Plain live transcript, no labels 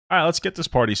All right, let's get this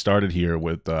party started here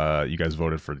with you guys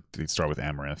voted for to start with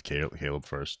Amouranth. Caleb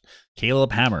first.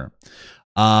 Caleb Hammer.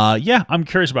 Yeah, I'm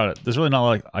curious about it. There's really not a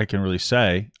lot I can really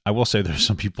say. I will say there's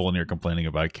some people in here complaining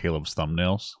about Caleb's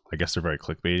thumbnails. I guess they're very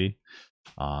clickbaity.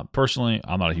 Personally,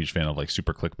 I'm not a huge fan of like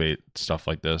super clickbait stuff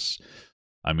like this.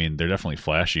 I mean, they're definitely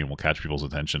flashy and will catch people's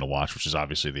attention to watch, which is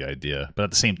obviously the idea. But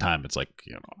at the same time, it's like,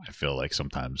 you know, I feel like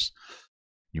sometimes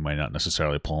you might not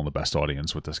necessarily pull in the best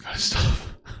audience with this kind of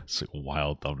stuff. It's like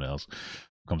wild thumbnails.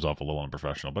 Comes off a little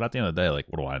unprofessional. But at the end of the day, like,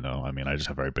 what do I know? I mean, I just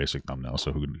have very basic thumbnails,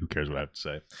 so who cares what I have to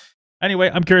say?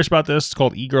 Anyway, I'm curious about this. It's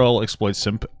called E-Girl Exploits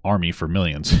Simp Army for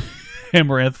Millions.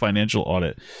 Amouranth Financial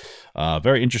Audit.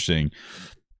 Very interesting.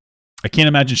 I can't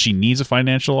imagine she needs a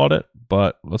financial audit,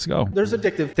 but let's go. There's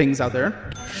addictive things out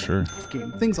there. Sure.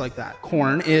 Things like that.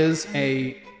 Corn is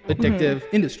a addictive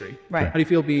industry. Right. How do you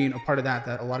feel being a part of that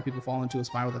a lot of people fall into a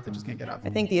spiral that they just can't get out?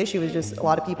 I think the issue is just a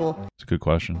lot of people It's a good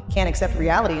question. can't accept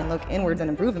reality and look inwards and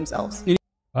improve themselves.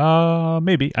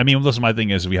 Maybe. I mean, listen, my thing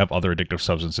is we have other addictive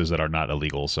substances that are not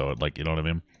illegal, so like, you know what I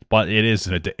mean? But it is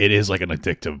like an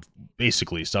addictive,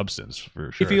 basically, substance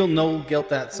for sure. You feel no guilt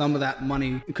that some of that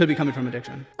money could be coming from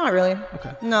addiction? Not really.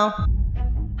 Okay. No.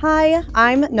 Hi,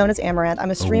 I'm known as Amouranth. I'm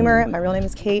a streamer. My real name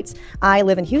is Kate. I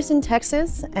live in Houston,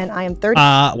 Texas, and I am 30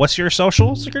 what's your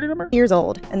social security number? years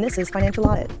old, and this is Financial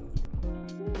Audit.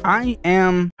 I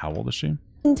am... How old is she?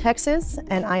 In Texas,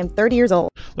 and I am 30 years old.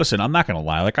 Listen, I'm not gonna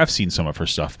lie. Like, I've seen some of her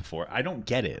stuff before. I don't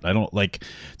get it. I don't like.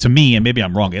 To me, and maybe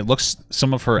I'm wrong. It looks,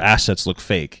 some of her assets look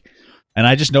fake, and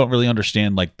I just don't really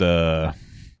understand like the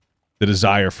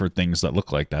desire for things that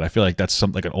look like that. I feel like that's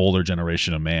something like an older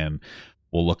generation of man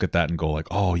will look at that and go like,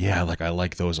 oh yeah, like I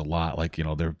like those a lot. Like, you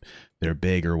know, they're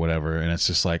big or whatever. And it's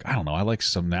just like, I don't know. I like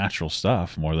some natural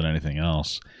stuff more than anything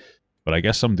else. But I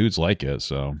guess some dudes like it,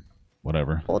 so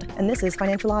whatever. And this is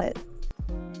Financial Audit.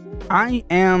 I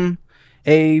am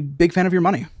a big fan of your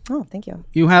money. Oh, thank you.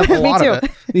 You have a lot too. of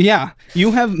it. Yeah.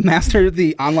 You have mastered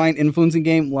the online influencing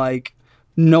game like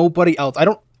nobody else.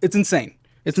 It's insane.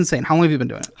 It's insane. How long have you been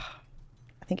doing it?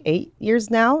 I think 8 years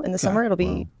now. In the summer, it'll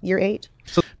be year 8.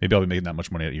 So maybe I'll be making that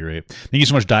much money at year 8. Thank you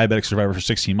so much, Diabetic Survivor, for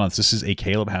 16 months. This is a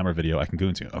Caleb Hammer video I can go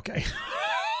into. Okay.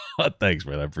 Thanks,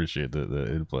 man. I appreciate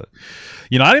the input.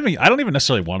 You know, I don't even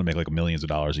necessarily want to make like millions of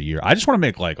dollars a year. I just want to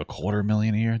make like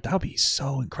 $250,000 a year. That would be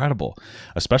so incredible,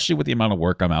 especially with the amount of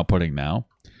work I'm outputting now,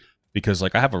 because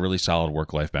like I have a really solid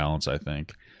work-life balance, I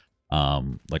think.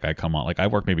 Like I come on, like I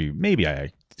work maybe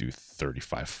I do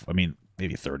 35. I mean,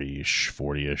 maybe 30-ish,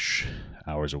 40-ish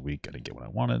hours a week. I didn't get what I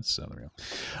wanted, so there we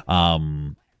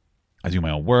go. I do my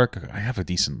own work. I have a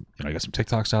decent, you know, I got some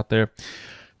TikToks out there.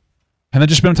 And I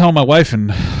just been telling my wife,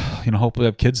 and you know, hopefully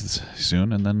have kids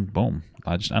soon, and then boom.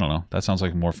 I don't know. That sounds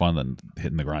like more fun than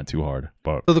hitting the grind too hard.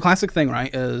 But so the classic thing, right,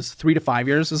 is 3 to 5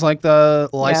 years is like the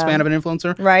lifespan of an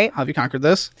influencer. Right. How have you conquered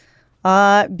this?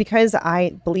 Because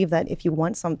I believe that if you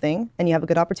want something and you have a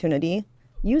good opportunity,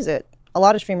 use it. A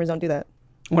lot of streamers don't do that.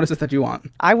 What is it that you want?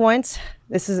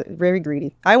 This is very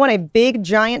greedy. I want a big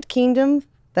giant kingdom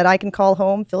that I can call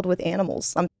home, filled with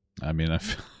animals. I mean,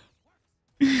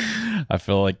 I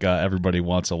feel like everybody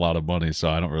wants a lot of money, so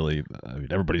I don't really. I mean,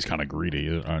 everybody's kind of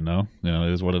greedy. I know, you know,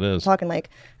 it is what it is. I'm talking like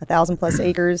 1,000+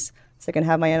 acres, so I can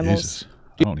have my animals. Jesus.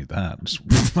 I don't need that.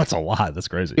 That's a lot. That's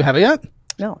crazy. You have it yet?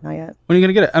 No, not yet. When are you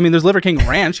gonna get it? I mean, there's Liver King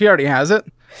Ranch. He already has it.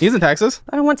 He's in Texas.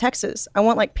 I don't want Texas. I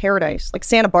want like paradise, like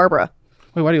Santa Barbara.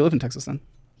 Wait, why do you live in Texas then?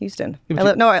 Houston. Yeah,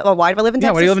 why do I live in Texas?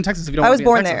 Yeah, why do you live in Texas if you don't I want was to be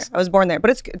born in there. Texas? I was born there, but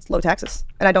it's low taxes,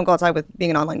 and I don't go outside with being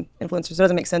an online influencer, so it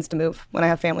doesn't make sense to move when I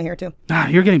have family here too. Ah,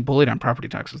 you're getting bullied on property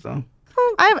taxes though.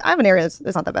 I have an area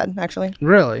that's not that bad, actually.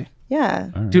 Really? Yeah.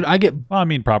 Right. Dude, Well, I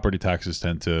mean, property taxes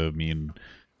tend to mean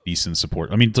decent support.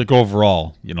 I mean, like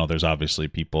overall, you know, there's obviously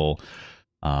people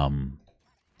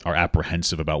are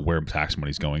apprehensive about where tax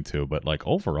money's going to, but like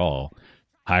overall,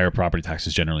 higher property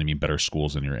taxes generally mean better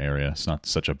schools in your area. It's not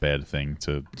such a bad thing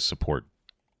to support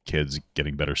kids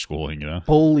getting better schooling, you know?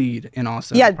 Bullied in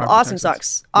Austin. Yeah, property Austin taxes.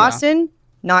 sucks. Austin,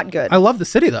 not good. I love the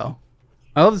city though.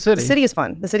 I love the city. The city is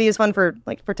fun. The city is fun for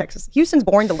Texas. Houston's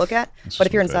boring to look at, It's but just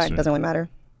if you're one inside, faster. it doesn't really matter.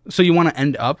 So you want to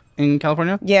end up in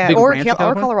California? Yeah, Big or ranch in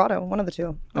California? Colorado, one of the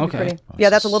two. That'd be Okay. pretty.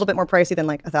 Yeah, that's a little bit more pricey than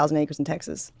like 1,000 acres in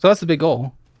Texas. So that's the big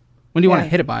goal. When do you want to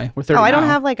hit it by? We're 30 Oh, I don't now.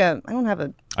 have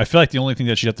a. I feel like the only thing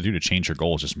that she'd have to do to change her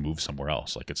goal is just move somewhere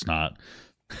else. Like it's not.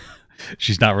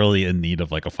 She's not really in need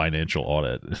of like a financial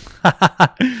audit,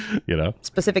 you know.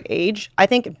 Specific age. I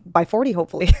think by 40,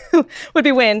 hopefully, would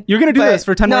be when. You're gonna do this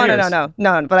for 10 more years.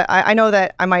 No. But I know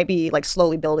that I might be like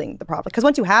slowly building the property, because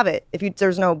once you have it,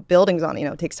 there's no buildings on it, you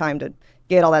know, it takes time to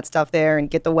get all that stuff there and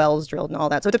get the wells drilled and all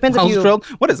that. So it depends if you drilled.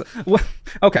 What is it? What?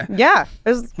 Okay. Yeah.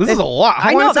 This is a lot.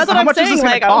 I know. That's what how I'm much saying. is this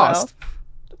Like, gonna I don't cost? know.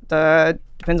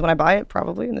 Depends when I buy it,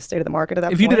 probably in the state of the market at that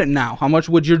point. If you did it now, how much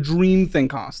would your dream thing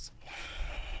cost?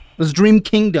 This Dream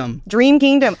Kingdom. Dream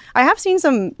Kingdom. I have seen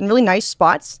some really nice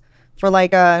spots for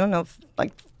like I don't know,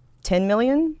 like 10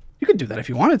 million. You could do that if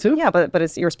you wanted to. Yeah, but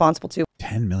it's irresponsible too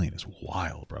 10 million is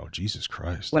wild, bro. Jesus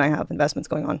Christ. when I have investments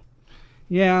going on.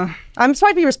 Yeah. I'm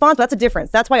trying to be responsible. That's a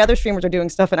difference. That's why other streamers are doing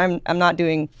stuff and I'm not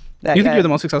doing that. You think yet. you're the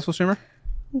most successful streamer?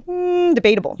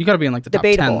 Debatable. You got to be in like the top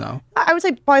Debatable. 10 though. I would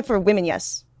say probably for women,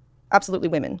 yes, absolutely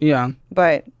women. Yeah.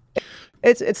 But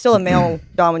it's still a male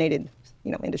dominated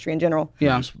industry in general.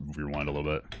 Yeah. Just rewind a little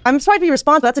bit. I'm trying to be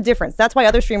responsible. That's a difference. That's why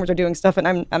other streamers are doing stuff and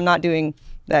I'm not doing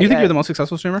that. You think yet. you're the most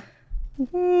successful streamer?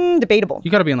 Debatable.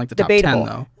 You got to be in like the top Debatable.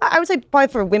 10 though. I would say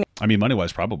probably for women. I mean,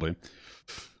 money-wise, probably.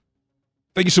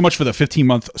 Thank you so much for the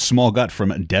 15-month small gut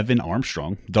from Devin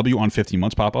Armstrong. W on 15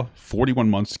 months, Papa. 41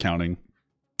 months counting.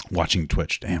 Watching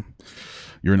Twitch. Damn.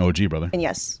 You're an OG, brother. And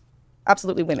yes,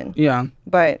 absolutely women. Yeah.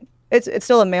 But it's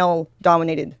still a male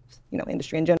dominated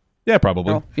industry in general. Yeah,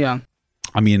 probably. Yeah.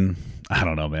 I mean, I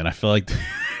don't know, man. I feel like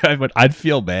I'd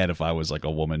feel bad if I was like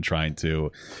a woman trying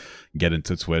to get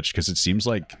into Twitch, because it seems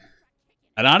like,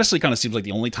 it honestly kind of seems like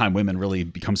the only time women really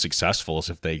become successful is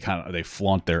if they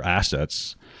flaunt their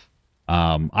assets.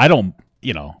 I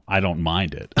don't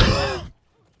mind it,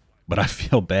 but I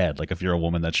feel bad. Like if you're a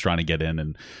woman that's trying to get in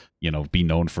and, be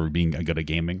known for being good at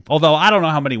gaming. Although I don't know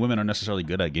how many women are necessarily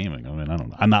good at gaming. I mean, I don't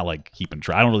know. I'm not like keeping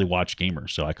track. I don't really watch gamers,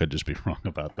 so I could just be wrong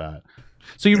about that.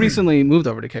 So you recently moved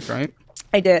over to Kick, right?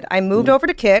 I did. I moved over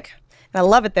to Kick, and I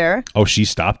love it there. Oh, she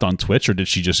stopped on Twitch, or did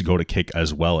she just go to Kick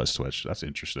as well as Twitch? That's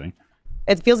interesting.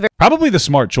 It feels very Probably the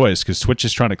smart choice, because Twitch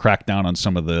is trying to crack down on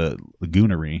some of the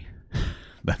goonery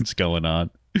that's going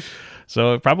on.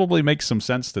 So it probably makes some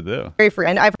sense to do. very free.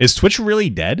 And I've Is Twitch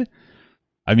really dead?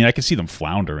 I mean, I can see them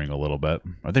floundering a little bit.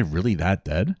 Are they really that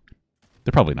dead?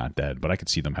 They're probably not dead, but I could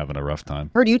see them having a rough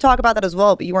time. heard you talk about that as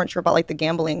well, but you weren't sure about like the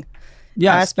gambling.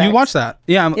 Yes. Aspects. You watched that.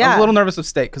 Yeah. I'm Yeah. a little nervous of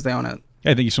Stake because they own it.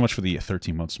 Yeah, thank you so much for the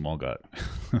 13-month small gut.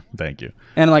 Thank you.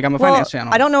 And like I'm a Well, finance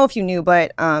channel. I don't know if you knew,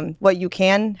 but what you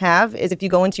can have is if you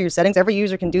go into your settings, every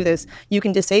user can do this. You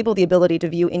can disable the ability to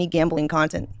view any gambling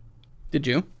content. Did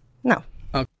you? No,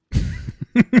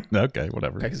 Okay,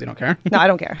 whatever. Okay, because you don't care. no, I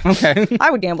don't care. Okay. I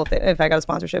would gamble if I got a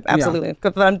sponsorship. Absolutely,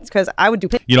 because I would do.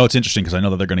 It's interesting because I know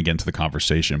that they're going to get into the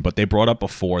conversation, but they brought up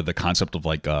before the concept of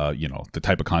like, the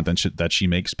type of content that she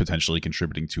makes potentially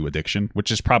contributing to addiction,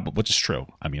 which is true.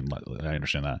 I mean, I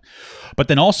understand that, but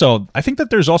then also I think that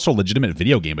there's also legitimate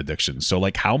video game addiction. So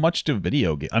like, how much do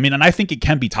video game? I mean, and I think it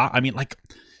can be.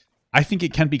 I think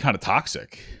it can be kind of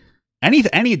toxic.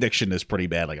 Any addiction is pretty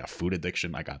bad. Like a food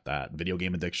addiction, I got that. Video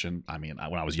game addiction. I mean,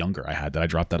 when I was younger, I had that. I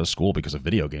dropped out of school because of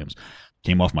video games.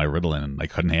 Came off my Ritalin and I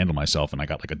couldn't handle myself, and I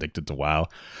got like addicted to WoW.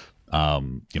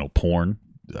 Porn.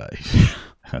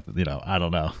 I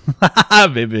don't know.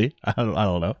 Maybe I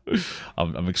don't know.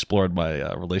 I'm exploring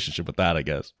my relationship with that, I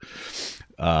guess.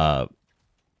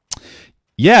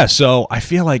 Yeah, so I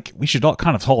feel like we should all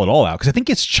kind of haul it all out, because I think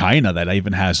it's China that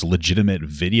even has legitimate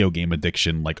video game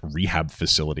addiction like rehab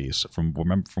facilities from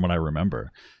what I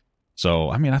remember.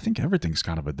 So I mean, I think everything's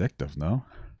kind of addictive, no?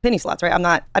 penny slots, right?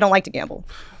 I don't like to gamble,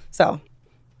 so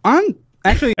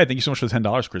Actually, Hey, thank you so much for the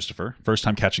 $10, Christopher. First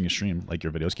time catching a stream. Like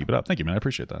your videos, keep it up. Thank you, man. I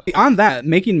appreciate that. on that,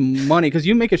 making money, because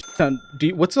you make a shit ton.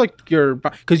 What's like your?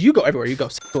 Because you go everywhere. You go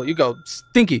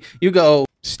stinky. You go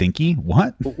Stinky?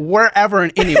 What? wherever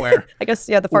and anywhere. I guess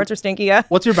the farts are stinky. Yeah.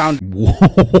 What's your boundary?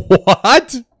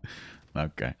 What?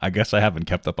 Okay, I guess I haven't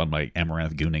kept up on my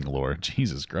Amouranth gooning lore.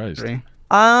 Jesus Christ.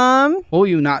 What will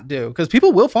you not do? Because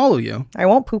people will follow you. I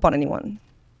won't poop on anyone.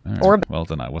 All right. Or well,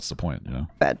 then what's the point?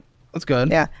 bed. That's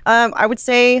good. Yeah. I would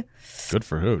say Good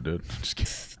for who, dude? Just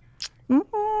kidding.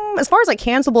 as far as like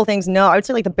cancelable things, no. I would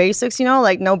say like the basics,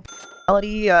 like no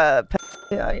reality,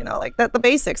 like the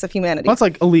basics of humanity. What's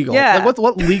like illegal? Yeah. Like,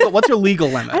 what legal? What's your legal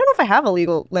limit? I don't know if I have a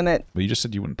legal limit, But you just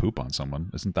said you wouldn't poop on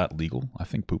someone. Isn't that legal? I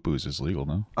think poo-poos is legal,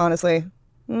 no? honestly.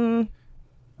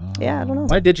 Yeah, I don't know.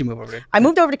 Why did you move over there? I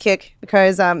moved over to Kick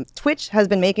because Twitch has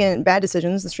been making bad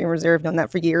decisions. The streamers there have done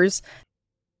that for years.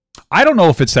 I don't know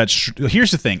if it's that.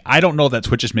 Here's the thing. I don't know that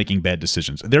Twitch is making bad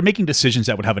decisions. They're making decisions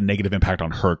that would have a negative impact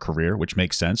on her career, which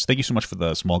makes sense. Thank you so much for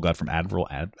the small god from Admiral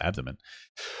Abdomen.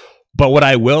 But what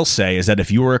I will say is that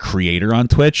if you were a creator on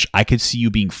Twitch, I could see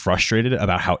you being frustrated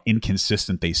about how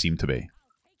inconsistent they seem to be.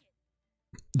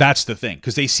 That's the thing,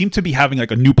 because they seem to be having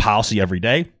like a new policy every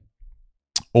day,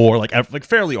 or like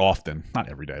fairly often. Not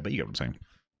every day, but you get what I'm saying.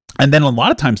 And then a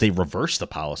lot of times they reverse the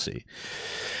policy.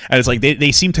 And it's like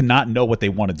they seem to not know what they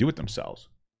want to do with themselves.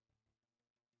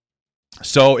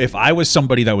 So if I was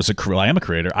somebody that was I am a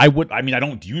creator, I would. I mean, I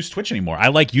don't use Twitch anymore. I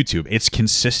like YouTube. It's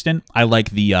consistent. I like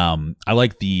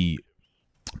the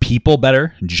people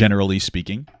better, generally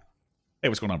speaking. Hey,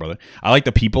 what's going on, brother? I like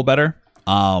the people better.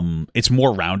 It's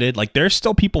more rounded. Like, there's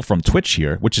still people from Twitch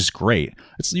here, which is great.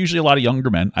 It's usually a lot of younger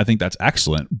men. I think that's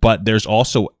excellent. But there's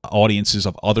also audiences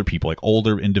of other people, like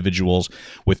older individuals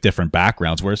with different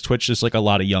backgrounds, whereas Twitch is like a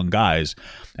lot of young guys.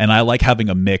 And I like having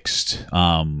a mixed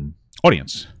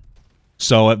audience.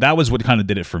 So that was what kind of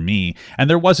did it for me. And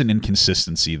there was an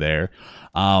inconsistency there.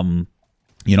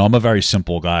 You know, I'm a very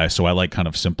simple guy, so I like kind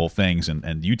of simple things, and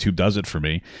YouTube does it for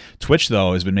me. Twitch,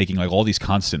 though, has been making like all these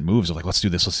constant moves of like, let's do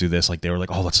this, let's do this. Like, they were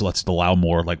like, oh, let's allow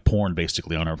more like porn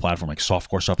basically on our platform, like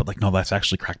softcore stuff. But like, no, let's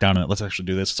actually crack down on it. Let's actually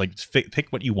do this. It's like,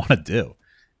 pick what you want to do.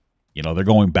 You know, they're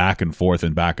going back and forth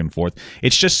and back and forth.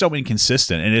 It's just so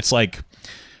inconsistent, and it's like,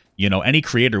 you know, any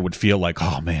creator would feel like,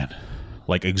 oh man,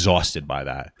 like exhausted by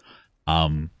that.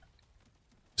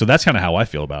 So that's kind of how I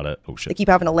feel about it. Oh shit! They keep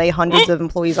having to lay hundreds of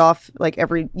employees off like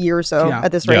every year or so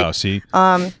at this rate. Yeah, see.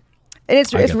 And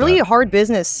it's really a hard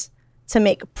business to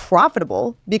make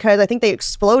profitable because I think they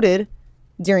exploded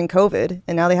during COVID,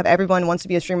 and now they have everyone wants to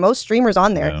be a streamer. Most streamers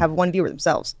on there have one viewer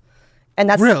themselves, and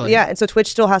that's really And so Twitch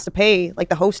still has to pay like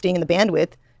the hosting and the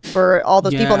bandwidth for all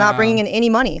those people not bringing in any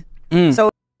money.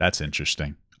 So that's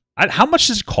interesting. How much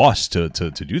does it cost to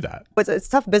do that? It's a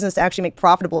tough business to actually make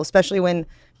profitable, especially when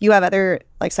you have other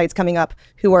like sites coming up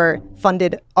who are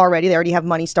funded already. They already have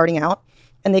money starting out,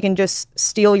 and they can just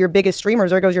steal your biggest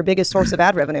streamers. There goes your biggest source of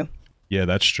ad revenue. Yeah,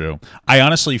 that's true. I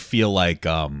honestly feel like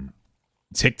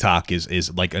TikTok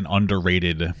is like an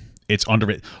underrated. It's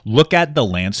underrated. Look at the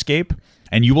landscape,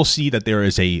 and you will see that there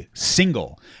is a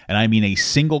single, and I mean a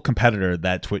single competitor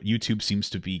that YouTube seems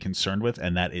to be concerned with,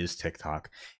 and that is TikTok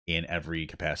in every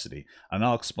capacity. And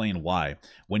I'll explain why.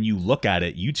 When you look at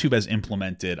it, YouTube has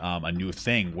implemented a new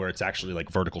thing where it's actually like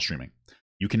vertical streaming.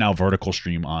 You can now vertical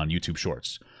stream on YouTube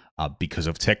Shorts because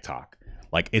of TikTok.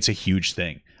 Like, it's a huge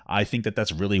thing. I think that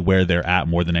that's really where they're at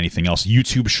more than anything else.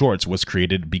 YouTube Shorts was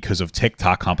created because of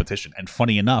TikTok competition. And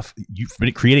funny enough,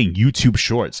 creating YouTube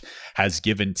Shorts has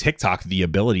given TikTok the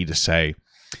ability to say,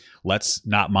 let's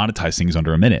not monetize things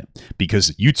under a minute, because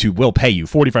YouTube will pay you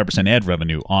 45% ad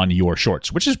revenue on your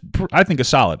shorts, which is, I think, is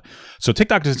solid. So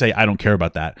TikTok doesn't say, I don't care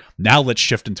about that. Now let's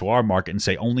shift into our market and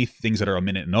say only things that are a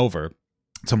minute and over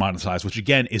to monetize, which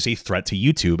again is a threat to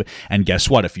YouTube. And guess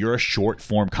what? If you're a short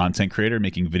form content creator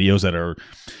making videos that are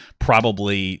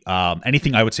probably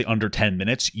anything I would say under 10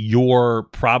 minutes, you're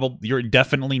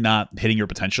definitely not hitting your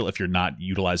potential if you're not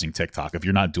utilizing TikTok, if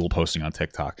you're not dual posting on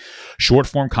TikTok. Short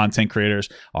form content creators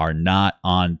are not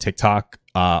on TikTok,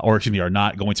 are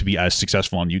not going to be as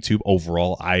successful on YouTube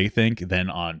overall, I think, than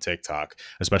on TikTok,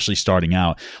 especially starting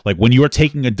out. Like, when you are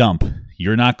taking a dump,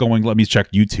 you're not going, let me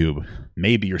check YouTube.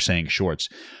 Maybe you're saying shorts.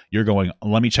 You're going,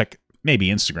 let me check maybe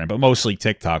Instagram, but mostly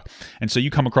TikTok. And so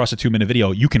you come across a 2-minute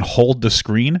video, you can hold the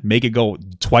screen, make it go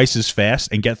twice as fast,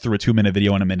 and get through a 2-minute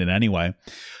video in a minute anyway.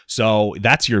 So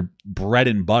that's your bread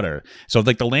and butter. So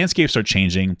like the landscapes are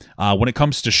changing. When it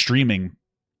comes to streaming,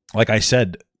 like I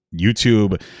said,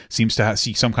 YouTube seems to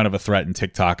see some kind of a threat in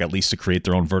TikTok, at least to create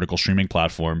their own vertical streaming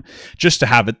platform, just to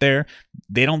have it there.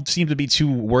 They don't seem to be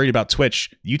too worried about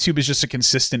Twitch. YouTube is just a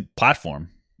consistent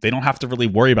platform. They don't have to really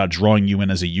worry about drawing you in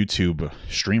as a YouTube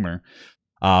streamer.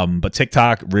 But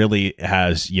TikTok really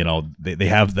has, you know, they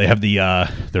have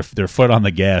their foot on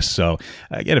the gas. So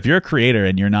again, if you're a creator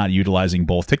and you're not utilizing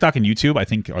both TikTok and YouTube, I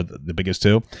think are the biggest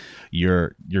two,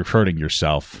 you're hurting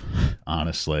yourself,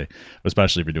 honestly,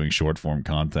 especially if you're doing short form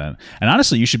content. And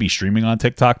honestly, you should be streaming on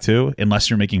TikTok too, unless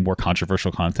you're making more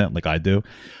controversial content like I do.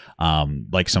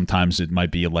 Like sometimes it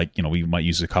might be like, you know, we might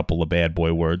use a couple of bad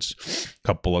boy words, a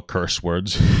couple of curse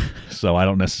words. So I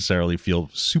don't necessarily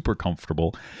feel super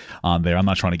comfortable on there. I'm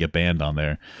not trying to get banned on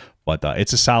there, but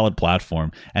it's a solid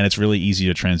platform, and it's really easy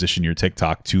to transition your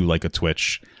TikTok to like a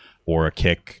Twitch or a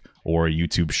Kick or a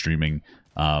YouTube streaming,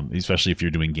 especially if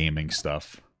you're doing gaming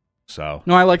stuff. So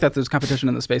no, I like that there's competition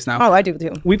in the space now. Oh, I do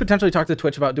too. We potentially talked to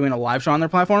Twitch about doing a live show on their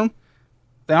platform.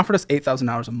 They offered us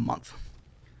 $8,000 a month.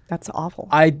 That's awful.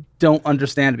 I don't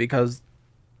understand, because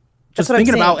just what I'm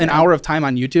thinking saying, about an hour of time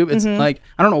on YouTube, it's like,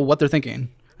 I don't know what they're thinking.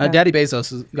 Yeah. Daddy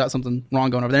Bezos has got something wrong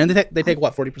going over there. And they take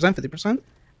what, 40%,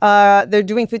 50%? They're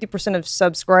doing 50% of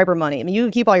subscriber money. I mean,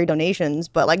 you keep all your donations,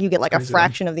 but like you get like a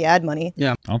fraction of the ad money.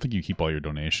 Yeah. I don't think you keep all your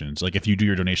donations. Like if you do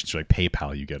your donations to like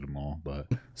PayPal, you get them all. But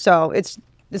so it's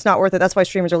not worth it. That's why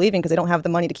streamers are leaving, because they don't have the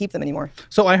money to keep them anymore.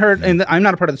 So I heard, and I'm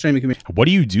not a part of the streaming community. what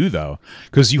do you do though?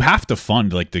 Because you have to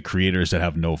fund like the creators that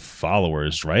have no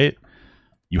followers, right?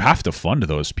 You have to fund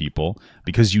those people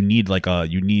because you need like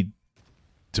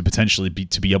to potentially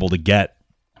be able to get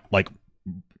like,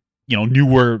 you know,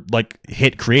 newer like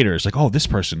hit creators, like, oh, this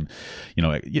person, you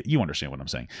know, you understand what I'm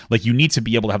saying. Like, you need to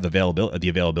be able to have the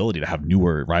availability to have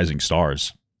newer rising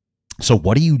stars. So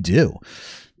what do you do?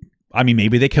 I mean,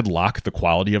 maybe they could lock the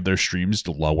quality of their streams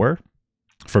to lower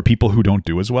for people who don't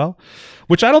do as well,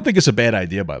 which I don't think is a bad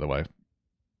idea, by the way.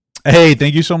 Hey,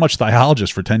 thank you so much,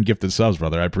 Thiologist, for 10 gifted subs,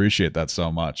 brother. I appreciate that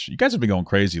so much. You guys have been going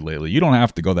crazy lately. You don't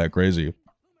have to go that crazy.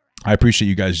 I appreciate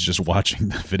you guys just watching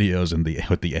the videos and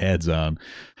with the ads on.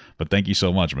 But thank you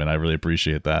so much, man. I really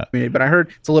appreciate that. But I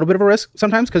heard it's a little bit of a risk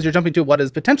sometimes because you're jumping to what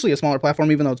is potentially a smaller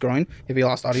platform, even though it's growing, if you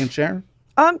lost audience share.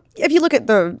 If you look at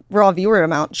the raw viewer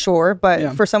amount, sure.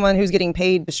 But for someone who's getting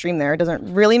paid to stream there, it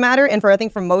doesn't really matter. And I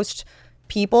think for most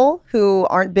people who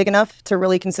aren't big enough to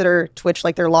really consider Twitch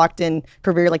like their locked in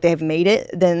career, like they have made it,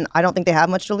 then I don't think they have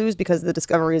much to lose because the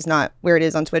discovery is not where it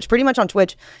is on Twitch. Pretty much on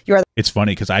Twitch, you are. It's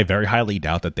funny because I very highly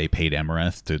doubt that they paid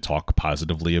Amouranth to talk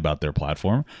positively about their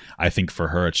platform. I think for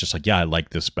her, it's just like, yeah, I like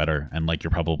this better, and like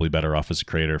you're probably better off as a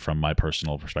creator from my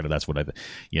personal perspective. That's what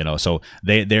you know. So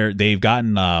they've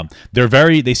gotten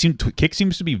Kick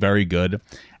seems to be very good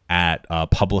at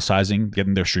publicizing,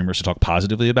 getting their streamers to talk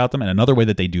positively about them. And another way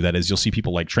that they do that is you'll see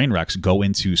people like Trainwrecks go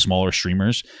into smaller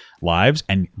streamers' lives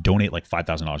and donate like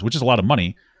 $5,000, which is a lot of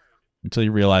money, until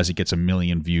you realize it gets 1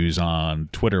 million views on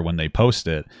Twitter when they post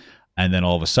it. And then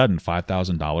all of a sudden,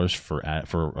 $5,000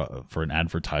 for an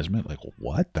advertisement, like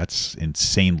what? That's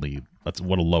insanely. That's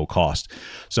what a low cost.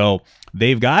 So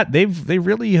they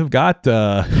really have got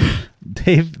they're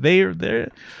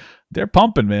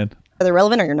pumping, man. They're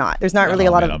relevant or you're not. There's not really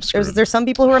a lot of there's some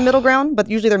people who are middle ground, but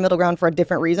usually they're middle ground for a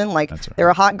different reason. Like they're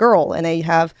a hot girl and they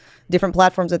have different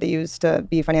platforms that they use to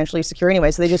be financially secure anyway.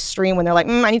 So they just stream when they're like,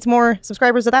 I need some more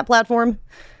subscribers to that platform.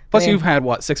 Plus, you've had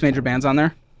what, 6 major bans on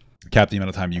there? Cap the amount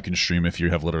of time you can stream if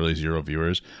you have literally 0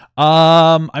 viewers.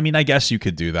 I mean, I guess you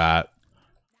could do that.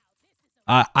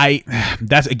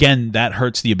 That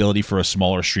hurts the ability for a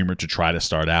smaller streamer to try to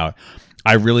start out.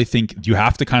 I really think you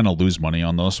have to kind of lose money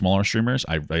on those smaller streamers.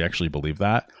 I actually believe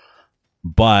that.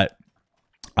 But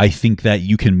I think that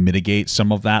you can mitigate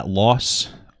some of that loss.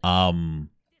 I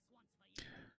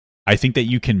think that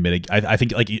you can mitigate. I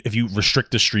think like if you restrict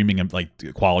the streaming and like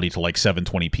quality to like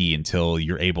 720p until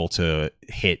you're able to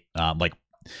hit like,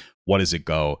 what does it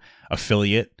go?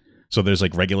 Affiliate. So there's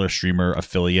like regular streamer,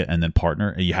 affiliate, and then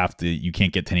partner. You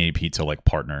can't get 1080p to like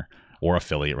partner or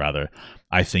affiliate rather.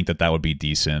 I think that would be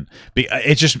decent.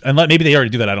 It's just, and maybe they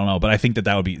already do that. I don't know, but I think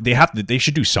that would be. They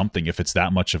should do something if it's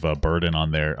that much of a burden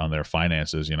on their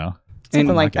finances. You know,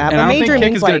 something like that. And I don't think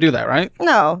Kick is going to do that, right?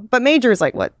 No, but major is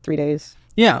like what, 3 days.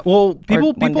 Yeah, well,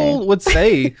 people would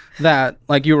say that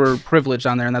like you were privileged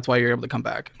on there, and that's why you're able to come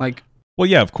back. Like, well,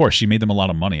 yeah, of course, she made them a lot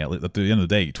of money. At the end of the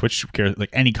day, Twitch cares, like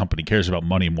any company cares about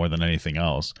money more than anything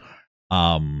else.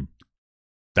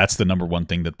 That's the #1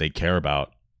 thing that they care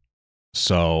about.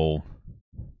 So,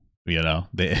 you know,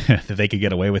 if they could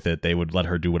get away with it, they would let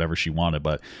her do whatever she wanted,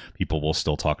 but people will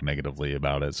still talk negatively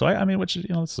about it. So, I mean, which, you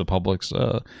know, it's the public's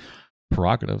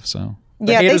prerogative, so.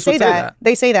 Yeah, they say that.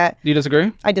 They say that. Do you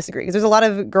disagree? I disagree because there's a lot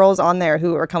of girls on there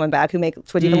who are coming back who make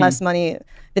Twitch even less money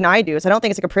than I do. So I don't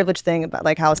think it's like a privilege thing about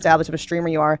like how established of a streamer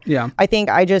you are. Yeah. I think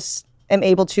I just am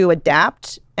able to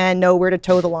adapt and know where to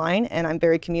toe the line, and I'm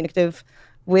very communicative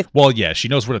with. Well, yeah, she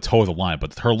knows where to toe the line,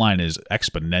 but her line is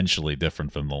exponentially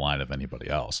different from the line of anybody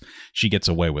else. She gets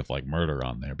away with like murder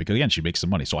on there because again, she makes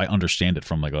some money. So I understand it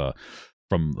from like a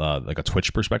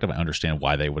Twitch perspective. I understand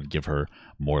why they would give her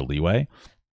more leeway.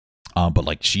 But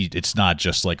like it's not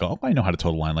just like, oh, I know how to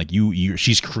toe the line. Like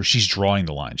she's drawing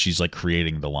the line. She's like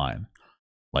creating the line.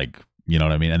 Like, you know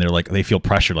what I mean? And they're like, they feel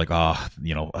pressured, like, oh,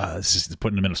 you know, this is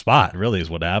putting them in a spot. Really, is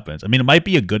what happens. I mean, it might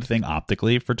be a good thing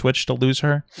optically for Twitch to lose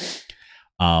her.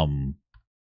 I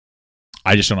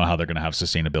just don't know how they're going to have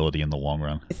sustainability in the long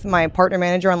run. With my partner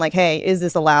manager, I'm like, hey, is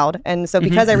this allowed? And so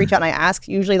because I reach out and I ask,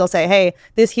 usually they'll say, hey,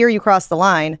 this here you crossed the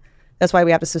line. That's why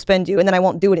we have to suspend you, and then I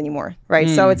won't do it anymore, right?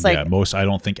 So it's like, yeah, I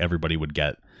don't think everybody would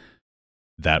get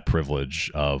that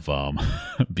privilege of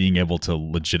being able to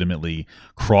legitimately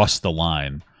cross the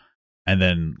line and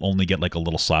then only get like a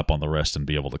little slap on the wrist and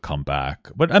be able to come back.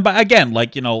 But again,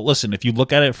 like, you know, listen, if you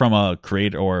look at it from a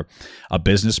creator or a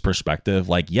business perspective,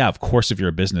 like, yeah, of course, if you're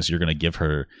a business, you're going to give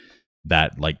her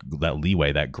that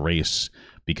leeway, that grace,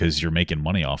 because you're making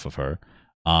money off of her.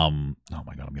 Oh my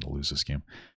God, I'm going to lose this game.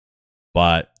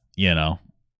 But, you know,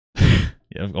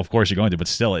 yeah, of course you're going to, but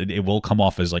still, it will come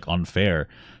off as like unfair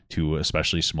to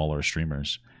especially smaller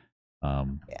streamers.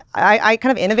 I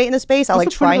kind of innovate in the space. I like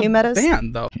try new metas.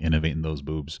 Band, though. Innovate in those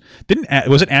boobs.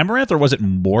 Was it Amouranth or was it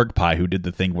Morg Pie who did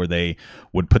the thing where they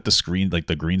would put the screen, like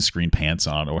the green screen pants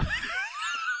on, or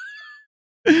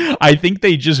I think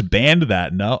they just banned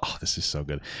that. No, oh, this is so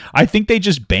good. I think they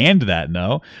just banned that.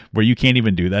 No, where you can't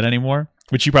even do that anymore.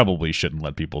 Which you probably shouldn't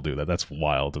let people do that. That's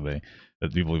wild to me.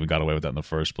 That people even got away with that in the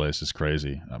first place is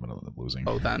crazy. I'm gonna end up losing.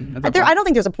 Oh, then I don't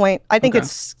think there's a point. I think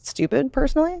it's stupid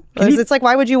personally. It's like,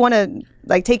 why would you want to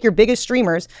like take your biggest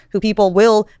streamers, who people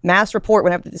will mass report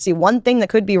whenever they see one thing that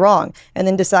could be wrong, and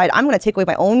then decide I'm going to take away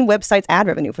my own website's ad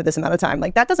revenue for this amount of time?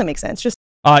 Like that doesn't make sense. Just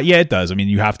yeah, it does. I mean,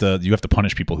 you have to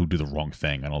punish people who do the wrong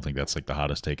thing. I don't think that's like the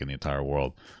hottest take in the entire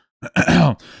world.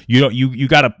 You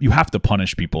have to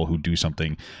punish people who do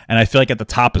something, and I feel like at the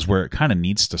top is where it kind of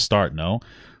needs to start. No.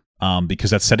 Because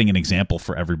that's setting an example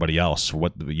for everybody else for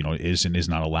what is and is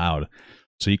not allowed.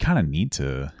 So you kind of need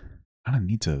to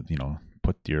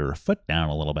put your foot down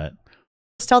a little bit.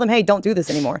 Just tell them, hey, don't do this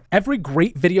anymore. Every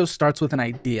great video starts with an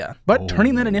idea, but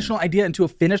turning that initial idea into a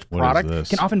finished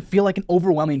product can often feel like an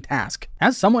overwhelming task.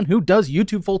 As someone who does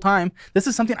YouTube full time, this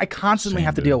is something I constantly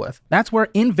have to deal with. That's where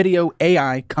in-video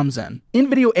AI comes in.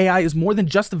 In-video AI is more than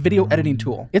just a video editing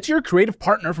tool. It's your creative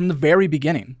partner from the very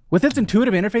beginning. With its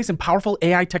intuitive interface and powerful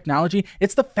AI technology,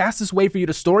 it's the fastest way for you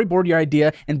to storyboard your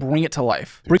idea and bring it to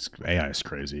life. Dude, AI is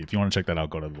crazy. If you want to check that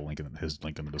out, go to the link his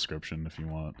link in the description if you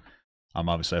want.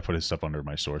 Obviously, I put his stuff under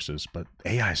my sources, but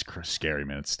AI is scary,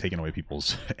 man. It's taking away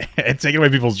people's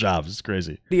jobs. It's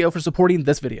crazy. Video for supporting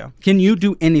this video. Can you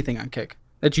do anything on Kick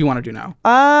that you want to do now?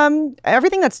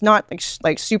 Everything that's not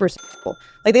like super simple.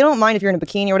 Like they don't mind if you're in a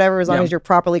bikini or whatever, as long as you're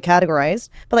properly categorized.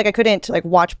 But like I couldn't like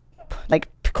watch like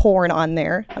porn on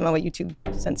there. I don't know what YouTube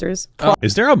censors.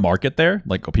 Is there a market there?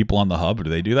 Like people on the hub, do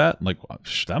they do that? Like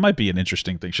that might be an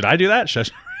interesting thing. Should I do that?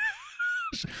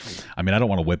 I mean, I don't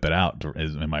want to whip it out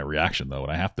in my reaction, though, and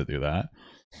I have to do that.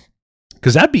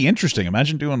 Because that'd be interesting.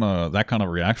 Imagine doing that kind of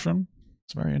reaction.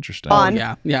 It's very interesting. Prawn.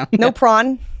 Yeah. No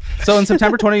prawn. So in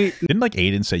September 20... Didn't like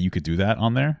Aiden say you could do that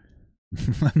on there?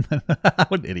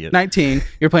 What an idiot. 19,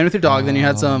 you're playing with your dog, then you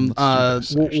had some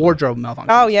wardrobe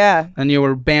malfunction. Oh, yeah. And you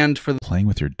were banned for... Playing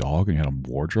with your dog and you had a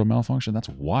wardrobe malfunction? That's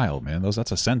wild, man.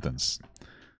 That's a sentence.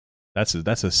 That's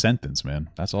a sentence, man.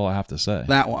 That's all I have to say.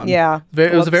 That one. Yeah.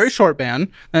 It was a very short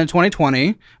ban. Then in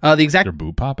 2020, the exact... Your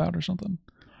boob pop out or something?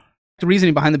 The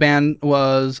reasoning behind the ban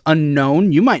was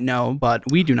unknown. You might know, but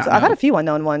we do not know. I've had a few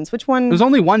unknown ones. Which one? It was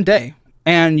only one day,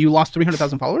 and you lost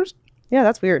 300,000 followers? Yeah,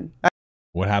 that's weird.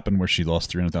 What happened where she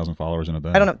lost 300,000 followers in a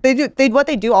day? I don't know. What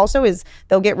they do also is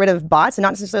they'll get rid of bots, and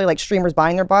not necessarily like streamers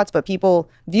buying their bots, but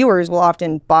viewers will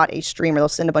often bot a streamer. They'll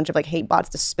send a bunch of like hate bots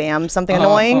to spam something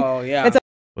annoying. Oh, yeah.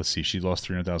 Let's see. She lost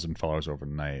 300,000 followers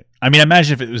overnight. I mean,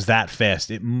 imagine if it was that fast.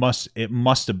 It must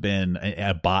have been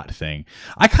a bot thing.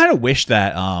 I kind of wish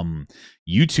that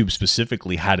YouTube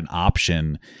specifically had an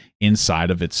option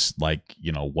inside of its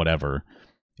whatever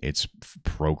its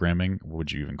programming. What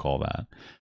would you even call that?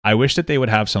 I wish that they would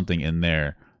have something in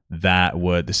there that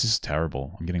would. This is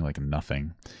terrible. I'm getting like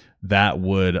nothing. That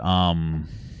would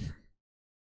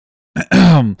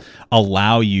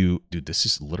allow you. Dude, this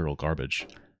is literal garbage.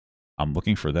 I'm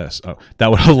looking for this. Oh, that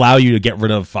would allow you to get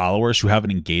rid of followers who haven't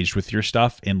engaged with your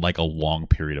stuff in like a long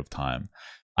period of time.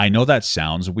 I know that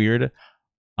sounds weird,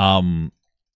 but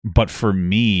for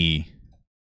me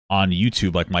on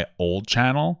YouTube, like my old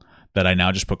channel that I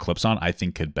now just put clips on, I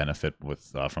think could benefit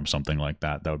with from something like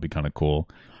that. That would be kind of cool.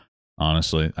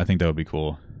 Honestly, I think that would be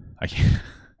cool. I can't.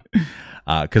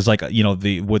 Because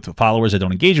with followers that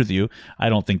don't engage with you, I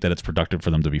don't think that it's productive for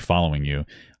them to be following you.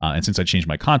 And since I changed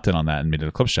my content on that and made it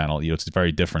a clips channel, it's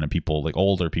very different. And people like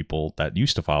older people that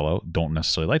used to follow don't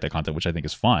necessarily like that content, which I think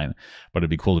is fine. But it'd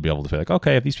be cool to be able to be like,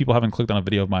 okay, if these people haven't clicked on a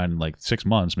video of mine in like 6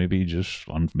 months, maybe just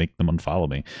make them unfollow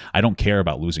me. I don't care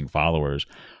about losing followers.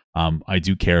 I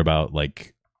do care about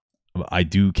the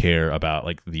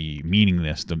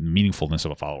meaningfulness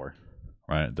of a follower.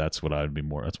 Right, that's what I'd be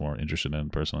more interested in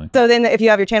personally. So then, if you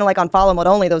have your channel like on follow mode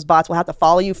only, those bots will have to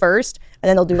follow you first, and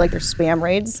then they'll do like their spam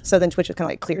raids. So then Twitch just kind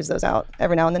of like clears those out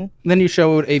every now and then. Then you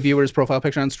showed a viewer's profile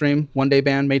picture on stream. 1 day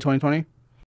ban, May 2020.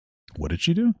 What did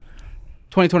she do?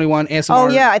 2021 ASMR. Oh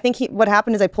yeah, I think what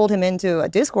happened is I pulled him into a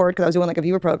Discord because I was doing like a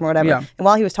viewer program or whatever. Yeah. And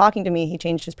while he was talking to me, he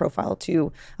changed his profile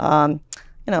to,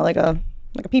 like a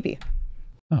peepee.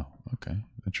 Oh, okay,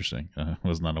 interesting. I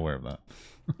was not aware of that.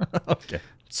 Okay.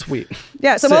 Sweet.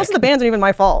 Yeah, so most of the bans aren't even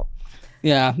my fault.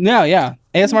 Yeah.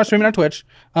 ASMR streaming on Twitch.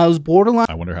 It was borderline.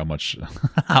 I wonder how much.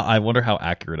 I wonder how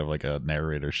accurate of like a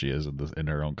narrator she is in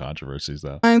her own controversies,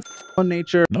 though. On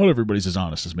nature. Not everybody's as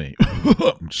honest as me.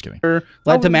 I'm just kidding.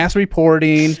 Led to mass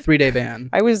reporting. 3-day ban.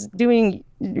 I was doing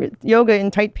yoga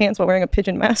in tight pants while wearing a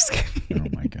pigeon mask. Oh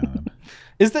my god.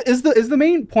 Is the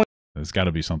main point? There's got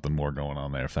to be something more going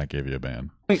on there if that gave you a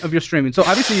ban. Of your streaming. So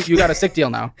obviously you got a sick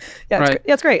deal now. Yeah, right?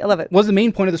 It's great. I love it. Was the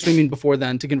main point of the streaming before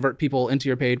then to convert people into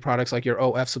your paid products like your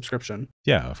OF subscription?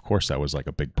 Yeah, of course that was like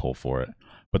a big pull for it.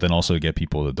 But then also get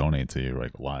people to donate to you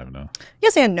like live, no?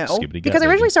 Yes and no. Because I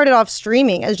originally started off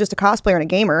streaming as just a cosplayer and a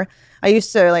gamer. I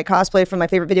used to like cosplay from my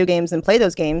favorite video games and play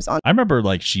those games on. I remember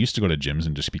like she used to go to gyms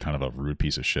and just be kind of a rude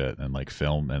piece of shit and like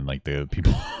film and like the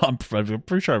people. I'm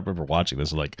pretty sure I remember watching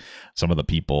this. Like some of the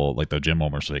people, like the gym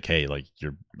owners, like, hey, like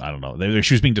you're, I don't know,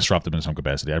 she was being disruptive in some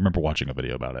capacity. I remember watching a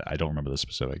video about it. I don't remember the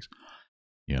specifics,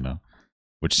 you know.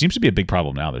 Which seems to be a big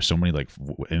problem now. There's so many like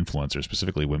influencers,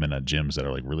 specifically women at gyms, that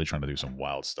are like really trying to do some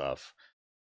wild stuff.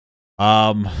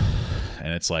 And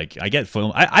it's like I get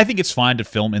film. I think it's fine to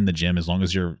film in the gym as long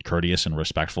as you're courteous and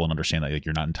respectful and understand that like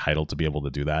you're not entitled to be able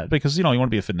to do that because you know you want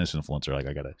to be a fitness influencer. Like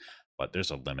I gotta, but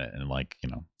there's a limit and like you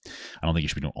know, I don't think you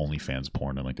should be doing OnlyFans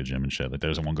porn in like the gym and shit. Like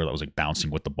there's one girl that was like bouncing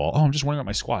with the ball. Oh, I'm just wearing out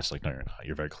my squats. Like no, you're not.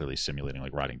 You're very clearly simulating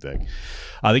like riding dick.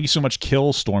 Thank you so much,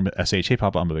 Kill Storm SH. Hey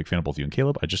Papa, I'm a big fan of both you and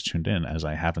Caleb. I just tuned in as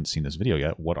I haven't seen this video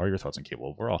yet. What are your thoughts on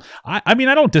Caleb overall? I mean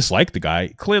I don't dislike the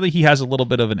guy. Clearly he has a little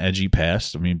bit of an edgy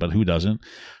past. I mean, but who doesn't?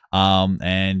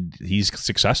 And he's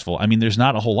successful. I mean, there's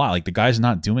not a whole lot. Like the guy's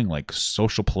not doing like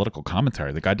social political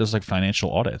commentary. The guy does like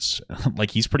financial audits.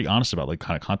 Like he's pretty honest about like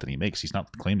kind of content he makes. He's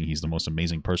not claiming he's the most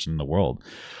amazing person in the world.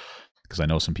 Because I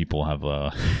know some people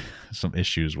have some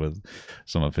issues with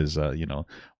some of his, you know,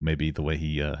 maybe the way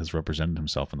he has represented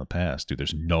himself in the past. Dude,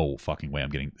 there's no fucking way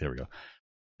I'm getting there. We go.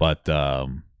 But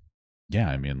yeah,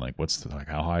 I mean, like, what's the, like,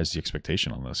 how high is the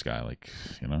expectation on this guy? Like,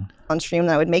 you know, on stream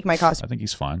that would make my costume. I think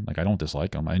he's fine. Like, I don't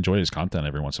dislike him. I enjoy his content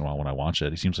every once in a while when I watch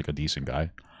it. He seems like a decent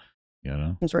guy. You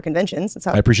know, for conventions. That's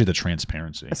how I appreciate the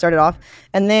transparency. I started off,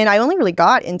 and then I only really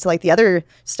got into like the other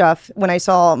stuff when I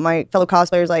saw my fellow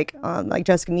cosplayers like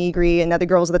Jessica Negri and other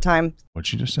girls at the time.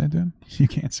 What'd you just say, dude? You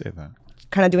can't say that.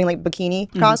 Kind of doing like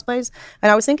bikini cosplays,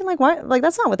 and I was thinking like, what? Like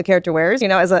that's not what the character wears, you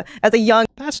know? As a young,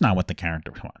 that's not what the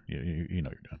character. Come on, you know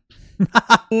you're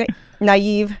doing.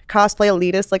 Naive cosplay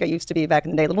elitist like I used to be back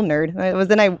in the day, little nerd.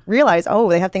 Then I realized, oh,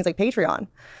 they have things like Patreon,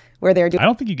 where they're doing. I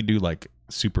don't think you can do like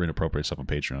super inappropriate stuff on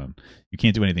Patreon. You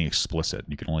can't do anything explicit.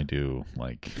 You can only do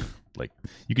like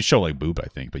you can show like boob, I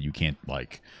think, but you can't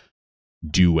like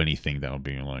do anything that would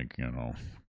be like, you know,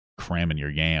 cramming your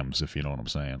yams, if you know what I'm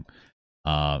saying.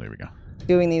 There we go.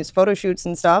 Doing these photo shoots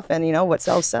and stuff, and you know what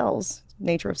sells.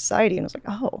 Nature of society, and I was like,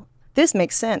 oh, this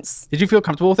makes sense. Did you feel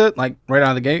comfortable with it, like right out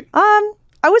of the gate?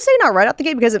 I would say not right out the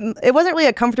gate because it wasn't really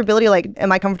a comfortability like,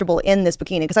 am I comfortable in this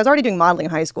bikini? Because I was already doing modeling in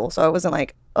high school, so I wasn't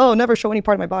like, oh, never show any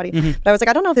part of my body. But I was like,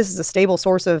 I don't know if this is a stable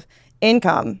source of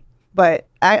income, but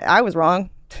I was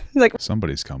wrong. Like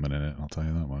somebody's coming in it, I'll tell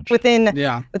you that much. Within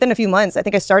a few months, I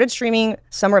think I started streaming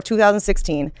summer of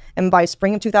 2016, and by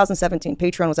spring of 2017,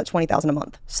 Patreon was at $20,000 a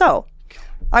month. So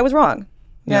I was wrong.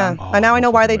 Yeah, oh, and now I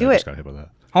know why they do it. Got hit by that.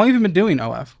 How long have you been doing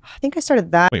OF? I think I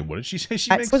started that. Wait, what did she say? She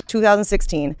makes? Was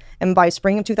 2016, and by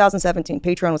spring of 2017,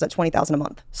 Patreon was at $20,000 a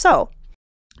month. So,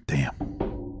 damn.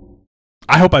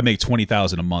 I hope I make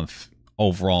 $20,000 a month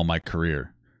overall in my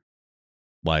career,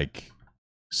 like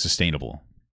sustainable.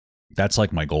 That's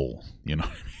like my goal. You know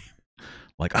what I mean?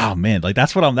 Like, oh man, like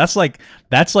that's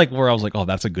like where I was like, oh,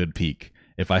 that's a good peak.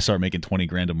 If I start making 20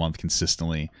 grand a month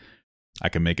consistently, I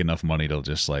can make enough money to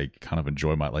just like kind of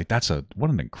enjoy my, like what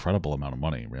an incredible amount of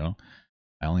money, you know?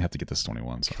 I only have to get this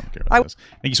 21, so I don't care about this.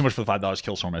 Thank you so much for the $5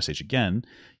 Killstorm message again.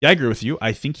 Yeah, I agree with you.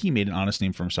 I think he made an honest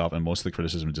name for himself, and most of the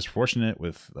criticism is disproportionate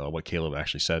with what Caleb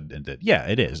actually said and did. Yeah,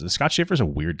 it is. Scott Schaefer's a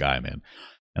weird guy, man.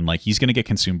 And like he's gonna get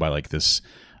consumed by like this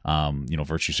you know,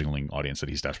 virtue signaling audience that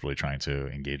he's desperately trying to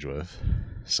engage with.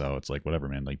 So it's like, whatever,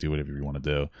 man, like do whatever you want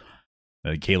to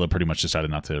do. Caleb pretty much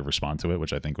decided not to respond to it,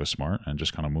 which I think was smart, and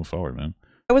just kind of move forward, man.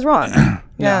 I was wrong.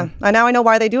 Yeah. And now I know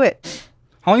why they do it.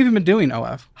 How long have you been doing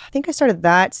OF? I think I started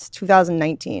that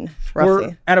 2019, roughly.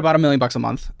 We're at about $1 million a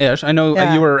month ish. I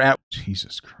know you were at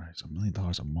Jesus Christ, $1 million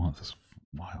a month is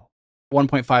wild.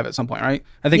 1.5 at some point, right?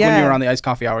 I think when you were on the Iced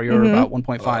Coffee Hour, you were about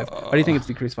 1.5. Why do you think it's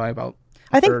decreased by about?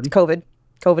 I think COVID.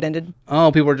 COVID ended.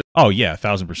 Oh, people were just. Oh yeah,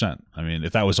 1,000%. I mean,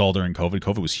 if that was all during COVID,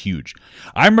 COVID was huge.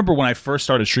 I remember when I first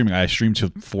started streaming, I streamed to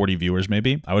 40 viewers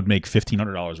maybe. I would make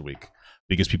 $1,500 a week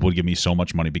because people would give me so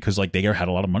much money because like they had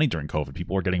a lot of money during COVID.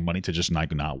 People were getting money to just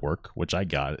not work, which I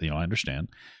got. You know, I understand.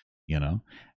 You know,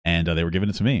 and they were giving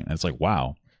it to me, and it's like,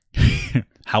 wow,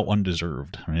 how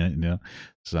undeserved. Right? You know,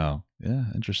 so yeah,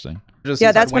 interesting.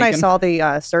 Yeah, that's when I saw the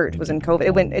cert was in COVID.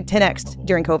 It went 10x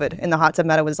during COVID, and the hot tub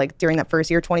meta was like during that first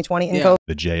year, 2020 in COVID.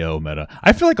 The JO meta.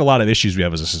 I feel like a lot of issues we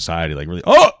have as a society, like really,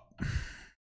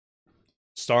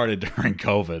 started during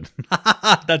COVID.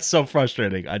 That's so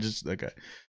frustrating. I just okay.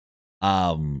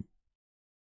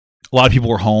 a lot of people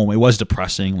were home. It was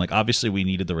depressing. Like, obviously we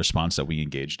needed the response that we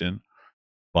engaged in,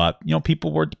 but you know,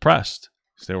 people were depressed.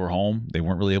 So they were home. They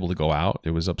weren't really able to go out.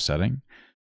 It was upsetting.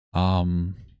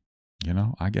 You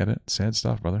know, I get it. Sad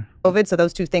stuff, brother. COVID, so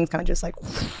those two things kind of just like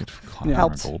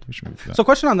helped. So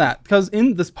question on that, because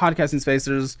in this podcasting space,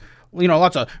 there's, you know,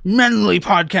 lots of manly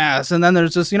podcasts, and then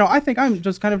there's just, you know, I think I'm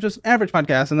just kind of just average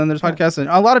podcasts, and then there's podcasts and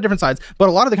a lot of different sides. But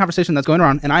a lot of the conversation that's going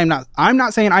around, and I'm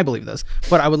not saying I believe this,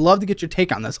 but I would love to get your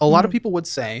take on this. A lot of people would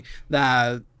say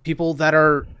that people that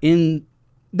are in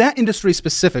that industry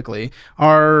specifically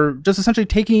are just essentially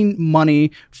taking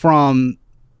money from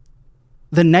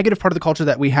the negative part of the culture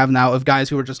that we have now of guys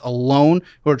who are just alone,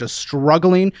 who are just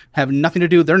struggling, have nothing to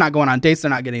do. They're not going on dates.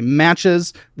 They're not getting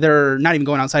matches. They're not even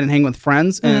going outside and hanging with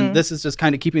friends. And this is just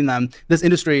kind of keeping them, this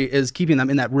industry is keeping them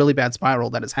in that really bad spiral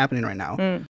that is happening right now.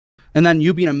 And then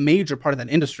you being a major part of that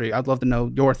industry, I'd love to know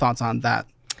your thoughts on that.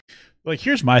 Like,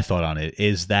 here's my thought on it,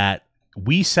 is that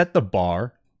we set the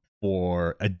bar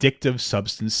for addictive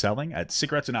substance selling at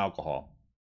cigarettes and alcohol.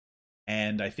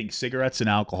 And I think cigarettes and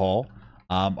alcohol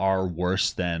are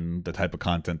worse than the type of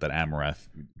content that Amouranth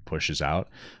pushes out.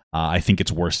 I think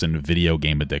it's worse than video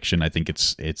game addiction. I think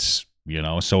it's you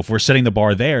know, so if we're setting the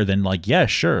bar there, then like, yeah,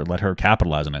 sure, let her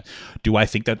capitalize on it. Do I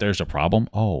think that there's a problem?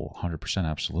 Oh, 100%,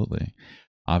 absolutely.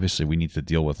 Obviously, we need to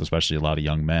deal with, especially a lot of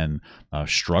young men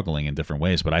struggling in different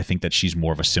ways. But I think that she's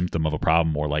more of a symptom of a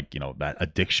problem, more like, you know, that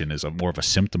addiction is more of a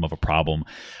symptom of a problem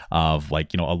of,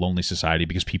 like, you know, a lonely society,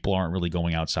 because people aren't really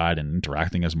going outside and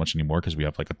interacting as much anymore because we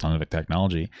have like a ton of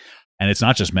technology. And it's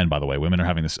not just men, by the way. Women are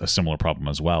having a similar problem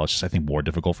as well. It's just, I think, more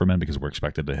difficult for men because we're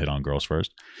expected to hit on girls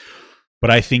first. But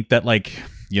I think that, like,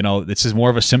 you know, this is more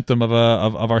of a symptom of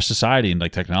our society and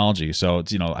like technology. So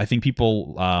it's, you know, I think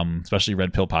people, especially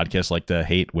red pill podcasts, like to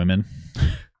hate women.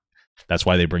 That's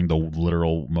why they bring the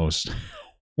literal most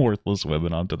worthless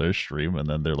women onto their stream, and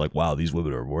then they're like, "Wow, these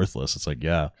women are worthless." It's like,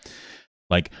 yeah,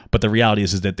 like, but the reality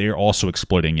is that they're also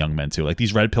exploiting young men too. Like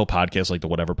these red pill podcasts, like the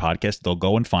whatever podcast, they'll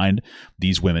go and find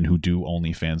these women who do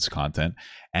OnlyFans content,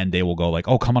 and they will go like,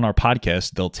 "Oh, come on our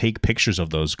podcast." They'll take pictures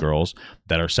of those girls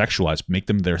that are sexualized, make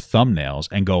them their thumbnails,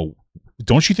 and go,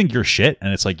 "Don't you think you're shit?"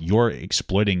 And it's like, you're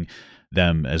exploiting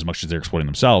them as much as they're exploiting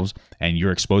themselves, and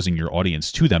you're exposing your audience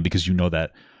to them because you know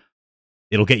that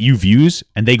it'll get you views,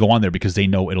 and they go on there because they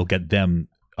know it'll get them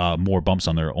more bumps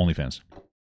on their OnlyFans.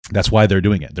 That's why they're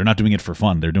doing it. They're not doing it for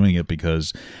fun. They're doing it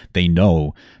because they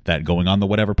know that going on the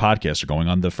whatever podcast or going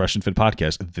on the Fresh and Fit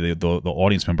podcast, the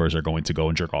audience members are going to go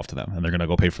and jerk off to them, and they're going to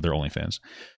go pay for their OnlyFans.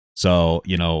 So,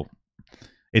 you know,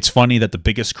 it's funny that the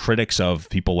biggest critics of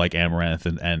people like Amouranth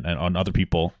and on other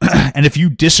people, and if you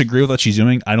disagree with what she's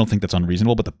doing, I don't think that's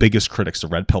unreasonable, but the biggest critics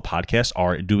of Red Pill podcasts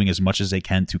are doing as much as they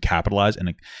can to capitalize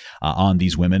and on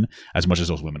these women as much as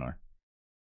those women are.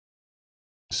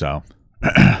 So...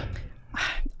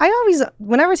 I always,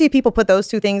 whenever I see people put those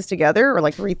two things together, or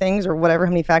like three things, or whatever,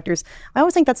 how many factors, I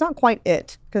always think that's not quite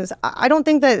it. Because I don't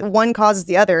think that one causes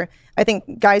the other. I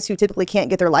think guys who typically can't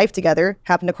get their life together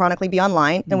happen to chronically be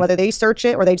online, and whether they search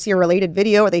it, or they see a related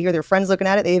video, or they hear their friends looking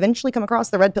at it, they eventually come across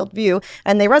the red pill view,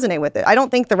 and they resonate with it. I don't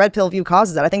think the red pill view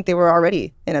causes that. I think they were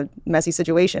already in a messy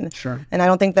situation. Sure. And I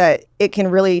don't think that it can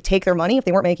really take their money if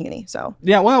they weren't making any. So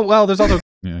yeah, well, there's also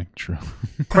yeah, true.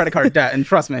 credit card debt, and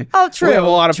trust me. Oh, true. We have a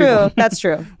lot of people. That's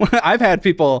true. I've had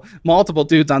people, multiple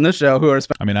dudes on this show who are.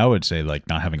 I mean, I would say like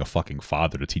not having a fucking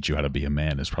father to teach you how to be a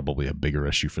man is probably a bigger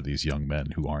issue for these young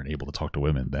men who aren't able to talk to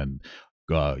women than,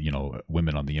 you know,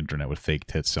 women on the internet with fake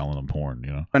tits selling them porn.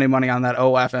 You know, any money on that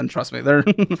OF, and trust me, they're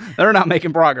not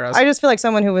making progress. I just feel like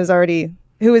someone who was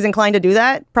inclined to do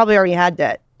that probably already had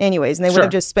debt anyways, and they would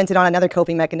have just spent it on another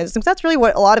coping mechanism. That's really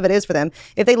what a lot of it is for them.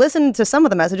 If they listen to some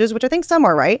of the messages, which I think some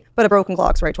are right, but a broken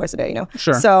clock's right twice a day, you know?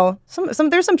 Sure. So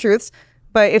there's some truths,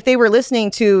 but if they were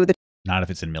listening to the not if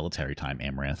it's in military time,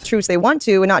 Amouranth. truths they want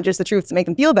to, and not just the truths that make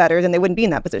them feel better, then they wouldn't be in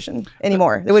that position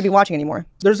anymore. They wouldn't be watching anymore.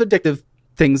 There's addictive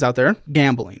things out there,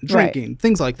 gambling, drinking,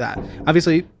 things like that.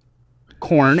 Obviously,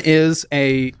 corn is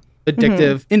a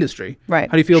addictive industry. Right.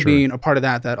 How do you feel being a part of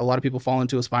that a lot of people fall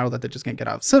into a spiral that they just can't get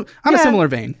out? So on a similar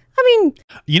vein. I mean,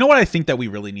 you know what I think that we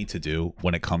really need to do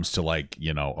when it comes to, like,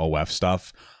 you know, OF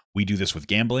stuff? We do this with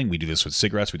gambling. We do this with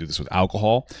cigarettes. We do this with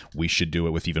alcohol. We should do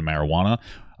it with even marijuana.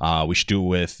 We should do it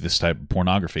with this type of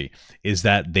pornography. Is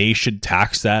that they should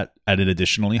tax that at an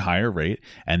additionally higher rate,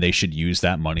 and they should use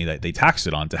that money that they tax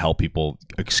it on to help people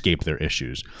escape their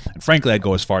issues. And frankly, I'd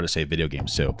go as far to say video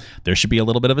games too. There should be a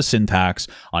little bit of a sin tax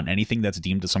on anything that's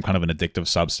deemed as some kind of an addictive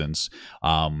substance,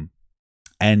 and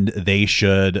they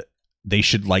should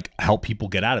like help people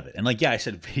get out of it. And like, yeah, I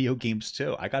said video games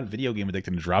too. I got video game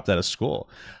addicted and dropped out of school.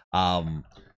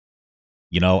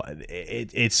 You know,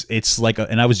 it's like,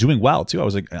 and I was doing well too. I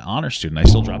was like an honor student. I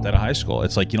still dropped out of high school.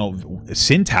 It's like, you know,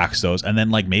 syntax those, and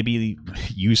then like maybe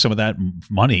use some of that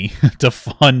money to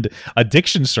fund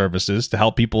addiction services to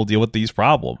help people deal with these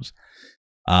problems.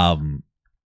 I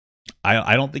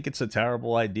don't think it's a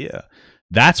terrible idea.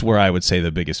 That's where I would say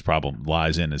the biggest problem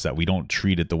lies in, is that we don't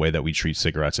treat it the way that we treat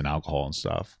cigarettes and alcohol and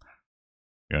stuff.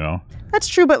 You know? That's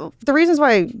true, but the reasons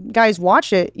why guys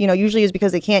watch it, you know, usually is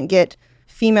because they can't get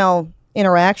female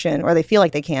interaction, or they feel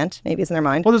like they can't. Maybe it's in their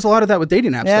mind. Well, there's a lot of that with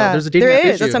dating apps. Yeah, though. There's a dating app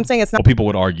issue. That's what I'm saying. It's not. Well, people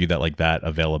would argue that like that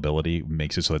availability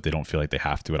makes it so that they don't feel like they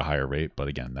have to at a higher rate. But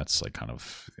again, that's like kind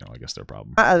of, you know, I guess their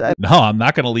problem. No, I'm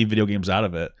not going to leave video games out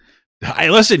of it.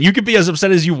 Listen, you can be as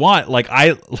upset as you want. Like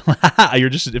if you're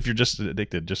just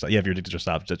addicted, just if you're addicted, just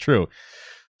stop. That's true.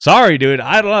 Sorry, dude.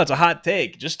 I don't know. It's a hot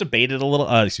take. Just debate it a little.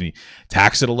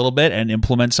 Tax it a little bit and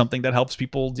implement something that helps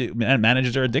people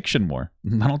manage their addiction more.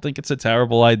 I don't think it's a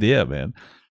terrible idea, man.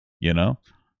 You know?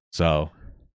 So.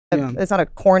 It's not a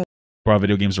corn.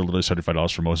 Video games are literally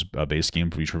 $35 for most base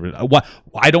games. What?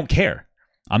 I don't care.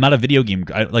 I'm not a video game.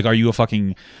 Are you a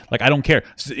fucking, like, I don't care.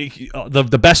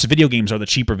 The best video games are the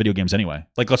cheaper video games anyway.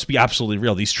 Like, let's be absolutely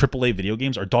real. These AAA video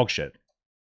games are dog shit.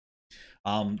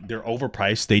 They're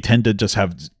overpriced. They tend to just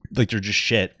have, like, they're just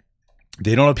shit.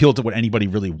 They don't appeal to what anybody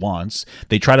really wants.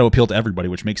 They try to appeal to everybody,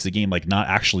 which makes the game like not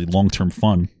actually long-term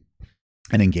fun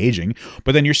and engaging.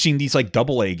 But then you're seeing these like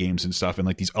AA games and stuff, and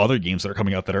like these other games that are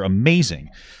coming out that are amazing.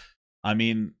 I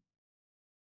mean,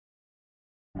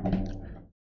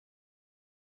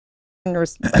 or a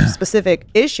specific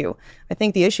issue. I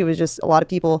think the issue is just a lot of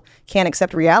people can't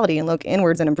accept reality and look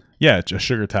inwards and improve. Yeah, it's a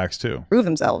sugar tax too. Improve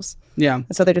themselves. Yeah.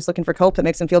 And so they're just looking for cope that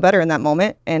makes them feel better in that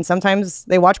moment. And sometimes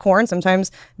they watch porn,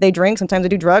 sometimes they drink, sometimes they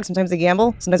do drugs, sometimes they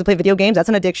gamble, sometimes they play video games. That's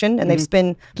an addiction, and they've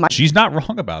spent She's not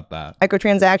wrong about that.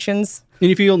 Microtransactions. And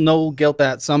you feel no guilt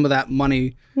that some of that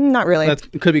money not really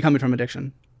that could be coming from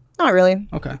addiction. Not really.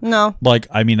 Okay. No. Like,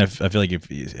 I mean, I feel like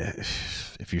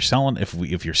if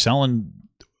you're selling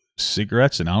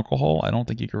cigarettes and alcohol, I don't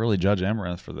think you can really judge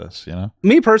Amouranth for this, you know?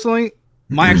 Me personally,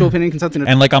 my actual opinion can something.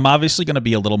 And like, I'm obviously going to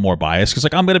be a little more biased because,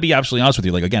 like, I'm going to be absolutely honest with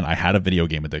you. Like, again, I had a video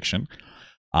game addiction,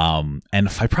 and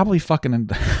if I probably fucking,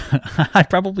 I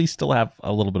probably still have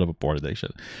a little bit of a porn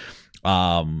addiction.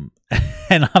 And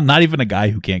I'm not even a guy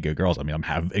who can't get girls. I mean,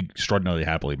 I'm extraordinarily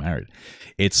happily married.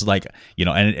 It's like, you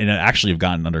know, and I actually have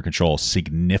gotten under control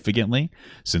significantly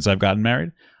since I've gotten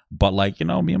married. But like, you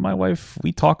know, me and my wife,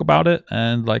 we talk about it,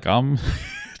 and like I'm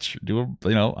doing,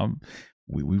 you know,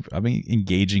 I'm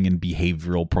engaging in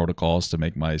behavioral protocols to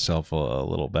make myself a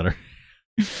little better.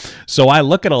 So I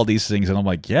look at all these things and I'm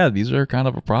like, yeah, these are kind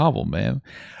of a problem, man.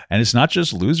 And it's not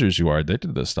just losers who are addicted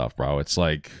to this stuff, bro. It's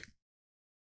like,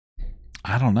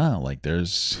 I don't know, like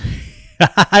there's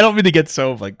I don't mean to get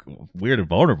so like weird and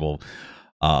vulnerable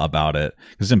about it,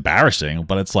 because it's embarrassing,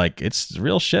 but it's like, it's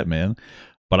real shit, man.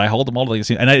 But I hold them all to like,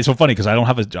 and it's so funny because I don't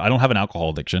have an alcohol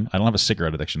addiction. I don't have a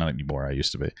cigarette addiction, not anymore. I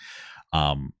used to be.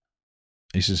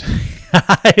 It's just,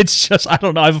 it's just, I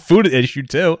don't know. I have a food issue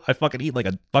too. I fucking eat like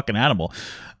a fucking animal.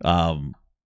 Not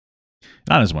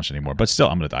as much anymore, but still,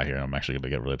 I'm gonna die here. I'm actually gonna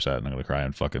get really upset, and I'm gonna cry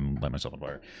and fucking light myself on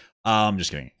fire.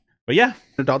 Just kidding. But yeah,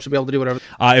 adults should be able to do whatever.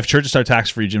 If churches are tax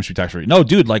free, gyms should be tax free. No,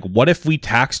 dude. Like, what if we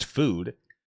taxed food?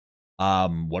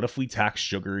 What if we taxed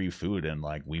sugary food and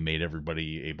like we made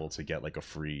everybody able to get like a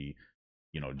free,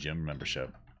 you know, gym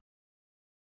membership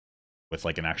with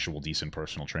like an actual decent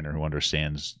personal trainer who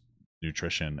understands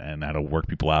nutrition and how to work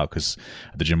people out? Because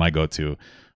at the gym I go to,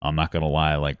 I'm not gonna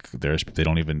lie, like they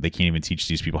can't even teach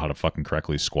these people how to fucking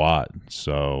correctly squat.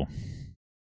 So,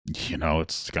 you know,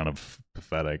 it's kind of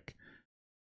pathetic.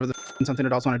 Something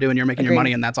adults want to do, and you're making your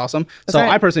money, and that's awesome. That's right.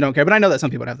 I personally don't care, but I know that some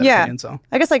people have that opinion. So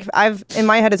I guess like in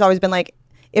my head, it's always been like,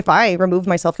 if I remove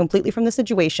myself completely from the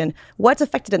situation, what's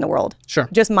affected in the world? Sure.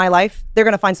 Just my life. They're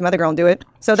gonna find some other girl and do it.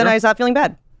 So then I stop feeling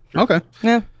bad. Okay.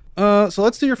 Yeah. So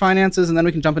let's do your finances, and then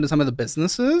we can jump into some of the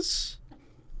businesses.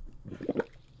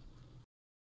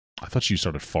 I thought you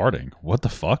started farting. What the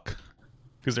fuck?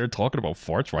 Because they were talking about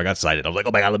farts where I got excited. I was like,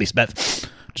 oh my god, let me smell.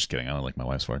 Just kidding. I don't like my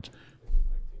wife's farts.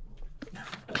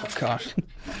 Oh, gosh.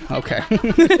 Okay.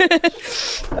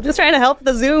 I'm just trying to help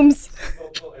the Zooms.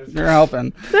 You're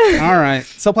helping. All right.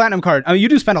 So platinum card. I mean, you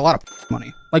do spend a lot of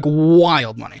money, like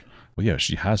wild money. Well, yeah,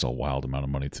 she has a wild amount of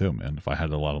money too, man. If I had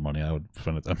a lot of money, I would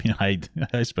spend it. I mean,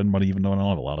 I spend money even though I don't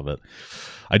have a lot of it.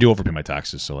 I do overpay my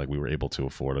taxes, so like we were able to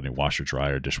afford a new washer,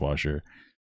 dryer, dishwasher,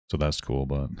 so that's cool.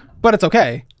 But it's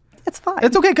okay. It's fine.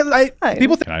 It's okay because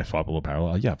people think. Can I swap a little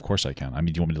parallel? Yeah, of course I can. I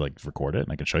mean, do you want me to like record it,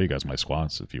 and I can show you guys my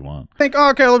squats if you want? Think, oh,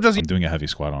 okay, I'm doing a heavy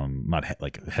squat on, not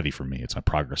like heavy for me. It's my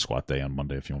progress squat day on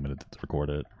Monday. If you want me to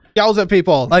record it. yells at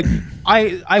people. Like,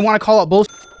 I want to call out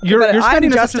bullshit. You're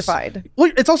spending justified.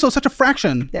 Well, it's also such a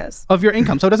fraction of your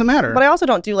income, so it doesn't matter. But I also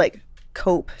don't do like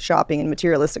cope shopping and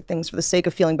materialistic things for the sake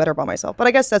of feeling better about myself. But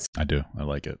I guess that's... I do. I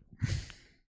like it.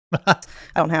 I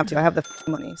don't have to. I have the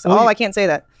money. So, I can't say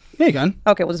that. Yeah, you can.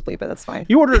 Okay, we'll just bleep it. That's fine.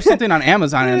 You order something on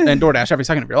Amazon and DoorDash every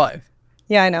second of your life.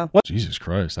 Yeah, I know. Jesus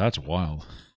Christ, that's wild.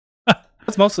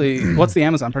 That's mostly, what's the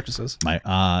Amazon purchases?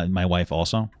 My wife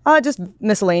also. Just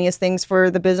miscellaneous things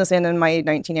for the business and then my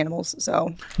 19 animals.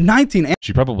 So 19.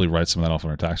 She probably writes some of that off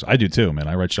on her taxes. I do too, man.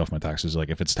 I write stuff off my taxes. Like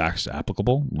if it's tax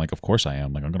applicable, like of course I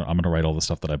am. Like I'm gonna write all the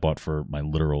stuff that I bought for my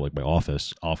literal my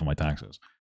office off of my taxes.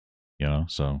 You know,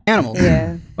 so animals.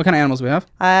 Yeah. What kind of animals do we have?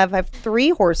 I have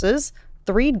 3 horses,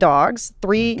 3 dogs,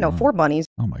 4 bunnies.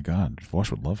 Oh my God,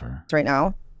 Vosh would love her right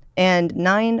now. And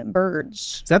 9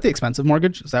 birds. Is that the expensive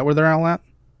mortgage? Is that where they're all at?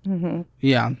 Mm-hmm.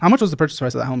 Yeah. How much was the purchase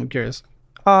price of that home? I'm curious.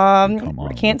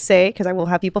 I can't say because I will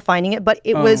have people finding it, but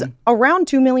it was around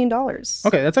 $2 million.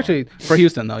 Okay, that's actually for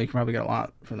Houston though. You can probably get a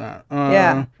lot for that.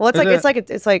 Yeah. Well,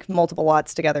 it's like multiple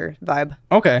lots together vibe.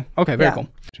 Okay. Okay. Very cool.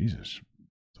 Jesus.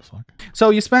 The fuck.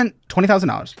 So you spent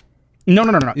 $20,000.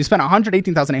 No. You spent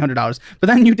 $118,800, but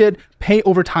then you did pay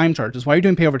over time charges. Why are you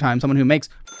doing pay over time? Someone who makes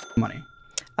money.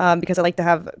 Because I like to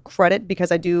have credit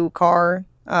because I do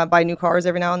buy new cars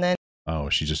every now and then. Oh,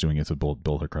 she's just doing it to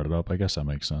build her credit up. I guess that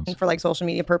makes sense. For like social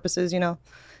media purposes, you know.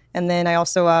 And then I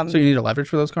also... so you need a leverage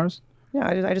for those cars? Yeah,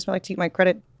 I just like to keep my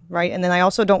credit right. And then I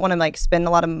also don't want to like spend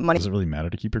a lot of money. Does it really matter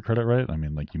to keep your credit right? I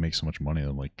mean, like you make so much money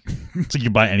and like so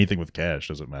you buy anything with cash.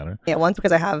 Does it matter? Yeah, once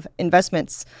because I have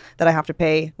investments that I have to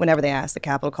pay whenever they ask the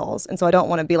capital calls. And so I don't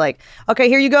want to be like, okay,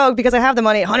 here you go because I have the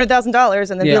money, $100,000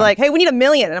 and then be like, hey, we need $1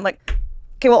 million. And I'm like...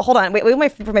 Okay, well, hold on.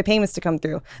 Wait for my payments to come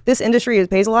through. This industry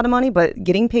pays a lot of money, but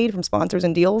getting paid from sponsors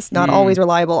and deals, not always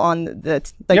reliable on the...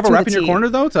 Like, you have a rep in your corner,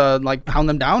 though, to like hound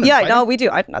them down? Yeah, no, we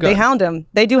do. They hound them.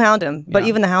 They do hound them. But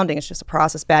even the hounding is just a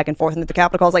process back and forth. And the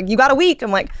capital calls like, you got a week. I'm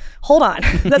like, hold on.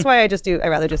 That's why I'd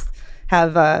rather just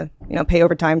have, pay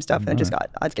over time stuff. And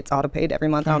it gets auto paid every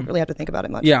month. I don't really have to think about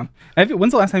it much. Yeah.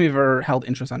 When's the last time you've ever held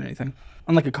interest on anything?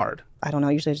 On like a card? I don't know.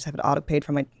 Usually I just have it auto paid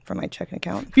from my checking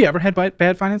account. Have you ever had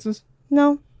bad finances?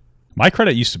 No. My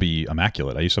credit used to be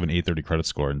immaculate. I used to have an 830 credit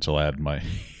score until I had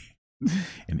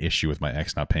an issue with my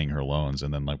ex not paying her loans,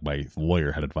 and then like my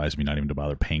lawyer had advised me not even to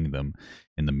bother paying them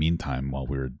in the meantime while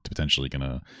we were potentially going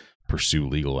to pursue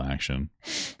legal action.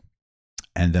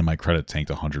 And then my credit tanked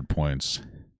 100 points,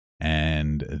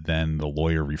 and then the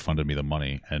lawyer refunded me the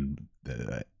money and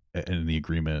in the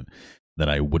agreement that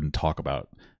I wouldn't talk about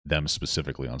them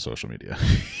specifically on social media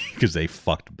because they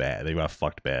fucked bad. They got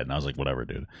fucked bad, and I was like, whatever,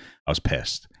 dude. I was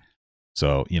pissed.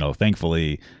 So,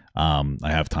 thankfully, I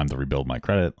have time to rebuild my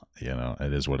credit.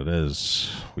 It is what it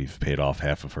is. We've paid off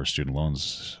half of her student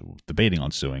loans, debating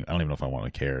on suing. I don't even know if I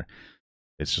want to care.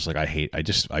 It's just like,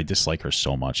 I dislike her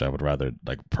so much. I would rather,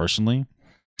 like, personally,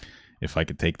 if I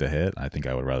could take the hit, I think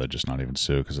I would rather just not even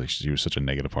sue because like, she was such a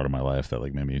negative part of my life that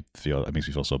like it makes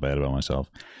me feel so bad about myself.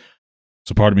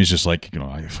 So part of me is just like,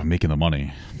 if I'm making the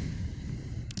money,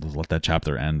 let that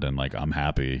chapter end and like I'm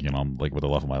happy, I'm like with the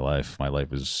love of my life. My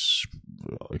life is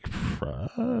like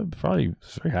probably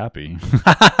very happy.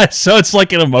 So it's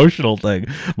like an emotional thing.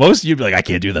 Most of you'd be like, I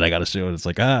can't do that. I got to sue. And it's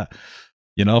like,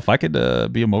 if I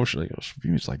could be emotional,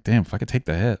 it's like, damn, if I could take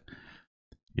the hit,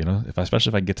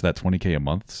 especially if I get to that 20K a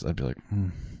month, I'd be like,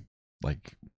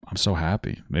 like I'm so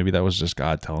happy. Maybe that was just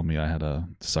God telling me I had to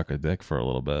suck a dick for a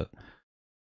little bit.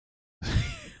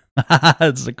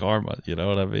 It's the karma, you know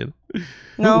what I mean?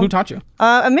 No. Who taught you?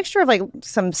 A mixture of like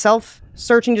some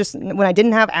self-searching, just when I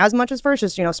didn't have as much as first,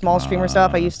 just small streamer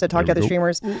stuff. I used to talk to other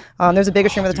streamers. There's a bigger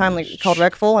streamer at the time called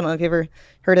Recful. I don't know if you ever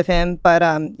heard of him, but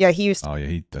he used. Oh yeah,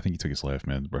 I think he took his life,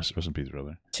 man. Rest in peace,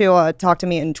 brother. To talk to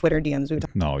me in Twitter DMs.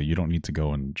 No, you don't need to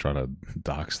go and try to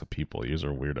dox the people. These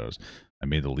are weirdos. I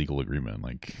made the legal agreement.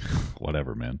 Like,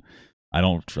 whatever, man. I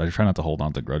try not to hold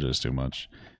on to grudges too much.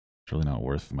 It's really not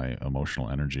worth my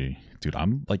emotional energy. Dude,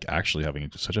 I'm like actually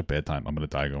having such a bad time. I'm going to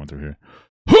die going through here.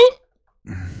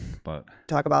 But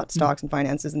talk about stocks and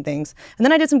finances and things. And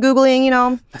then I did some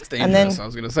Googling, That's dangerous, I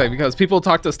was going to say, because people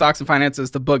talk to stocks and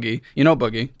finances to Boogie.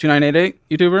 Boogie? 2988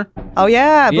 YouTuber? Oh,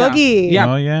 yeah, Boogie.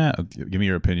 Yeah. Oh, yeah. Give me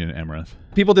your opinion, Amouranth.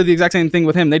 People did the exact same thing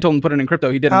with him. They told him to put it in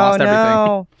crypto. He did and lost everything.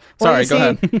 Well, sorry, go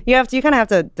ahead. You kind of have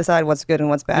to decide what's good and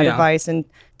what's bad advice and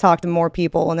talk to more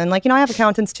people. And then, I have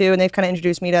accountants too, and they've kind of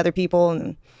introduced me to other people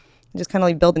and just kind of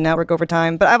like build a network over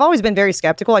time. But I've always been very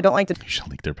skeptical. I don't like to... You should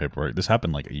leak their paperwork. This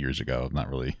happened like years ago. I'm not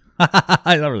really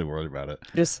worried about it.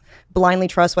 Just blindly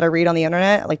trust what I read on the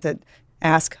internet. I like to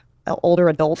ask older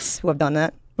adults who have done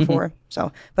that before.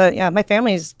 So, but yeah, my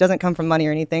family doesn't come from money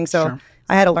or anything. So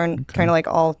I had to learn kind of like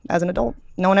all as an adult.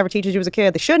 No one ever teaches you as a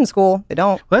kid. They should in school. They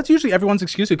don't. Well, that's usually everyone's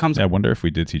excuse who comes. Yeah, I wonder if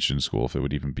we did teach it in school, if it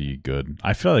would even be good.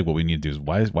 I feel like what we need to do is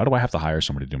why do I have to hire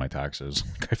somebody to do my taxes?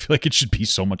 I feel like it should be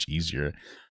so much easier.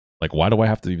 Like, why do I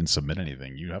have to even submit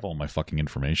anything? You have all my fucking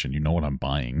information. You know what I'm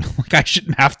buying. Like, I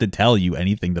shouldn't have to tell you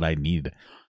anything that I need.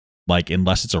 Like,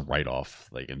 unless it's a write-off,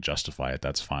 like, and justify it,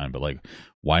 that's fine. But, like,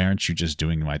 why aren't you just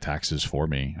doing my taxes for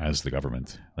me as the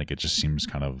government? Like, it just seems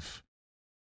kind of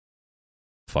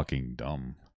fucking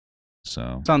dumb.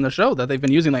 So it's on the show that they've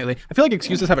been using lately. I feel like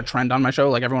excuses have a trend on my show.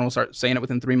 Like, everyone will start saying it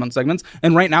within 3-month segments.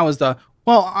 And right now is no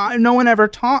one ever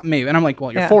taught me. And I'm like,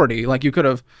 well, you're 40. Like, you could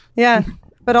have. Yeah.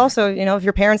 But also, you know, if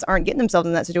your parents aren't getting themselves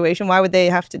in that situation, why would they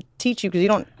have to teach you? Because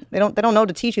they don't know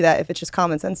to teach you that if it's just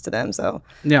common sense to them. So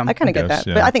yeah, I kind of get that.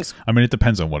 Yeah. But I mean, it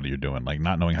depends on what you're doing. Like,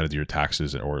 not knowing how to do your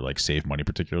taxes or like save money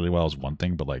particularly well is one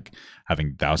thing, but like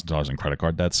having $1,000 in credit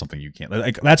card debt's something you can't.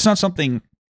 Like, that's not something.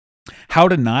 How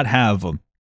to not have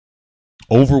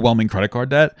overwhelming credit card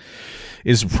debt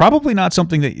is probably not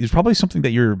something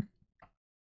that your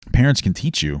parents can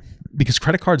teach you, because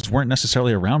credit cards weren't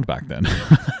necessarily around back then.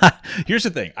 Here's the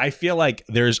thing. I feel like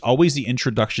there's always the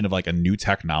introduction of like a new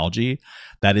technology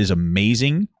that is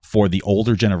amazing for the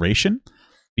older generation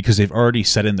because they've already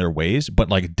set in their ways, but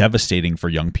like devastating for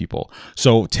young people.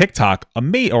 So TikTok,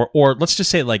 or let's just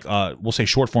say like we'll say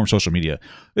short form social media.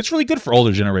 It's really good for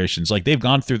older generations. Like, they've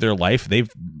gone through their life,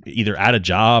 they've either at a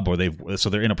job or so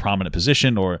they're in a prominent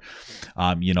position, or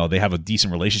you know, they have a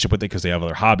decent relationship with it because they have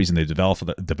other hobbies and they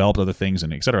developed other things,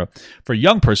 and etc. For a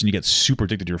young person, you get super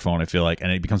addicted to your phone, I feel like, and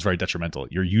it becomes very detrimental.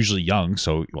 You're usually young,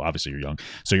 so obviously you're young,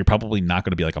 so you're probably not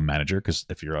going to be like a manager, because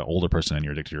if you're an older person and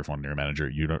you're addicted to your phone and you're a manager,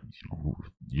 you're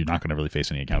not going to really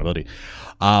face any accountability.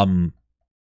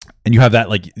 And you have that,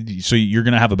 like, so you're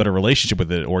going to have a better relationship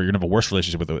with it, or you're going to have a worse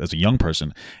relationship with it as a young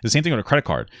person. The same thing with a credit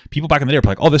card. People back in the day were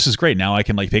like, oh, this is great. Now I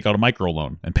can like take out a micro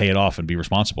loan and pay it off and be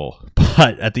responsible.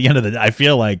 But at the end of the day, I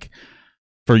feel like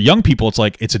for young people, it's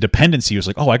like, it's a dependency. It's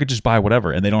like, oh, I could just buy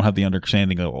whatever. And they don't have the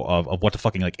understanding of what the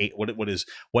fucking, like,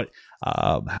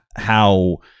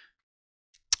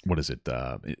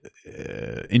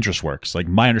 interest works. Like,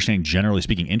 my understanding, generally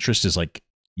speaking, interest is like,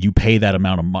 you pay that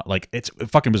amount of money. Like, it's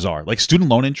fucking bizarre. Like, student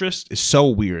loan interest is so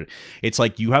weird. It's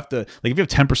like, you have to, like, if you have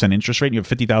 10% interest rate and you have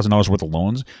 $50,000 worth of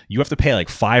loans, you have to pay like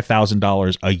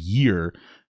 $5,000 a year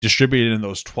distributed in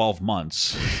those 12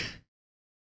 months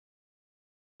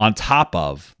on top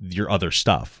of your other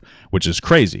stuff, which is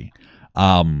crazy.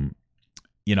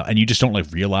 You know, and you just don't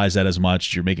like realize that as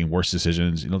much. You're making worse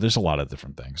decisions. You know, there's a lot of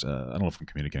different things. I don't know if I'm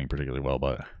communicating particularly well,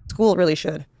 but school really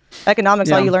should. Economics,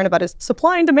 all you learn about is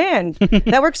supply and demand.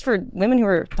 That works for women who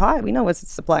are taught. We know what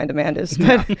supply and demand is,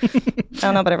 but I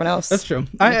don't know about everyone else. That's true.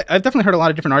 I've definitely heard a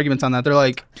lot of different arguments on that. They're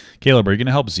like, Caleb, are you going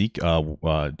to help Zeke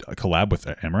collab with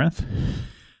Amouranth?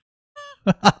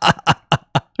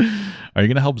 Are you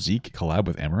going to help Zeke collab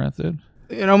with Amouranth, dude?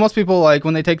 You know, most people, like,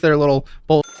 when they take their little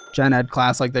gen ed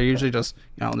class, like, they're usually just,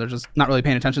 you know, they're just not really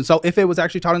paying attention. So if it was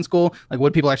actually taught in school, like,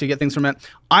 would people actually get things from it?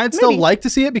 I'd still like to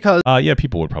see it, because yeah,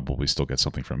 people would probably still get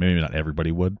something from it. Maybe not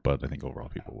everybody would, but I think overall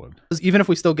people would. Even if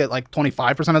we still get like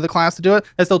 25% of the class to do it,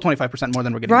 that's still 25% more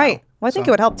than we're getting now. Well, I think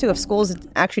it would help too if schools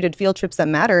actually did field trips that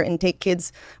matter and take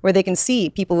kids where they can see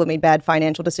people who have made bad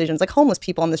financial decisions, like homeless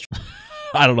people on the street.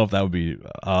 I don't know if that would be,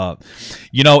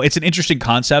 you know, it's an interesting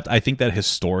concept. I think that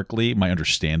historically, my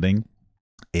understanding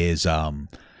is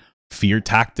fear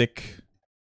tactic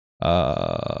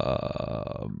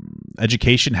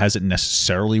education hasn't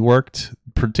necessarily worked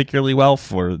particularly well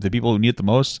for the people who need it the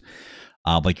most.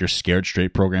 Like, your scared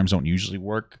straight programs don't usually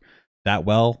work that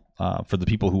well for the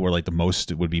people who are like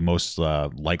would be most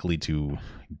likely to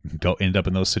end up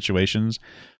in those situations.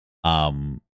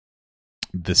 The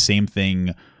same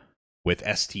thing with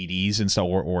STDs and stuff,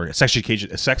 or sex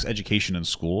education in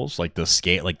schools. Like, the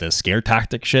scare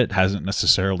tactic shit hasn't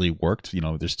necessarily worked. You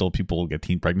know, there's still people who get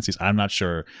teen pregnancies. I'm not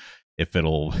sure if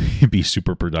it'll be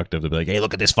super productive to be like, hey,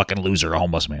 look at this fucking loser, a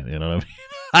homeless man. You know what I mean?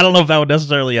 I don't know if that would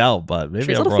necessarily help, but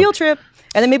maybe a little field trip,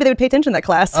 and then maybe they would pay attention to that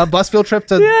class. A bus field trip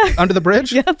to under the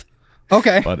bridge. Yep.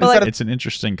 Okay, but it's an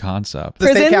interesting concept.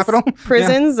 Prisons, the state capitol,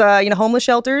 prisons, you know, homeless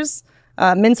shelters,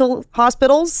 mental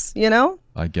hospitals. You know.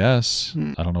 I guess.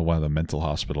 I don't know why the mental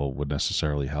hospital would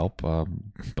necessarily help,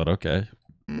 but okay.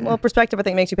 Well, perspective, I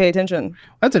think, makes you pay attention.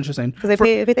 That's interesting. Because they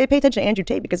pay attention to Andrew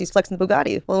Tate because he's flexing the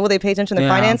Bugatti. Well, will they pay attention to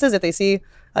finances if they see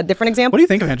a different example? What do you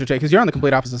think of Andrew Tate? Because you're on the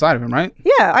complete opposite side of him, right?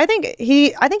 Yeah, I think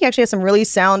he actually has some really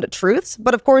sound truths,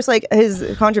 but of course, like,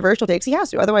 his controversial takes, he has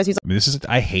to. Otherwise, he's. I mean,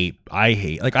 I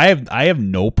hate. Like, I have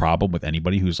no problem with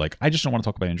anybody who's like, I just don't want to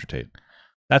talk about Andrew Tate.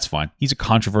 That's fine. He's a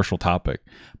controversial topic,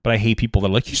 but I hate people that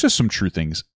are like, he says some true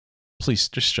things. please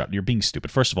just shut. You're being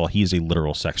stupid. First of all, he is a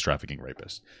literal sex trafficking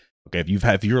rapist. Okay,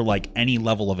 if you're like any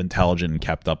level of intelligent and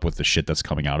kept up with the shit that's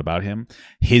coming out about him,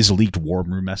 his leaked war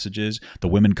room messages, the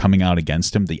women coming out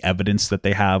against him, the evidence that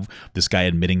they have, this guy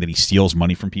admitting that he steals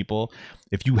money from people.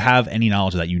 If you have any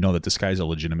knowledge of that, you know that this guy is a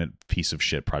legitimate piece of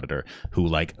shit predator who,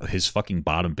 like, his fucking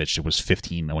bottom bitch was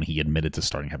 15 when he admitted to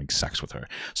starting having sex with her.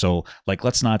 So, like,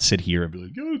 let's not sit here and be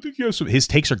like, I think yes. His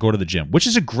takes are go to the gym, which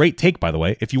is a great take, by the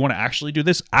way. If you want to actually do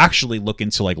this, actually look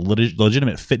into like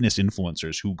legitimate fitness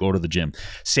influencers who go to the gym.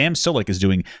 Sam Silik is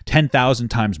doing 10,000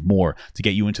 times more to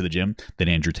get you into the gym than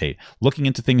Andrew Tate. Looking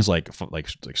into things like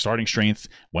starting strength,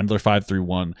 Wendler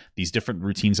 5-3-1, these different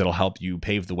routines that'll help you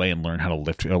pave the way and learn how to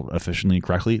lift efficiently and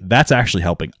correctly. That's actually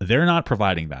helping. They're not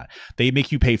providing that. They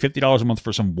make you pay $50 a month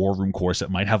for some war room course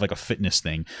that might have like a fitness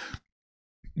thing,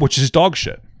 which is dog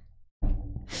shit.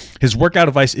 His workout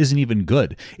advice isn't even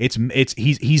good. He's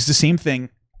the same thing.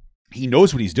 He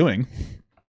knows what he's doing,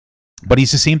 but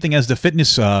he's the same thing as the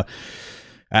fitness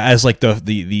as like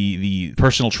the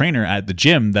personal trainer at the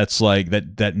gym. That's like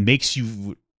that makes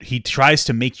you. He tries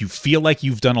to make you feel like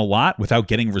you've done a lot without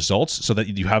getting results, so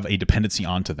that you have a dependency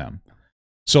onto them.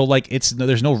 So like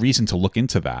there's no reason to look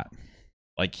into that.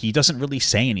 Like, he doesn't really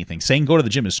say anything. Saying go to the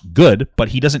gym is good, but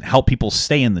he doesn't help people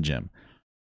stay in the gym.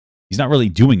 He's not really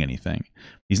doing anything.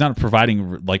 He's not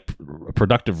providing like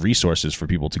productive resources for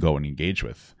people to go and engage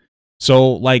with.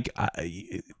 So like,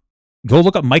 go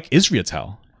look up Mike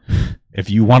Israetel if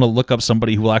you want to look up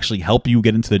somebody who will actually help you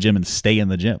get into the gym and stay in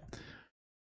the gym.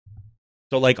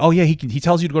 So like, oh yeah, he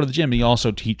tells you to go to the gym, and he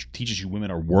also teaches you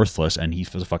women are worthless, and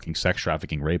he's a fucking sex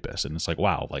trafficking rapist. And it's like,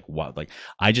 wow, like what? Like,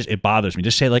 it bothers me.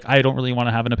 Just say like, I don't really want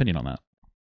to have an opinion on that.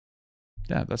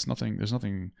 Yeah, that's nothing. There's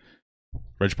nothing.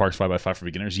 Reg Park's 5x5 for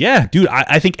beginners. Yeah, dude,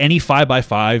 I think any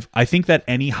 5x5. I think that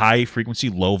any high frequency,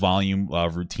 low volume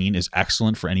routine is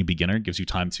excellent for any beginner. It gives you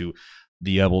time to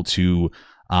be able to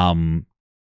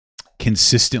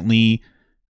consistently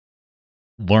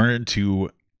learn to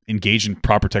engage in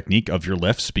proper technique of your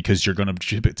lifts, because you're going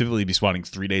to typically be squatting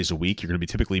 3 days a week. You're going to be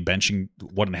typically benching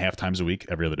 1.5 times a week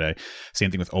every other day.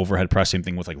 Same thing with overhead press, same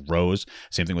thing with like rows,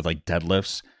 same thing with like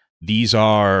deadlifts. These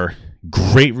are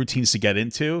great routines to get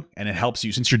into, and it helps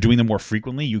you, since you're doing them more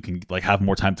frequently, you can like have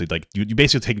more time to like, you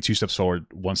basically taking 2 steps forward,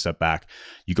 1 step back.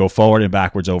 You go forward and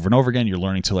backwards over and over again. You're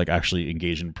learning to like actually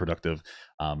engage in productive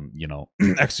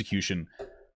execution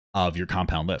of your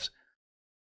compound lifts.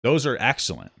 Those are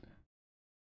excellent.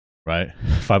 Right?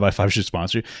 5x5 should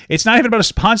sponsor you. It's not even about a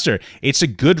sponsor. It's a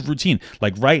good routine.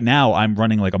 Like right now, I'm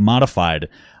running like a modified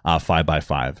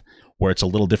 5x5 where it's a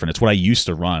little different. It's what I used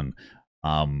to run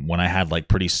when I had like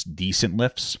pretty decent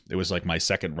lifts. It was like my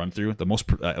second run through, the most,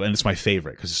 and it's my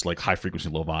favorite because it's like high frequency,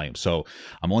 low volume. So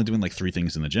I'm only doing like 3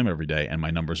 things in the gym every day, and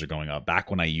my numbers are going up. Back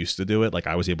when I used to do it, like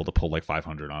I was able to pull like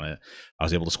 500 on it. I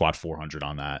was able to squat 400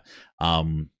 on that.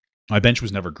 My bench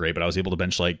was never great, but I was able to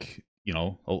bench like,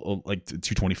 like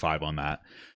 225 on that.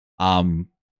 And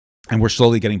we're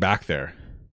slowly getting back there.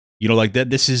 Like that,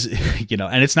 this is,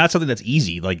 and it's not something that's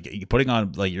easy. Like putting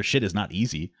on like your shit is not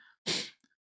easy,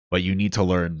 but you need to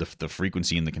learn the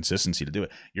frequency and the consistency to do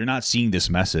it. You're not seeing this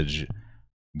message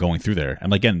going through there.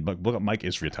 And again, look at Mike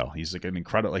Israetel. He's like an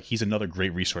incredible, like he's another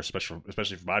great resource,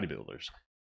 especially for bodybuilders.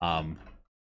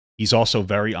 He's also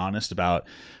very honest about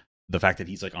the fact that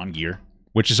he's like on gear,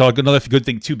 which is another good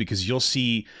thing too, because you'll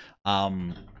see a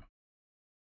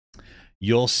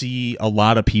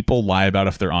lot of people lie about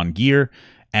if they're on gear,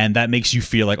 and that makes you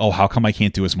feel like, oh, how come I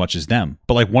can't do as much as them?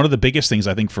 But like one of the biggest things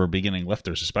I think for beginning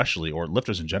lifters especially, or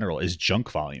lifters in general, is junk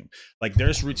volume. Like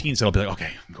there's routines that'll be like,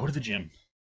 okay, go to the gym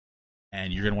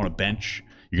and you're going to want to bench.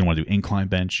 You're going to want to do incline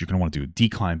bench. You're going to want to do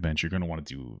decline bench. You're going to want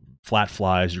to do flat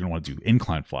flies. You're going to want to do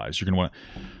incline flies. You're going to want to...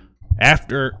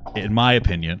 After, in my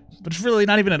opinion, but it's really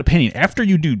not even an opinion, after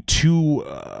you do 2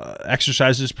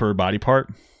 exercises per body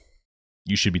part,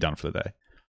 you should be done for the day,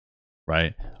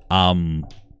 right?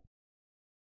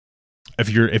 If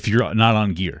you're not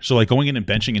on gear, so like going in and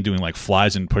benching and doing like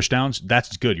flies and push downs,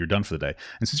 that's good. You're done for the day.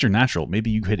 And since you're natural,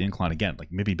 maybe you hit incline again, like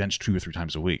maybe bench 2 or 3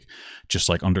 times a week, just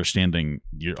like understanding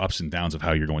your ups and downs of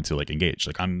how you're going to like engage.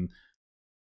 Like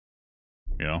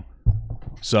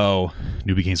So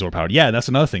newbie gains overpowered. Yeah, that's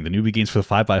another thing. The newbie gains for the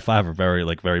 5x5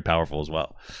 are very powerful as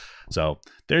well. So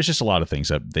there's just a lot of things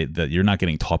that you're not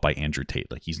getting taught by Andrew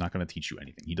Tate. Like he's not going to teach you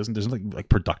anything. There's nothing like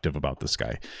productive about this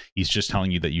guy. He's just telling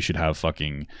you that you should have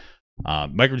fucking.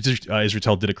 Mike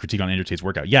Israetel did a critique on Andrew Tate's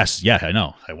workout. Yes, yeah, I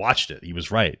know. I watched it. He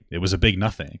was right. It was a big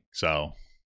nothing. So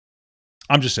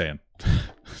I'm just saying.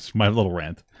 It's my little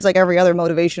rant. It's like every other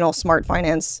motivational smart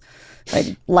finance,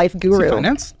 like life guru.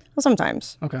 Finance? Well,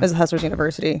 sometimes. Okay. There's a Hustlers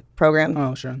University program.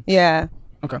 Oh, sure. Yeah.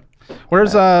 Okay.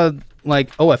 Where's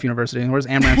like OF University? Where's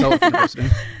Amouranth's OF University?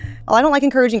 Well, I don't like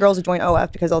encouraging girls to join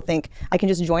OF because they'll think I can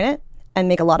just join it and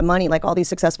make a lot of money like all these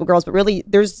successful girls. But really,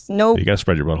 there's no... You got to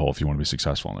spread your butthole if you want to be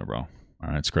successful in there, bro. All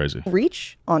right, it's crazy.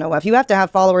 Reach on OF. You have to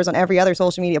have followers on every other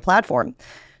social media platform.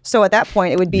 So at that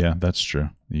point, it would be... Yeah, that's true.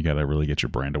 You got to really get your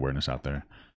brand awareness out there.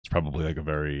 It's probably like a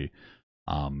very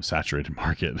saturated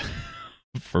market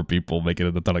for people making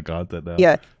a ton of content now.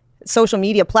 Yeah. Social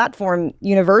media platform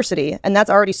university, and that's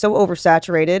already so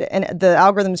oversaturated, and the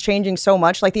algorithm's changing so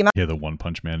much. Like the amount the One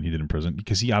Punch Man he did in prison,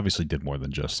 because he obviously did more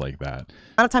than just like that.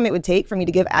 Amount of time it would take for me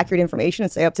to give accurate information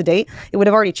and stay up to date, it would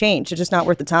have already changed. It's just not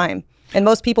worth the time. And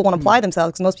most people won't apply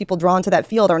themselves because most people drawn to that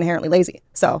field are inherently lazy.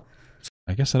 So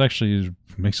I guess that actually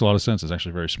makes a lot of sense. It's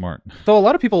actually very smart. So a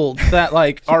lot of people that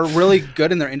like are really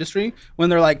good in their industry, when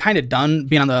they're like kind of done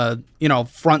being on the, you know,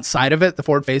 front side of it, the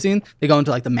forward facing, they go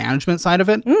into like the management side of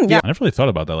it. Yeah. I never really thought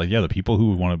about that. Like, yeah, the people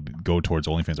who want to go towards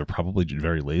OnlyFans are probably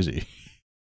very lazy.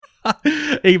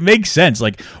 It makes sense.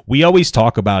 Like, we always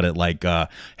talk about it like,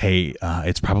 hey,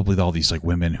 it's probably all these like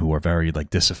women who are very like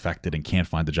disaffected and can't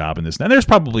find a job in this. And there's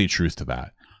probably a truth to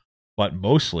that. But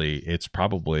mostly it's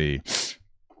probably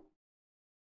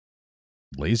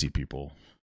lazy people.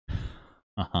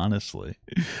 Honestly,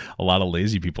 a lot of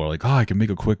lazy people are like, oh, I can make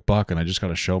a quick buck and I just got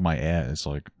to show my ass. It's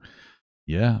like,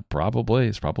 yeah, probably.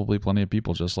 It's probably plenty of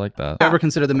people just like that. Ever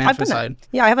consider the management side?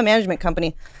 Yeah, I have a management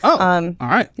company. Oh, all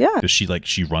right. Yeah. Does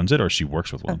she runs it or she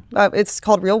works with one? It's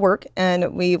called Real Work,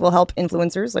 and we will help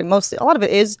influencers. Like mostly, a lot of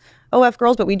it is OF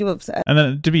girls, but we do have... And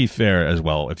then to be fair as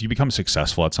well, if you become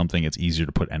successful at something, it's easier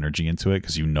to put energy into it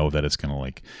because you know that it's going to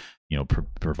like, you know,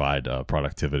 provide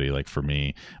productivity. Like for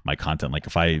me, my content, like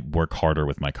if I work harder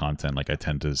with my content, like I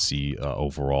tend to see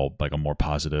overall like a more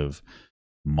positive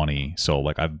money. So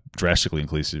like I've drastically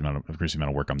increased the amount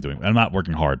of work I'm doing. I'm not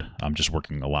working hard. I'm just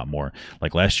working a lot more.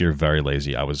 Like last year, very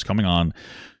lazy. I was coming on,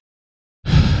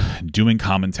 doing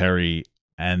commentary,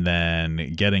 and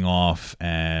then getting off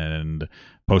and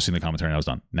posting the commentary, and I was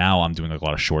done. Now I'm doing like a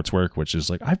lot of shorts work, which is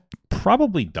like I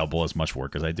probably double as much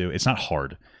work as I do. It's not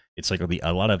hard. It's like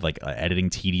a lot of like editing,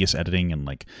 tedious editing, and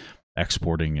like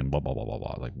exporting and blah blah blah blah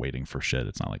blah, like waiting for shit.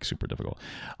 It's not like super difficult.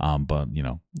 But you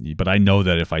know, but I know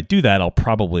that if I do that, I'll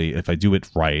probably, if I do it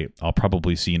right, I'll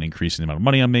probably see an increase in the amount of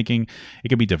money I'm making. It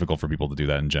can be difficult for people to do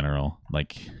that in general,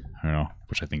 like I don't know,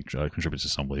 which I think contributes to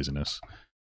some laziness.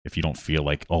 If you don't feel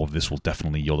like, oh, this will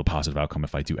definitely yield a positive outcome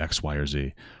if I do X, Y, or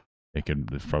Z,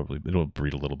 it'll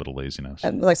breed a little bit of laziness.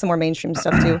 Like some more mainstream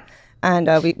stuff too, and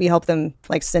we help them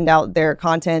like send out their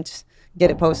content, get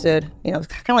it posted. You know,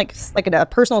 kind of like a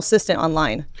personal assistant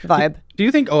online vibe. Do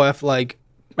you think OF like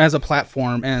as a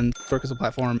platform and work as a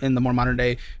platform in the more modern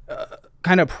day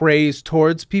kind of prays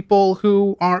towards people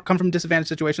who come from disadvantaged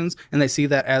situations and they see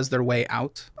that as their way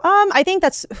out? I think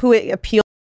that's who it appeals.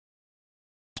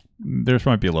 There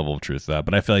might be a level of truth to that,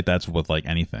 but I feel like that's with like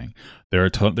anything. There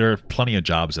are plenty of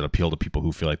jobs that appeal to people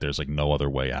who feel like there's like no other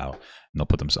way out, and they'll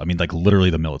put themselves. I mean, like literally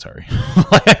the military.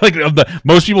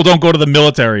 Most people don't go to the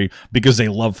military because they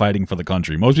love fighting for the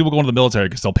country. Most people go into the military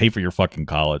because they'll pay for your fucking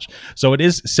college. So it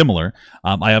is similar.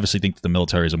 I obviously think that the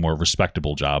military is a more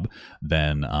respectable job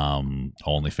than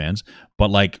OnlyFans, but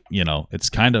like, you know,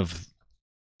 it's kind of.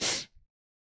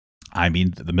 I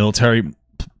mean, the military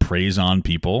preys on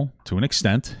people to an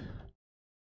extent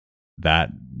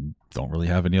that don't really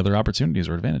have any other opportunities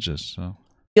or advantages. So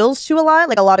appeals to a lot.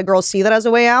 Like a lot of girls see that as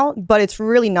a way out, but it's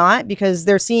really not, because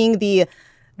they're seeing the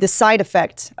side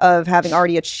effect of having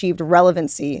already achieved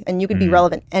relevancy, and you could be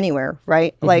relevant anywhere,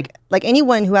 right? Like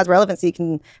anyone who has relevancy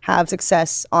can have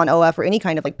success on OF or any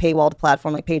kind of like paywalled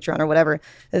platform like Patreon or whatever.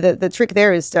 The trick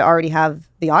there is to already have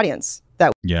the audience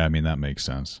that I mean, that makes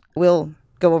sense. Will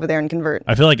go over there and convert.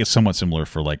 I feel like it's somewhat similar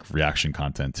for like reaction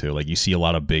content too. Like you see a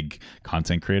lot of big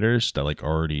content creators that like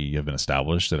already have been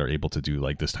established that are able to do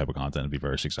like this type of content and be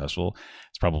very successful.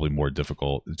 It's probably more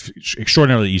difficult. It's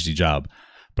extraordinarily easy job,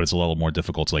 but it's a little more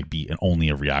difficult to like be only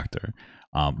a reactor.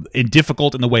 And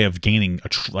difficult in the way of gaining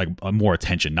a more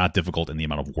attention, not difficult in the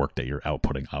amount of work that you're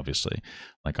outputting, obviously.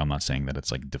 Like I'm not saying that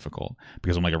it's like difficult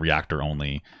because I'm like a reactor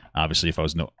only. Obviously, if I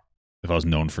was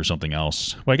known for something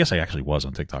else, well, I guess I actually was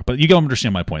on TikTok, but you don't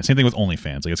understand my point. Same thing with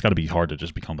OnlyFans. Like it's got to be hard to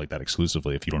just become like that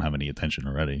exclusively if you don't have any attention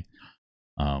already.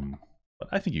 But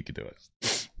I think you could do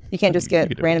it. You can't just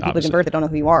get random people to convert that don't know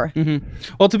who you are.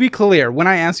 Well, to be clear, when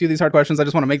I ask you these hard questions, I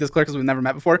just want to make this clear because we've never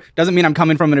met before. Doesn't mean I'm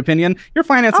coming from an opinion. Your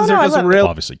finances are just real.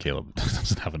 Obviously, Caleb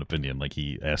doesn't have an opinion. Like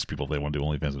he asks people if they want to do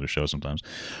OnlyFans on the show sometimes,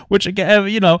 which again,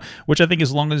 you know, which I think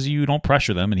as long as you don't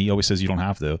pressure them, and he always says you don't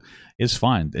have to, is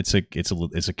fine. It's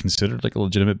a considered like a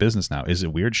legitimate business now. Is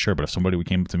it weird? Sure, but if somebody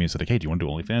came up to me and said like, hey, do you want to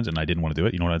do OnlyFans? And I didn't want to do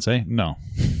it, you know what I'd say? No.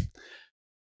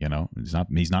 You know,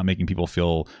 he's not making people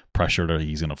feel pressured or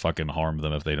he's gonna fucking harm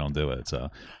them if they don't do it. So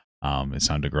it's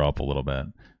time to grow up a little bit.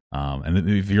 And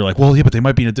if you're like, well, yeah, but they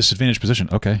might be in a disadvantaged position.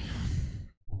 Okay.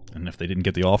 And if they didn't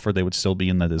get the offer, they would still be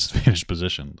in that disadvantaged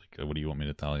position. Like, what do you want me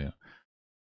to tell you?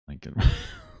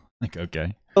 Like,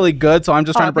 okay. Really good, so I'm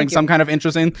just trying to bring some kind of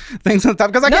interesting things on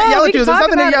top because I can't yell at you. There's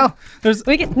nothing to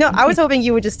yell. No, I was hoping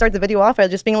you would just start the video off by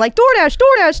just being like DoorDash,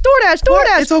 DoorDash, DoorDash,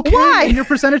 DoorDash. It's okay. Why? In your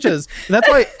percentages. That's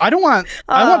why I don't want.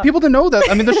 I want people to know that.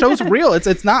 I mean, the show's real.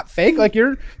 It's not fake. Like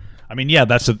you're. I mean, yeah,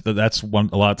 that's one.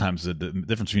 A lot of times the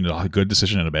difference between a good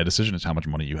decision and a bad decision is how much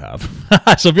money you have.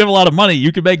 So if you have a lot of money,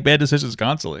 you can make bad decisions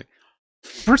constantly.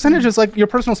 Percentages like your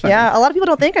personal spending. Yeah, a lot of people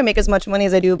don't think I make as much money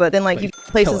as I do, but then like you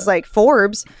places like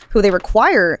Forbes, who they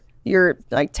require your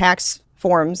like tax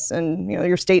forms and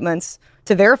your statements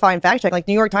to verify and fact check. Like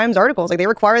New York Times articles, like they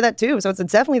require that too. So it's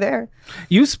definitely there.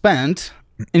 You spent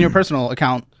in your personal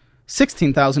account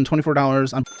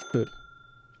 $16,024 on food.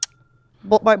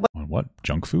 On what?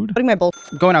 Junk food? Putting my bowl.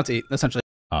 Going out to eat, essentially.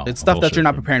 Oh, it's stuff that you're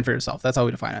not preparing for yourself. That's how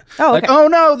we define it. Oh, okay. Like, oh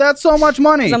no, that's so much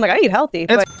money. I'm like, I eat healthy.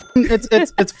 It's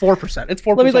 4%. It's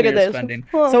 4% Let me look of at your this. spending.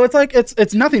 So it's like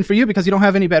it's nothing for you because you don't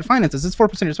have any bad finances. It's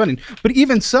 4% of your spending. But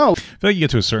even so, I feel like you get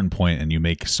to a certain point and you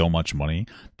make so much money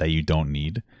that you don't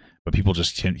need, but people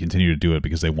just continue to do it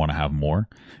because they want to have more.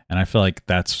 And I feel like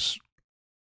that's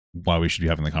why we should be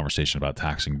having the conversation about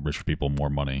taxing rich people more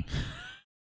money.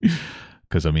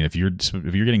 Because I mean, if you're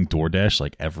getting DoorDash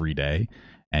like every day,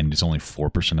 and it's only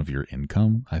 4% of your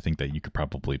income, I think that you could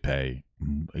probably pay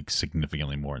like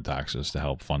significantly more in taxes to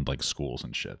help fund like schools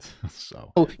and shit.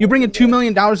 So you bring in $2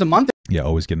 million a month. Yeah,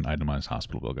 always get an itemized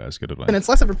hospital bill, guys. Good advice. And it's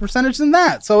less of a percentage than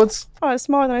that. So it's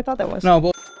smaller than I thought that was. No,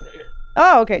 but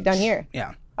oh, okay, down here.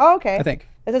 Yeah. Oh, okay. I think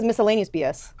it says miscellaneous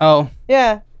BS. Oh.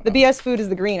 Yeah, the BS food is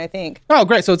the green, I think. Oh,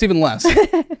 great. So it's even less.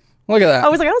 Look at that. I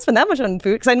was like, I don't spend that much on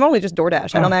food because I normally just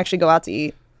DoorDash. I don't actually go out to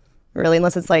eat. Really,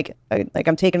 unless it's like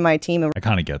I'm taking my team. I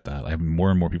kind of get that. I have more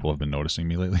and more people have been noticing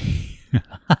me lately,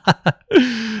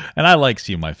 and I like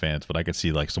seeing my fans. But I could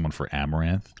see like someone for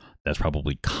Amouranth that's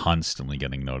probably constantly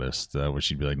getting noticed. Where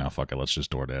she'd be like, "No, fuck it, let's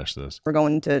just DoorDash this." We're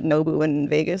going to Nobu in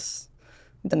Vegas.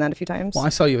 We've done that a few times. Well, I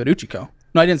saw you at Uchiko.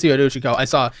 No, I didn't see you at Uchiko. I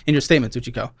saw in your statements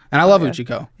Uchiko, and I love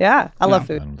Uchiko. Yeah, I love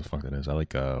food. I don't know what the fuck that is. I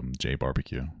like J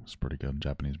barbecue. It's pretty good,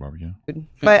 Japanese barbecue.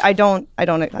 But I don't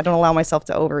allow myself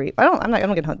to overeat. I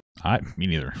don't get hungry. Me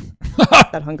neither.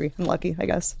 That hungry. I'm lucky, I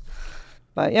guess.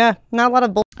 But yeah, not a lot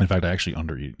of In fact, I actually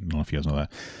undereat. I don't know if you guys know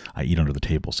that. I eat under the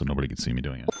table so nobody can see me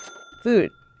doing it. Food.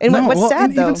 And what's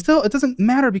sad though? Even still, it doesn't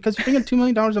matter because you're bringing $2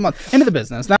 million a month into the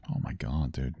business. Now, oh my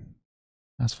god, dude,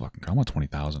 that's fucking. I want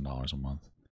 $20,000 a month.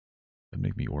 That'd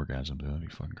make me orgasm, dude. That'd be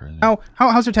fucking crazy.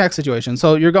 How's your tax situation?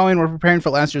 So we're preparing for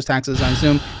last year's taxes. I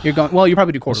assume you're going. Well, you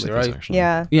probably do quarterly, right? Actually.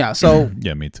 Yeah. Yeah. So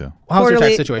yeah, me too. How's your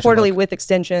tax situation? Quarterly with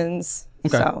extensions.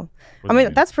 Okay. So I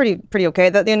mean, that's pretty okay.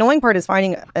 The annoying part is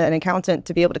finding an accountant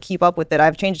to be able to keep up with it.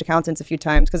 I've changed accountants a few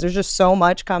times because there's just so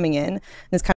much coming in. And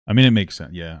it's kind of, I mean, it makes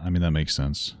sense. Yeah, I mean that makes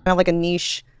sense. Kind of like a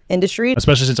niche industry,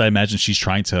 especially since I imagine she's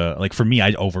trying to, like, for me,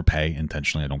 I overpay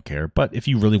intentionally. I don't care, but if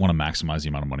you really want to maximize the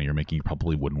amount of money you're making, you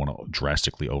probably wouldn't want to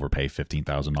drastically overpay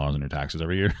 $15,000 in your taxes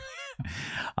every year,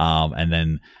 and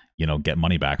then get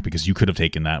money back because you could have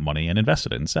taken that money and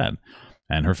invested it instead.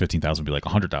 And her 15,000 would be like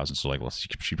 100,000. So like, well,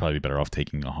 she'd probably be better off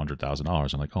taking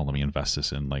 $100,000 and like, oh, let me invest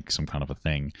this in like some kind of a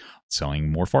thing, selling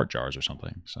more fart jars or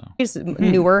something. So it's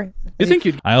newer. You think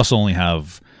you? I also only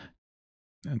have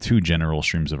 2 general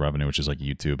streams of revenue, which is like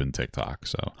YouTube and TikTok.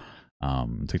 So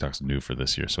TikTok's new for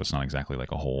this year, so it's not exactly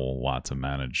like a whole lot to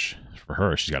manage for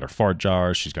her. She's got her fart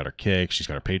jars, she's got her Kick, she's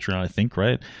got her Patreon, I think,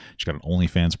 right? She's got an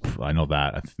OnlyFans. I know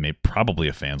that. Probably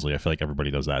a Fansly. I feel like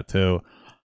everybody does that too.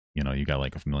 You got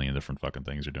like a million different fucking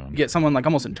things you're doing. You get someone like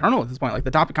almost internal at this point, like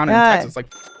the top accountant in Texas.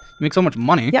 Like, you make so much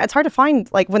money. Yeah, it's hard to find.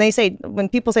 Like when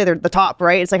people say they're the top,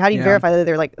 right? It's like, how do you verify that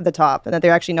they're like the top and that they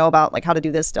actually know about like how to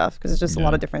do this stuff? Because it's just a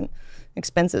lot of different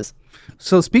expenses.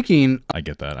 So speaking, I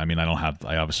get that. I mean, I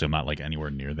obviously I'm not like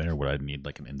anywhere near there where I'd need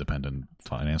like an independent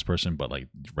finance person, but like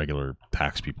regular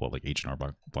tax people like H&R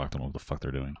Block don't know what the fuck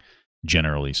they're doing,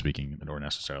 generally speaking, or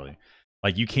necessarily.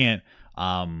 Like you can't.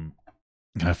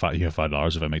 You have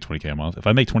 $5 if I make $20K a month. If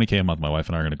I make $20K a month, my wife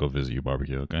and I are gonna go visit you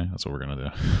barbecue. Okay, that's what we're gonna do.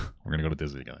 We're gonna go to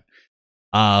Disney together.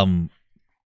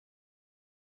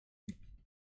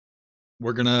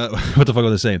 We're gonna. What the fuck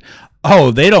was I saying?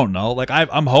 Oh, they don't know. Like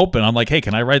I'm hoping. I'm like, hey,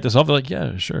 can I write this off? They're like,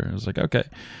 yeah, sure. I was like, okay.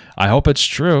 I hope it's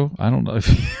true. I don't know.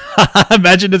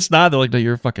 Imagine it's not. They're like, no,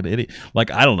 you're a fucking idiot.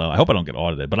 Like I don't know. I hope I don't get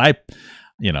audited, but I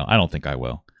don't think I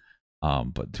will.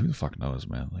 But who the fuck knows,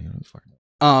 man? Like who the fuck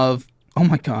knows? Oh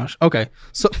my gosh. Okay.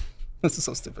 So This is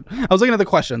so stupid. I was looking at the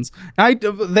questions.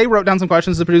 They wrote down some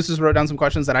questions. The producers wrote down some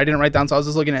questions that I didn't write down, so I was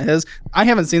just looking at his. I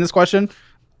haven't seen this question,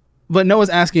 but Noah's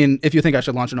asking if you think I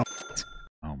should launch an OnlyFans.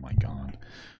 Oh my god.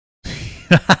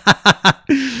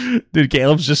 Dude,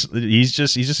 Caleb's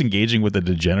just engaging with the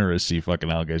degeneracy fucking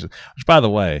allegations. Which, by the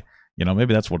way, you know,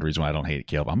 maybe that's one reason why I don't hate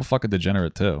Caleb. I'm a fucking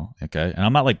degenerate too, okay? And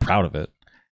I'm not like proud of it.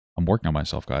 I'm working on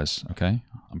myself, guys, okay?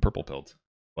 I'm purple pilled.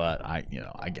 But I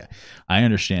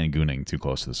understand gooning too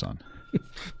close to the sun.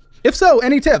 If so,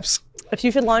 any tips? If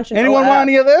you should launch an Anyone want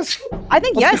any of this? I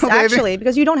think yes, actually,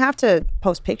 because you don't have to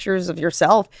post pictures of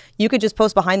yourself. You could just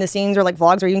post behind the scenes or like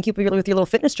vlogs, or you can keep with your little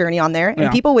fitness journey on there,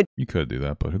 and people would. You could do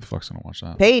that, but who the fuck's gonna watch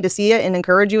that? Pay to see it and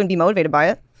encourage you and be motivated by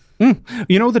it.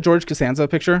 You know the George Costanza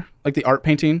picture, like the art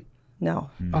painting? No.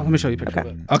 Oh, let me show you a picture of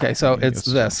it. Okay, so it's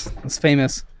this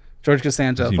famous George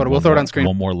Costanza photo. We'll throw it on screen.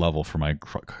 One more level for my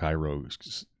Cairo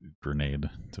grenade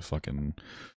to fucking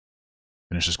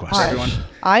finish this quest. Everyone.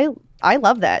 I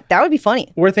love that. That would be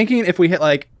funny. We're thinking if we hit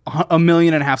like 1.5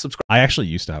 million subscribers. I actually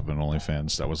used to have an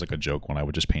OnlyFans. That was like a joke when I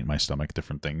would just paint my stomach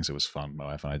different things. It was fun. My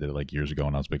wife and I did it like years ago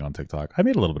when I was big on TikTok. I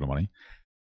made a little bit of money.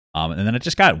 And then it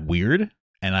just got weird.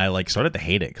 And I like started to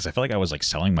hate it because I felt like I was like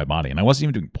selling my body, and I wasn't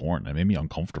even doing porn. It made me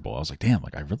uncomfortable. I was like, damn,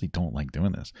 like I really don't like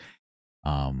doing this.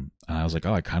 And I was like,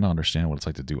 oh, I kind of understand what it's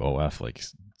like to do OF. Like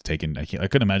I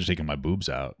couldn't imagine taking my boobs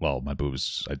out. Well, my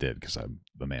boobs I did because I'm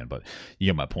the man, but you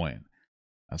get my point.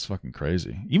 That's fucking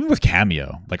crazy. Even with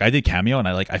Cameo, like I did Cameo and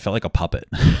I felt like a puppet.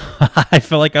 I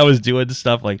felt like I was doing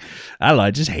stuff like, I don't know,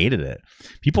 I just hated it.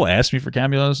 People asked me for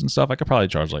cameos and stuff. I could probably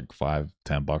charge like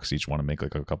 $5-10 each one to make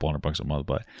like a couple $100 a month,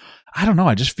 but I don't know.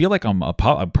 I just feel like I'm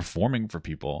performing for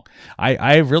people.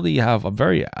 I'm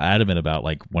very adamant about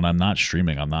like when I'm not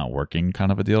streaming, I'm not working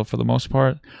kind of a deal for the most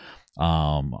part.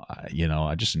 You know,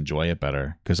 I just enjoy it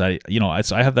better because I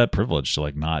have that privilege to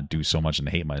like not do so much and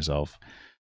hate myself.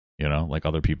 You know, like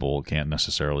other people can't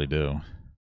necessarily do.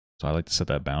 So I like to set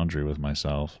that boundary with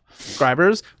myself.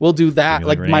 Subscribers, we'll do that.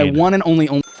 Like my one and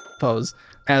only pose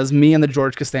as me and the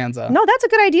George Costanza. No, that's a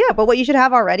good idea. But what you should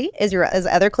have already is as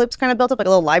other clips kind of built up, like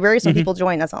a little library, so people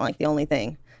join. That's not like the only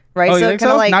thing, right? Oh, so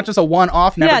kind of like not just a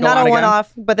one-off. Never go not a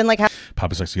one-off, but then like.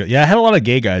 Poppy likes to go. Yeah, I had a lot of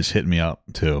gay guys hitting me up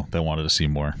too. They wanted to see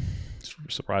more.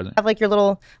 Surprising. Have like your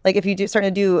little, like if you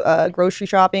starting to do grocery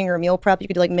shopping or meal prep, you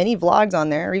could do like mini vlogs on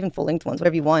there or even full length ones,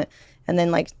 whatever you want. And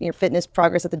then like your fitness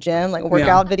progress at the gym, like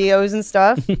workout videos and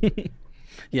stuff.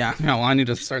 Yeah, well, I need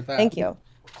to start that. Thank you.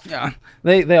 Yeah,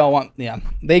 they all want. Yeah,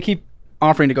 they keep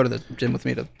offering to go to the gym with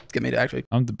me to get me to actually.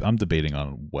 I'm debating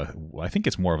on what I think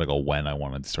it's more of like a when I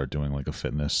wanted to start doing like a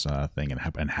fitness thing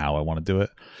and how I want to do it.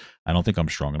 I don't think I'm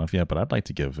strong enough yet, but I'd like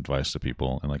to give advice to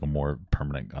people in like a more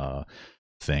permanent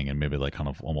thing and maybe like kind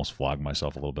of almost vlog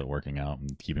myself a little bit working out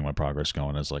and keeping my progress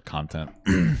going as like content.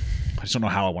 I just don't know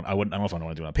how I don't know if I want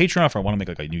to do it on Patreon, if I want to make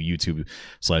like a new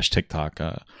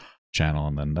YouTube/TikTok channel,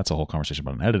 and then that's a whole conversation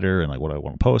about an editor and like what I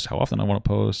want to post, how often I want to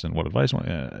post, and what advice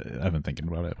I've been thinking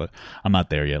about it, but I'm not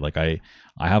there yet. Like I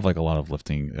have like a lot of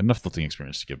enough lifting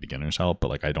experience to give beginners help, but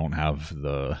like I don't have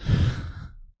the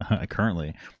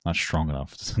currently not strong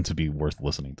enough to be worth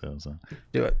listening to. So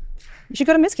do it. You should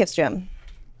go to Miss Kiff's gym.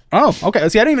 Oh, okay.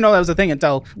 See, I didn't even know that was a thing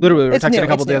until literally we were texting a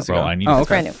couple days ago. Bro, I need it's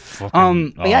brand new.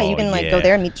 But yeah, you can like go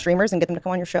there and meet streamers and get them to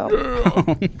come on your show.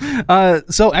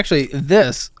 So actually,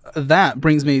 that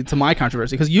brings me to my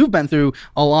controversy because you've been through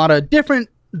a lot of different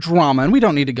drama, and we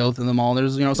don't need to go through them all.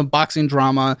 There's some boxing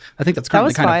drama. I think that's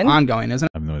currently kind of ongoing, isn't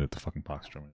it? I have no idea what the fucking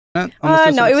boxing drama. No,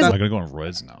 it was. I'm gonna go on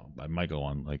roids now. I might go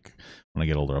on like when I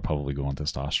get older. I'll probably go on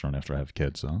testosterone after I have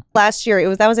kids. So last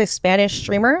year, that was a Spanish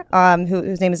streamer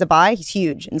whose name is Abai. He's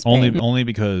huge in Spain. Only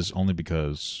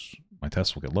because my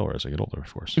tests will get lower as I get older,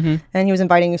 of course. And he was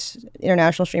inviting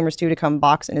international streamers too to come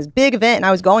box in his big event, and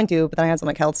I was going to, but then I had some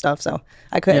like health stuff, so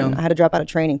I couldn't. I had to drop out of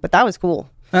training, but that was cool.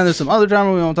 And there's some other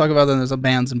drama we won't talk about. Then there's some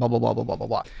bands and blah blah blah blah blah blah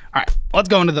blah. All right, let's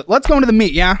go into the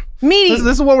meat. Yeah, meaty.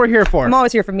 This is what we're here for. I'm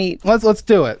always here for meat. Let's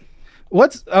do it.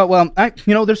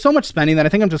 There's so much spending that I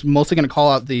think I'm just mostly going to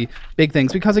call out the big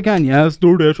things because again, yes,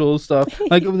 DoorDash, all this stuff.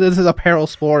 Like this is apparel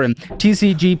store and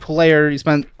TCG player. You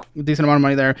spent a decent amount of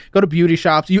money there. Go to beauty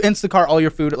shops. You Instacart all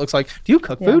your food. It looks like. Do you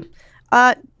cook food?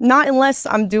 Not unless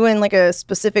I'm doing like a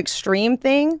specific stream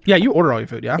thing. Yeah, you order all your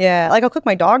food. Yeah. Yeah, like I'll cook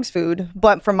my dog's food,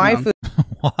 but for my food.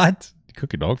 What? You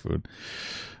cook your dog food?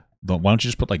 Why don't you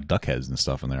just put like duck heads and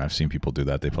stuff in there? I've seen people do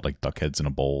that. They put like duck heads in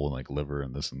a bowl and like liver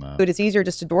and this and that. It's easier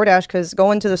just to DoorDash because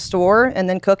going to the store and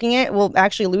then cooking it will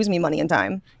actually lose me money and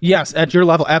time. Yes, at your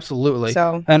level, absolutely.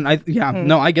 So, and I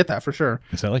get that for sure.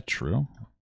 Is that like true?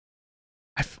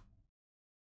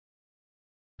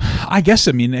 I guess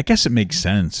it makes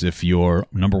sense if your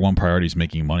number one priority is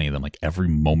making money. Then like every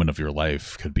moment of your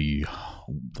life could be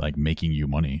like making you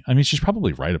money. I mean, she's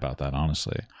probably right about that,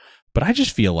 honestly. But I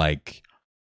just feel like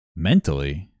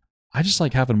mentally, I just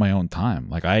like having my own time.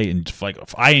 Like I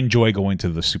enjoy going to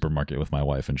the supermarket with my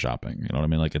wife and shopping. You know what I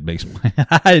mean? Like it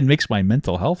makes my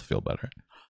mental health feel better.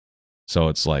 So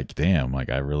it's like, damn, like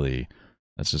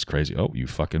that's just crazy. Oh, you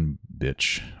fucking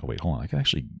bitch. Oh wait, hold on. I can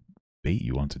actually bait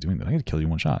you onto doing that. I gotta kill you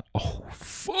one shot. Oh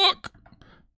fuck.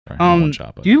 Sorry, one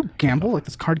shot, do you gamble like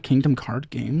this Kingdom card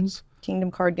games? Kingdom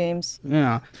card games.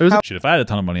 Yeah. Shit, if I had a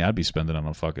ton of money, I'd be spending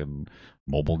on fucking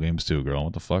mobile games too, girl.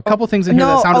 What the fuck? A couple things in here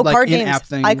that sounded like in-app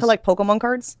things. I collect Pokemon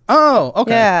cards. Oh,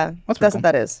 okay. Yeah, that's what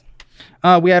that is.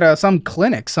 We had some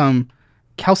clinic, some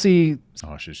Kelsey.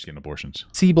 Oh, she's just getting abortions.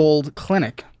 Seabold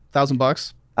clinic,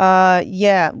 $1,000.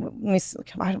 Yeah. Let me see. I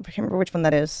can't remember which one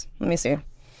that is. Let me see.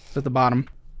 It's at the bottom.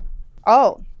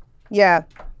 Oh, yeah.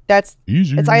 That's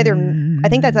easy. It's either. I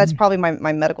think that's probably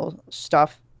my medical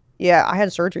stuff. Yeah, I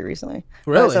had surgery recently.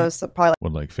 Really? So it's probably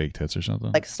like fake tits or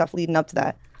something? like stuff leading up to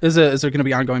that. Is there going to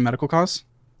be ongoing medical costs?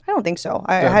 I don't think so.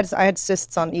 I had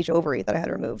cysts on each ovary that I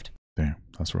had removed. Damn,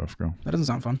 that's rough, girl. That doesn't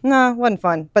sound fun. No, it wasn't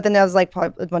fun. But then there was like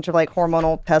probably a bunch of like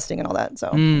hormonal testing and all that. So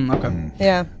okay.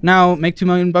 Yeah. Now make $2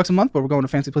 million a month, but we're going to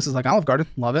fancy places like Olive Garden.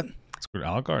 Love it.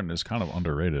 Olive Garden is kind of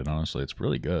underrated, honestly. It's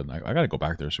really good. I got to go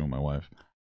back there soon with my wife.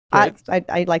 I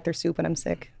like their soup when I'm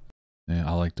sick. Yeah,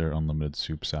 I like their unlimited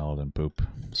soup, salad, and poop.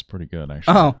 It's pretty good,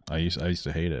 actually. Oh. I used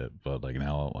to hate it, but like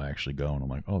now I actually go and I'm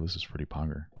like, oh, this is pretty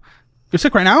ponger. You're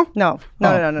sick right now? No.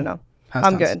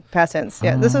 I'm good. Past tense.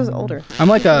 Yeah, this is older. I'm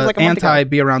like a anti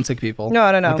be around sick people. No.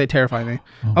 Like they terrify me.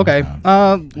 Okay.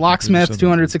 Locksmith,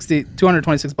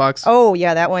 $226. Oh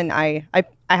yeah, that one. I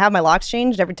have my locks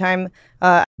changed every time.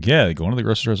 Yeah, going to the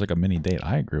grocery store is like a mini date.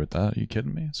 I agree with that. Are you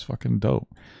kidding me? It's fucking dope.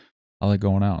 I like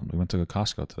going out. We went to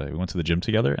Costco today. We went to the gym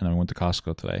together, and then we went to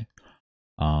Costco today.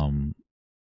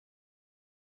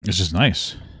 It's just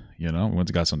nice, you know. We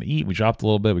got something to eat. We shopped a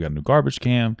little bit. We got a new garbage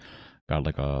can. Got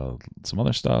like some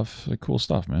other stuff, like cool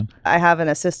stuff, man. I have an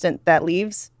assistant that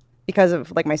leaves because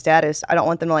of like my status. I don't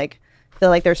want them to like feel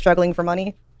like they're struggling for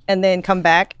money and then come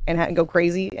back and go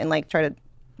crazy and like try to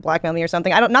blackmail me or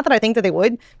something. Not that I think that they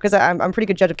would, because I'm a pretty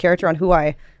good judge of character on who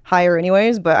I hire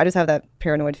anyways, but I just have that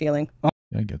paranoid feeling. Yeah,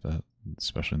 I get that,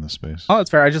 especially in this space. Oh, that's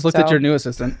fair. I just looked at your new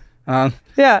assistant.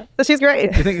 Yeah, so she's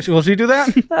great. You think will she do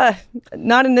that?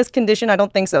 Not in this condition. I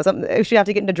don't think so. She'd have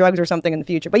to get into drugs or something in the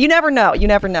future. But you never know. You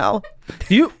never know.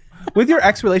 With your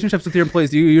ex relationships with your employees,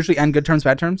 do you usually end good terms,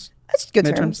 bad terms? That's good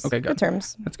terms. Okay, good. Good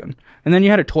terms. That's good. And then you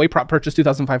had a toy prop purchase,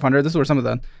 $2,500. This is where some of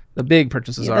the big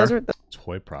purchases are. Those are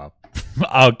toy prop.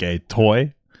 Okay,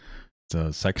 toy. It's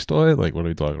a sex toy. Like, what are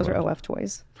we talking about? Those are OF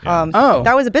toys. Yeah.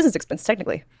 That was a business expense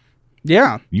technically.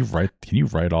 Yeah. Can you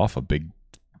write off a big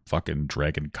fucking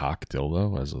dragon cock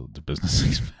dildo as a business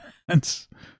expense?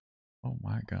 Oh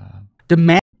my god.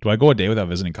 Do I go a day without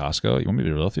visiting Costco? You want me to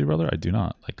be real with you, brother? I do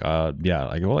not. Like, yeah,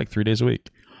 I go like 3 days a week.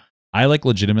 I like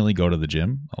legitimately go to the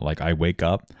gym. Like, I wake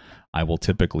up, I will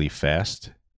typically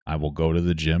fast. I will go to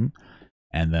the gym,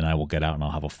 and then I will get out and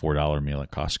I'll have a $4 meal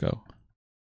at Costco.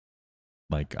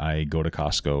 Like, I go to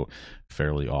Costco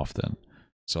fairly often.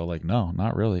 So, like, no,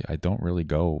 not really. I don't really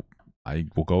go. I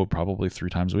will go probably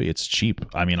 3 times a week. It's cheap.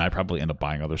 I mean, I probably end up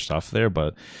buying other stuff there,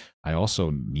 but I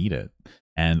also need it.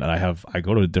 And I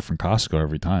go to a different Costco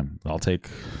every time. I'll take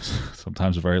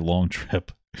sometimes a very long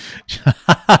trip.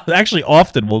 Actually,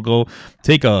 often we'll go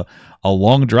take a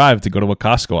long drive to go to a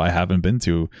Costco I haven't been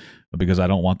to because I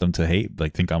don't want them to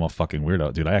think I'm a fucking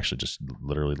weirdo. Dude, I actually just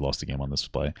literally lost the game on this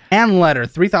play. And letter,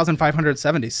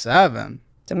 3,577.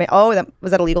 Oh,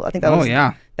 was that illegal? I think that was. Oh,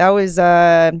 yeah. That was,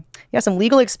 some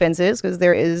legal expenses because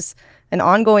there is an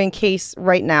ongoing case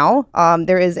right now.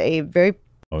 There is a very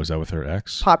Oh, is that with her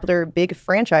ex? Popular big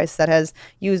franchise that has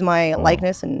used my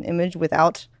likeness and image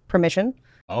without permission.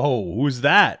 Oh, who's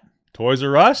that? Toys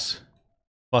R Us?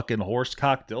 Fucking horse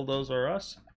cock dildos R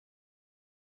Us?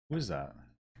 Who is that?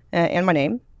 And my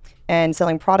name. And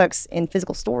selling products in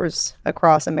physical stores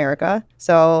across America.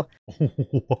 So.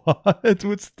 What?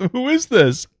 Who is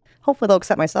this? Hopefully they'll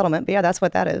accept my settlement. But yeah, that's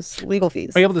what that is. Legal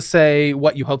fees. Are you able to say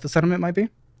what you hope the settlement might be?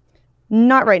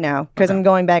 Not right now, because I'm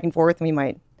going back and forth and we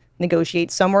might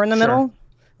negotiate somewhere in the middle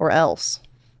or else.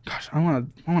 Gosh, I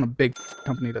want a big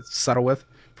company to settle with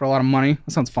for a lot of money.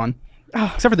 That sounds fun.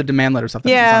 Oh. Except for the demand letter stuff. That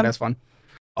doesn't sound as fun.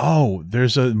 Oh,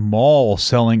 there's a mall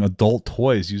selling adult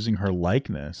toys using her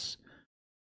likeness.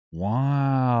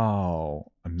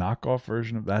 Wow. A knockoff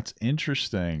version of that's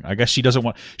interesting. I guess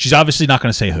she's obviously not going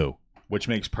to say who, which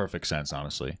makes perfect sense,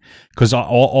 honestly. Because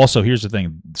also, here's the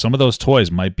thing. Some of those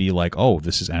toys might be like, oh,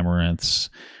 this is Amouranth's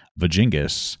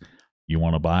Vajingus. You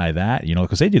want to buy that, you know,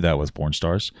 because they do that with porn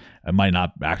stars. It might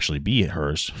not actually be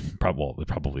hers. Probably, it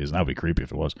probably isn't. That would be creepy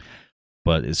if it was.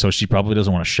 But so she probably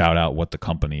doesn't want to shout out what the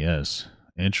company is.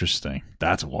 Interesting.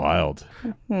 That's wild.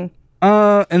 And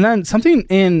then something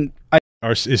in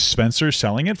is Spencer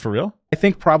selling it for real? I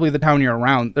think probably the town you're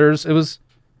around. It was.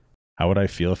 How would I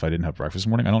feel if I didn't have breakfast in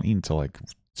the morning? I don't eat until like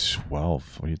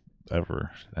 12.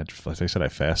 Whatever. Like I said, I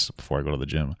fast before I go to the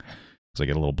gym because I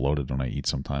get a little bloated when I eat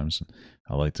sometimes.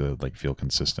 I like to like feel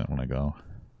consistent when I go.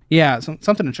 Yeah,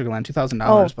 something in Sugarland, $2,000.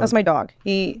 Oh, that's my dog.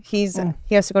 He has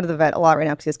to go to the vet a lot right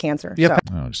now because he has cancer. Yep.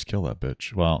 So. Oh, just kill that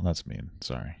bitch. Well, that's mean.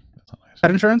 Sorry. That's not nice.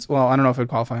 Pet insurance? Well, I don't know if it would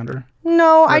qualify under.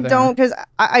 No, I don't, because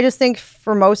I just think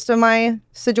for most of my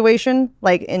situation,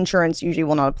 like insurance usually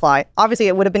will not apply. Obviously,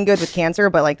 it would have been good with cancer,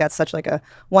 but like that's such like a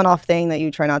one-off thing that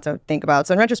you try not to think about.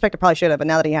 So in retrospect, I probably should have, but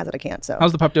now that he has it, I can't. So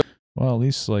how's the pup doing? Well, at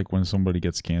least like when somebody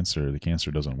gets cancer, the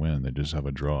cancer doesn't win. They just have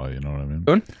a draw. You know what I mean?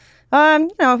 Good. You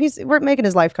know, we're making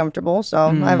his life comfortable, so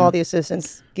I have all the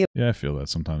assistance. Yeah, I feel that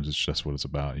sometimes it's just what it's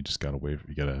about. You just gotta wait.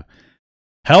 You gotta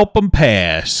help him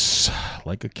pass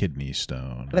like a kidney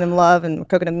stone. Giving him love and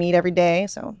cooking him meat every day.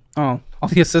 So all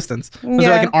the assistants. Is there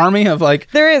like an army of like?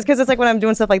 There is, because it's like when I'm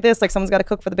doing stuff like this, like someone's got to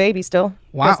cook for the baby still.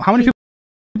 Wow, how many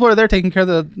people are there taking care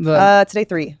of the? Today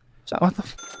 3. So what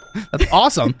the? That's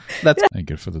awesome. That's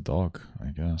good for the dog.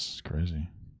 I guess it's crazy.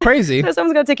 Crazy.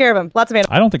 Someone's got to take care of him. Lots of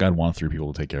animals. I don't think I'd want 3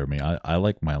 people to take care of me. I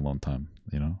like my alone time.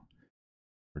 You know,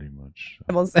 pretty much.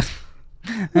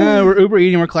 We're Uber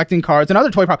eating. We're collecting cards. Another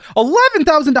toy prop.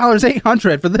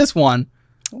 $11,800 for this one.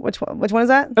 Which one is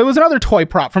that? It was another toy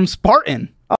prop from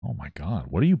Spartan. Oh my God!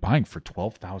 What are you buying for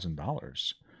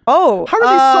 $12,000? Oh, how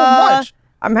are these so much?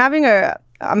 I'm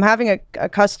having a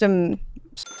custom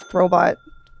robot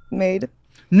made.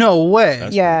 No way.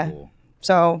 That's cool.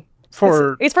 So it's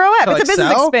for OF. It's like a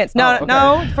business expense. No, okay.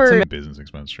 no, for it's a business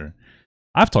expense. Sure.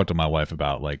 I've talked to my wife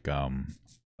about like one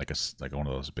of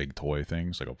those big toy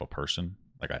things, like of a person,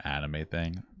 like an anime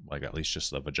thing, like at least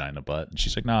just a vagina butt. And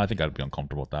she's like, "No, I think I'd be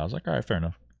uncomfortable with that." I was like, "All right, fair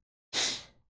enough."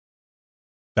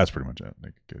 That's pretty much it.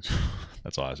 Like,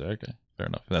 that's all I say. Okay, fair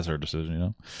enough. That's her decision, you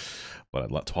know. But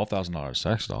 $12,000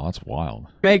 sex doll, that's wild.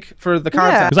 Make for the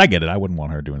content. Because I get it. I wouldn't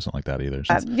want her doing something like that either.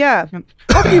 Yeah.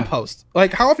 How often do you post?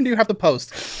 Like, how often do you have to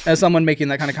post as someone making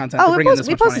that kind of content? Oh,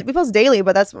 we post daily,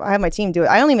 but I have my team do it.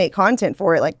 I only make content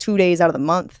for it like 2 days out of the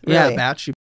month. Really. Yeah, batch.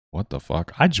 What the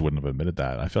fuck? I just wouldn't have admitted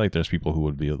that. I feel like there's people who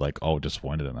would be like, oh,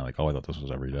 disappointed, and they're like, oh, I thought this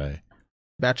was every day.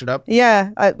 Batch it up.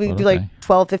 Yeah, we do like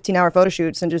 12, 15-hour photo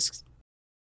shoots and just.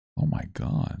 Oh my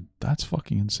God, that's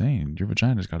fucking insane. Your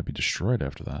vagina's got to be destroyed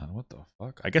after that. What the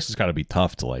fuck? I guess it's got to be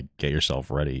tough to like get yourself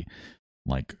ready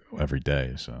like every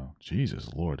day. So Jesus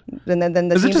Lord. And then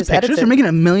the is team it just edits pictures? it. You're making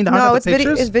 $1 million. No, it's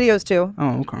pictures? it's videos too.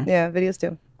 Oh, okay. Yeah, videos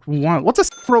too. Wow. What's a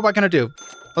robot gonna do?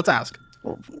 Let's ask.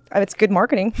 Well, it's good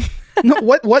marketing. No,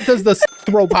 what does the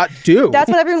robot do?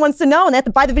 That's what everyone wants to know, and they have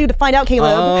to buy the video to find out,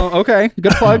 Caleb. Oh, okay.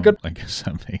 Good plug. Good. I guess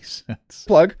that makes sense.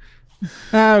 Plug.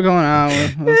 We're going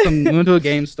out. We went to a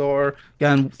game store.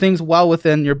 Again, things well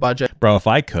within your budget. Bro, if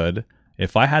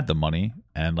I had the money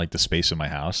and like the space in my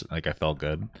house, like I felt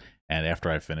good, and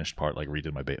after I finished like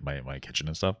redid my kitchen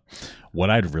and stuff, what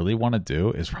I'd really want to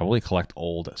do is probably collect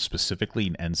old,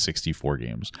 specifically N64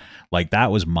 games. Like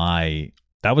that was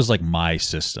like my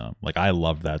system. Like I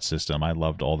loved that system. I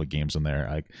loved all the games in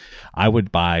there. I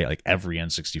would buy like every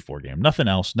N64 game. Nothing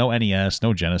else. No NES,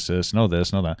 no Genesis, no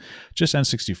this, no that. Just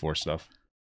N64 stuff.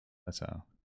 That's how.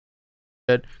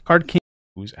 Card King.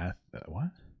 Who's at that? What?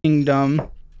 Kingdom.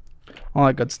 All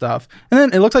that good stuff. And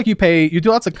then it looks like you do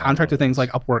lots of contractor things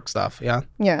like Upwork stuff. Yeah.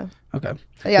 Yeah. Okay.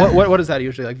 Yeah. What is that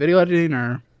usually? Like video editing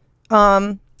or?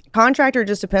 Contractor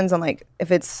just depends on like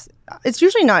if it's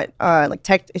usually not like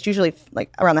tech. It's usually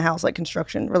like around the house, like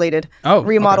construction related. Oh,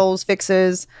 remodels,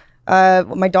 fixes.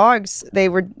 My dogs, they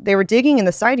were digging in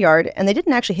the side yard and they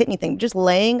didn't actually hit anything, just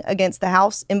laying against the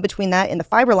house in between that and the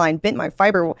fiber line bent my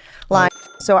fiber line.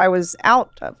 So I was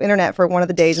out of internet for one of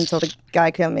the days until the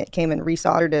guy came and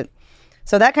resoldered it.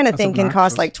 So that kind of thing can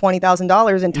cost like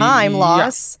 $20,000 in time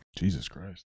loss. Jesus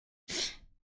Christ.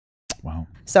 Wow.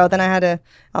 So then I had to,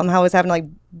 I was having to like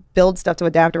build stuff to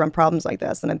adapt around problems like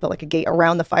this. And I built like a gate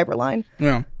around the fiber line.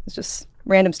 Yeah. It's just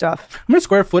random stuff. How many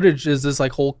square footage is this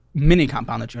like whole mini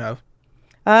compound that you have?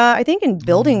 I think in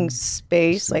building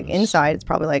space, like inside, it's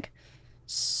probably like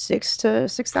 6,000 to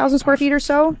 6,000 square feet or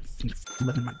so.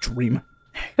 Living my dream.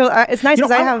 It's nice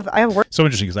because I have work. So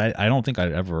interesting because I don't think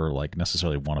I'd ever like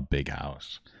necessarily want a big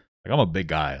house. Like I'm a big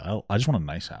guy. I just want a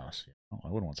nice house. I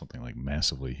wouldn't want something like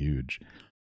massively huge.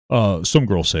 Some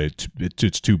girls say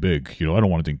it's too big. You know, I don't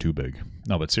want anything too big.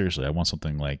 No, but seriously, I want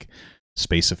something like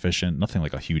space efficient, nothing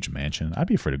like a huge mansion. I'd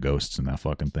be afraid of ghosts in that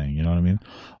fucking thing. You know what I mean?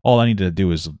 All I need to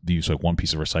do is use like one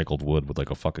piece of recycled wood with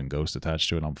like a fucking ghost attached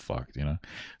to it. I'm fucked, you know?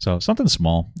 So something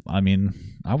small. I mean,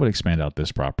 I would expand out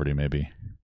this property maybe,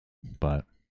 but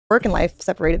work and life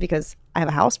separated because I have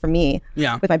a house for me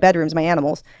yeah, with my bedrooms, my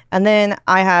animals, and then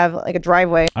I have like a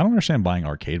driveway. I don't understand buying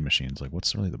arcade machines. Like,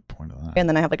 what's really the point of that? And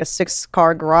then I have like a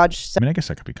 6-car garage. I mean, I guess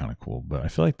that could be kind of cool, but I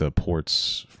feel like the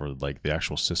ports for like the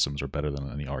actual systems are better than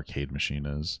any arcade machine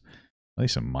is, at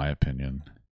least in my opinion.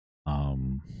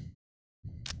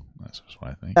 That's just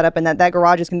what I think. Set up, and that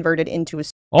garage is converted into a.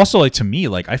 Also, like to me,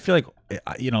 like I feel like,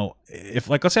 you know, if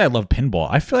like let's say I love pinball,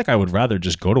 I feel like I would rather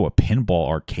just go to a pinball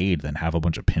arcade than have a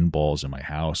bunch of pinballs in my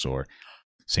house. Or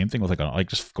same thing with like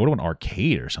just go to an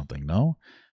arcade or something. No,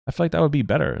 I feel like that would be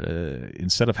better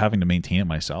instead of having to maintain it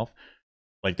myself.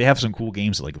 Like they have some cool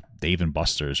games like Dave and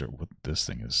Buster's, or what this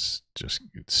thing is just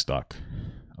it's stuck.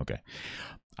 Okay,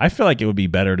 I feel like it would be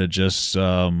better to just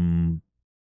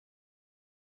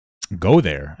go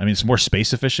there. I mean, it's more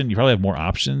space efficient. You probably have more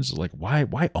options. Like,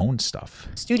 why own stuff?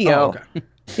 Studio. Oh, okay.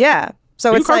 Yeah.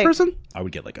 So Are it's you a car like person? I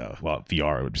would get like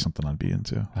VR would be something I'd be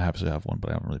into. I absolutely have one, but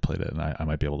I haven't really played it, and I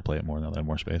might be able to play it more now that I have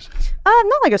more space. I'm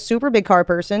not like a super big car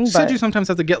person, You but said you sometimes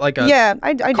have to get like a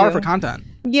I car do. for content.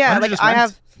 Yeah, Why don't you like just I rent?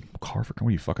 have. Car for? What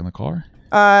are you fucking the car?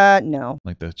 No,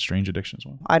 Like the Strange Addictions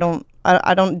one? I don't.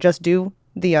 I don't just do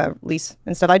the lease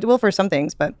and stuff. I do for some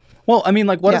things, but Well, I mean,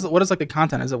 like, what Yeah. is like the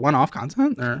content? Is it one-off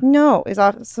content or? no, it's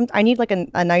off. I need like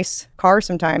a nice car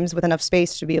sometimes with enough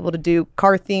space to be able to do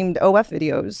car-themed OF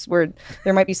videos where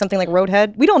there might be something like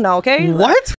Roadhead. We don't know, okay?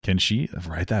 What? Can she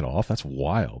write that off? That's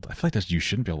wild. I feel like you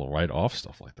shouldn't be able to write off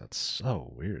stuff like that.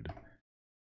 So weird.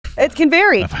 It can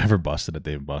vary. If I ever busted at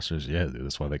Dave and Buster's, yeah, dude,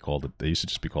 that's why they called it. They used to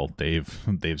just be called Dave's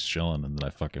Chillin', and then I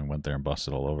fucking went there and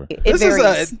busted all over. It This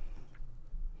varies. is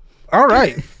all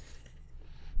right.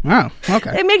 Wow.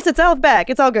 Okay. It makes itself back.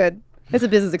 It's all good. It's a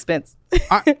business expense.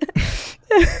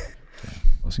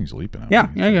 Those things leaping out.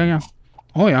 Yeah.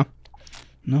 Oh yeah.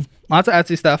 No, lots of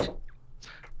Etsy stuff.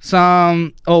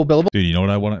 Some billable. Dude, you know what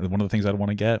I want? One of the things I'd want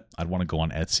to get, I'd want to go on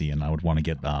Etsy and I would want to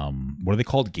get what are they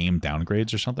called? Game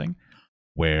downgrades or something,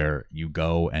 where you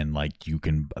go and like you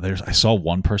can. I saw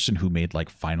one person who made like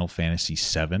Final Fantasy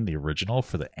VII, the original,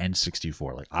 for the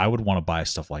N64. Like I would want to buy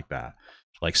stuff like that.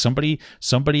 Like somebody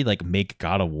like make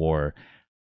God of War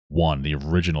 1, the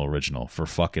original for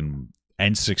fucking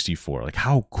N64. Like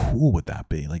how cool would that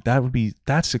be? Like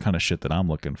that's the kind of shit that I'm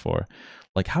looking for.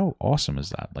 Like how awesome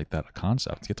is that? Like that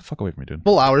concept. Get the fuck away from me, dude.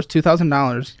 Full hours,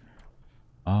 $2,000.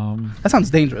 That sounds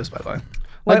dangerous, by the way.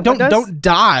 Like What does? don't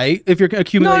die if you're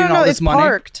accumulating all this it's money.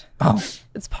 parked. Oh,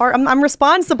 It's I'm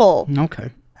responsible.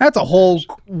 okay. That's a whole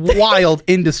wild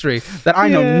industry that I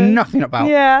know Yeah. nothing about.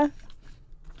 Yeah.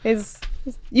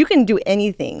 You can do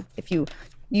anything if you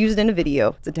use it in a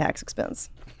video. It's a tax expense.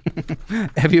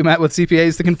 Have you met with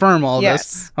CPAs to confirm all of Yes.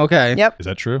 this? Okay. Yep. Is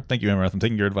that true? Thank you, Amouranth. I'm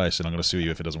taking your advice, and I'm going to sue you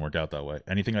if it doesn't work out that way.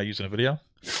 Anything I use in a video?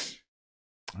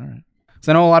 All right.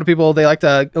 So I know a lot of people, they like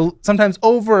to sometimes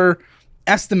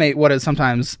overestimate what is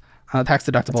sometimes tax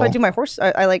deductible. So I do my horse.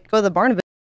 I like go to the barn and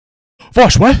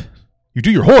Vosh, what? You do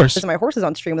your horse? visit my horses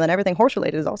on stream, and then everything horse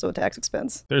related is also a tax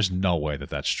expense. There's no way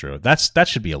that's true. That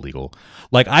should be illegal.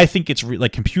 Like I think it's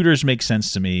like computers make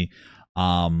sense to me.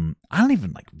 I don't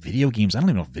even like video games. I don't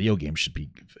even know if video games should be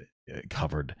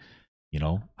covered. You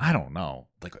know, I don't know.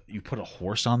 Like you put a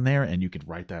horse on there and you could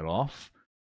write that off.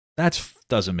 That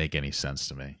doesn't make any sense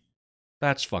to me.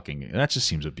 That just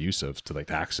seems abusive to the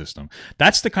tax system.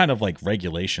 That's the kind of like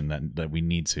regulation that we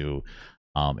need to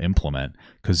implement,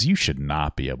 because you should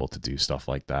not be able to do stuff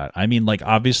like that. I mean, like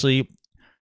obviously,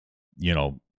 you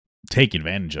know, take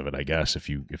advantage of it, I guess, if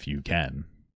you can.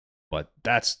 But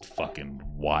that's fucking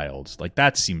wild. Like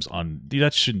that seems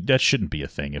that shouldn't be a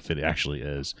thing if it actually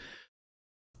is.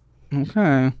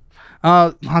 Okay.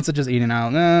 Hansa just eating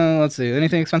out. Let's see.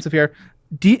 Anything expensive here?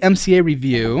 DMCA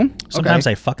review. Sometimes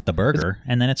I fuck the burger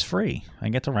and then it's free. I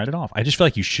get to write it off. I just feel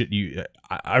like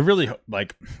I really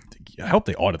like. I hope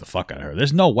they audit the fuck out of her.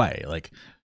 There's no way. Like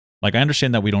I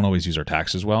understand that we don't always use our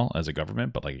taxes well as a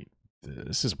government, but like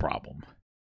this is a problem.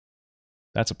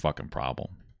 That's a fucking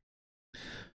problem.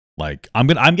 Like I'm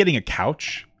getting a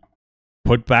couch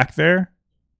put back there.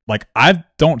 Like I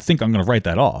don't think I'm gonna write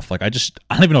that off. Like I don't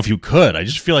even know if you could. I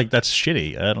just feel like that's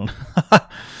shitty. I don't.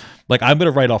 Like I'm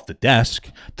gonna write off the desk,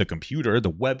 the computer,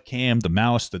 the webcam, the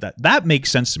mouse. That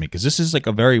makes sense to me, because this is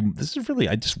really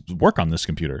I just work on this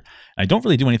computer. I don't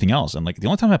really do anything else, and like the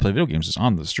only time I play video games is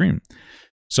on the stream.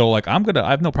 So like I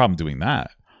have no problem doing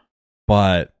that.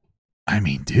 But I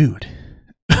mean, dude,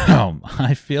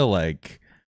 I feel like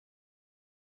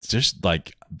it's just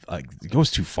like it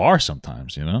goes too far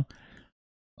sometimes, you know.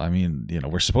 I mean, you know,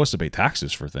 we're supposed to pay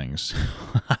taxes for things.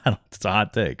 It's a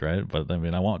hot take, right? But I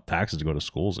mean, I want taxes to go to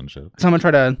schools and shit. Someone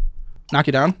try to knock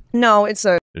you down? No, it's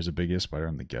a... There's a big spider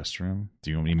in the guest room.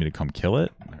 Do you need me to come kill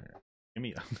it? Give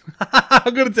me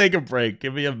I'm going to take a break.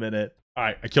 Give me a minute. All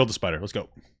right, I killed the spider. Let's go.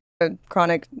 A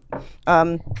chronic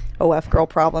OF girl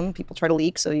problem. People try to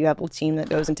leak, so you have a team that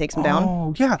goes and takes them down.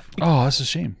 Oh, yeah. Oh, that's a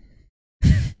shame.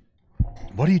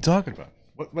 What are you talking about?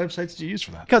 What websites do you use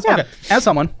for that? Because, okay, as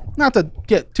someone, not to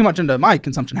get too much into my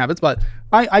consumption habits, but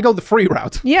I go the free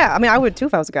route. Yeah, I mean, I would too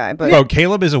if I was a guy. But Bro,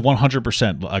 Caleb is a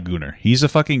 100% a gooner. He's a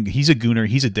gooner.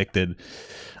 He's addicted.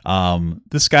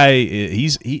 This guy,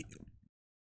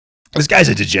 this guy's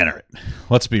a degenerate.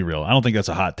 Let's be real. I don't think that's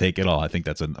a hot take at all. I think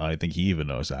he even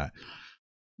knows that.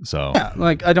 So yeah,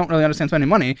 like I don't really understand spending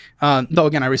money. Though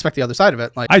again, I respect the other side of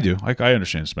it. Like I do. I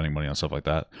understand spending money on stuff like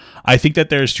that. I think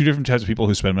that there's two different types of people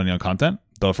who spend money on content.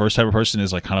 The first type of person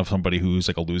is like kind of somebody who's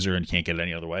like a loser and can't get it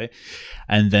any other way.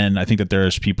 And then I think that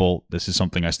there's people, this is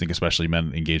something I think especially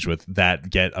men engage with,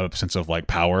 that get a sense of like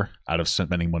power out of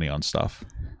spending money on stuff.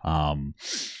 I'm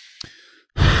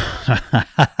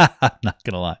not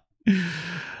gonna lie.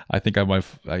 I think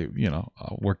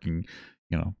working,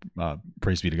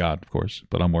 praise be to God, of course,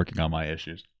 but I'm working on my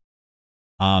issues.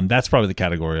 That's probably the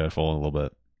category I fall in a little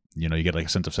bit. You know, you get like a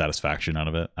sense of satisfaction out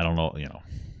of it. I don't know,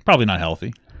 probably not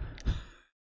healthy.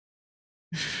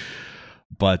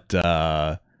 But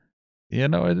it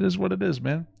is what it is,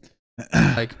 man.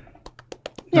 Like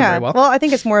yeah, well, I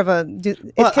think it's more of a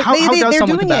how does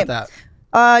someone combat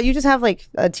that? You just have like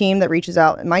a team that reaches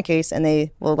out in my case, and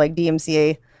they will like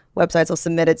DMCA websites will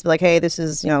submit it to be like, hey, this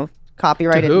is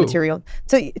copyrighted material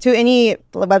to any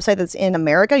website that's in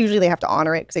America. Usually they have to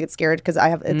honor it because they get scared because I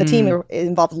have the team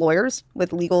involves lawyers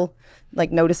with legal like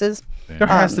notices. There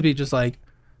has to be just like,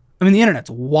 I mean, the internet's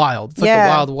wild. It's like the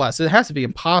Wild West. It has to be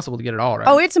impossible to get it all right.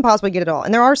 Oh, it's impossible to get it all.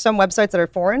 And there are some websites that are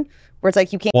foreign where it's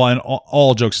like you can't. Well, and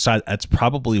all jokes aside, that's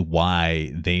probably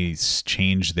why they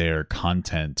change their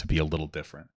content to be a little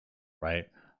different, right?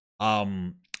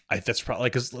 That's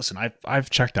probably because listen, I've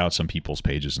checked out some people's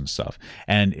pages and stuff,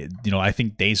 and I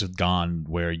think days have gone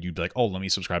where you'd be like, oh, let me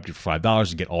subscribe to you for $5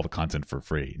 and get all the content for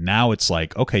free. Now it's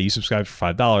like, okay, you subscribe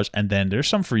for $5, and then there's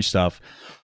some free stuff.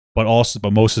 But most of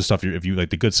the stuff, if you like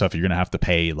the good stuff, you're gonna have to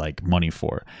pay like money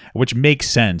for, which makes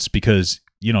sense because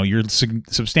you're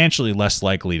substantially less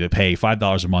likely to pay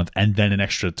 $5 a month and then an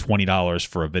extra $20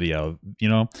 for a video.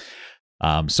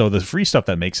 So the free stuff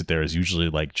that makes it there is usually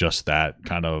like just that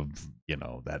kind of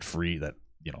that free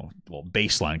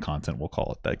baseline content, we'll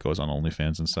call it, that goes on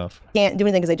OnlyFans and stuff. Can't do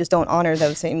anything because they just don't honor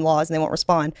those same laws and they won't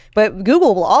respond. But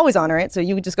Google will always honor it. So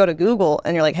you would just go to Google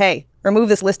and you're like, hey, remove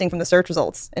this listing from the search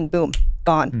results, and boom,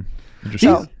 gone.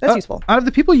 So that's useful. Out of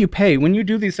the people you pay when you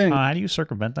do these things, how do you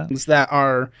circumvent that? That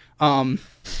are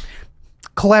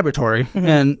collaboratory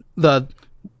in the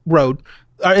road.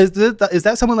 Is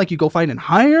that someone like you go find and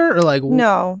hire, or like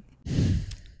no?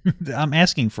 I'm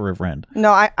asking for a friend.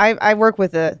 No, I work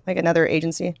with another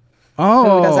agency.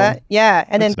 Oh, who does that? Yeah,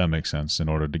 and then that makes sense in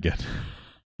order to get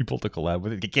people to collab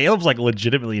with it. Caleb's like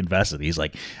legitimately invested. He's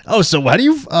like, oh, so what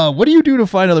do you do to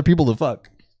find other people to fuck?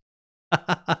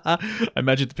 I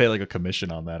imagine to pay like a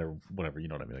commission on that or whatever, you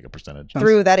know what I mean, like a percentage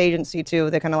through that agency too.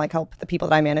 They kind of like help the people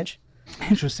that I manage.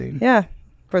 Interesting. Yeah,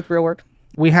 for real work.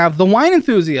 We have the wine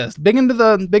enthusiast, big into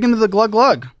the glug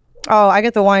glug. Oh, I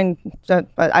get the wine, but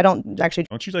I don't actually.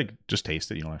 Don't you like just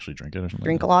taste it? You don't actually drink it or something?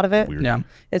 Drink a lot of it. Weird. Yeah.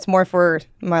 It's more for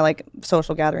my like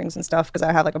social gatherings and stuff because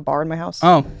I have like a bar in my house.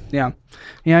 Oh, yeah.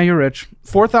 Yeah, you're rich.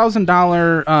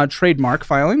 $4,000 trademark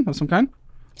filing of some kind.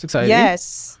 It's exciting.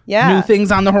 Yes. Yeah. New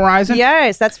things on the horizon.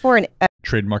 Yes, that's for an.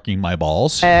 Trademarking my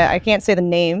balls. I can't say the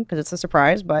name because it's a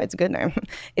surprise, but it's a good name.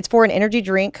 It's for an energy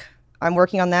drink. I'm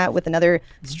working on that with another.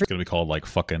 It's gonna be called like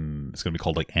It's gonna be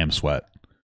called like Am Sweat.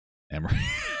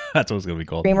 That's what it's gonna be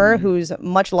called. Streamer who's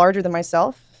much larger than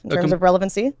myself in terms of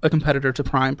relevancy. A competitor to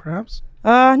Prime, perhaps?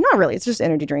 Not really. It's just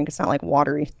energy drink. It's not like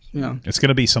watery. Yeah. It's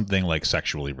gonna be something like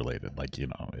sexually related. Like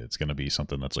it's gonna be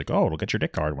something that's like, oh, it'll get your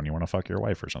dick hard when you want to fuck your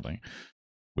wife or something.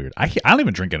 Weird. I don't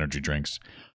even drink energy drinks.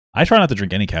 I try not to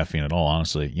drink any caffeine at all,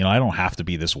 honestly. I don't have to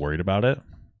be this worried about it.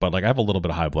 But like I have a little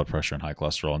bit of high blood pressure and high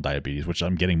cholesterol and diabetes, which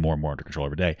I'm getting more and more under control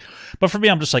every day. But for me,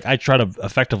 I'm just like, I try to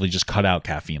effectively just cut out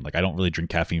caffeine. Like I don't really drink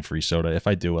caffeine-free soda. If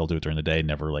I do, I'll do it during the day,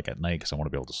 never like at night because I want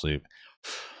to be able to sleep.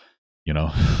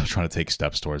 Trying to take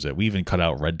steps towards it. We even cut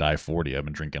out Red Dye 40. I've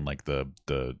been drinking like the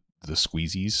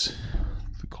squeezies.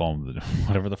 We call them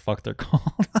whatever the fuck they're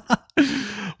called.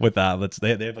 With that,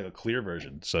 they have like a clear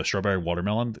version. So strawberry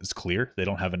watermelon is clear. They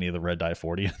don't have any of the Red Dye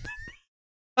 40.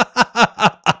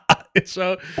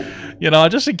 So, you know,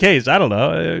 just in case, I don't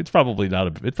know. It's probably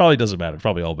not. It probably doesn't matter. It's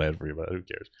probably all bad for you, but who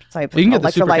cares? You can get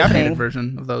the super caffeinated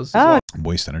version of those. As well.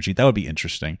 Moist Energy. That would be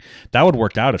interesting. That would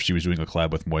work out if she was doing a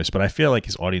collab with Moist, but I feel like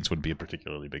his audience would be a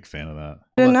particularly big fan of that.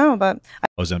 I don't know, but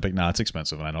Ozempic, no, it's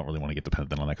expensive, and I don't really want to get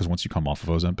dependent on that because once you come off of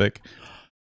Ozempic,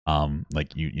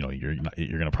 like you know, you're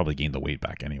gonna probably gain the weight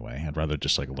back anyway. I'd rather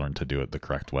just like learn to do it the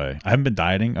correct way. I haven't been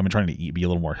dieting. I've been trying to be a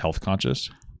little more health conscious,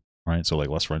 right? So like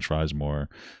less French fries, more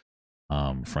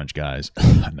French guys.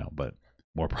 No, but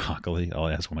more broccoli. I'll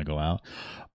ask when I go out.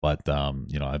 But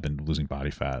you know, I've been losing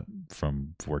body fat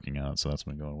from working out, so that's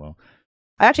been going well.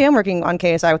 I actually am working on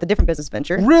KSI with a different business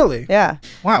venture. Really? Yeah.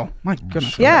 Wow. My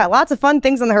goodness. Yeah, lots of fun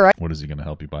things on the horizon. What is he going to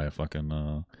help you buy a fucking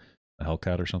a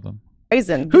Hellcat or something?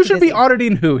 Who should be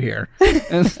auditing who here?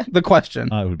 Is the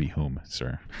question. It would be whom,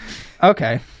 sir.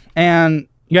 Okay. And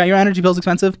yeah, your energy bill's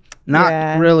expensive.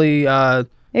 Not really.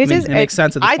 It makes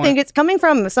sense at this point. I think it's coming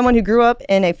from someone who grew up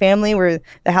in a family where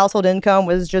the household income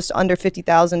was just under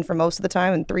 $50,000 for most of the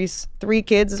time, and three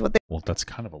kids is what they. Well, that's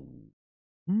kind of a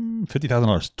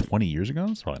 $50,000 20 years ago.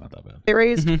 It's probably not that bad. They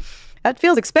raised. That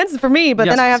feels expensive for me, but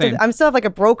then I have to. I'm still have like a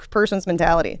broke person's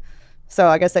mentality, so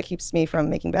I guess that keeps me from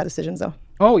making bad decisions, though.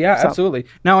 Oh yeah, absolutely.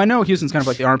 Now I know Houston's kind of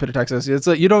like the armpit of Texas. It's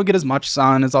you don't get as much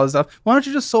sun as all this stuff. Why don't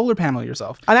you just solar panel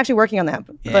yourself? I'm actually working on that.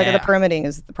 Yeah. But the permitting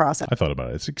is the process. I thought about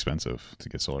it. It's expensive to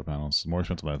get solar panels. It's more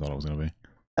expensive than I thought it was going to be.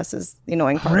 This is the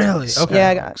annoying part. Really?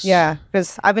 Okay. Yeah.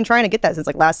 Because I've been trying to get that since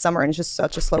like last summer, and it's just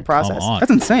such a slow process.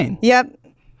 That's insane. Yep.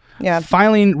 Yeah.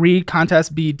 Filing read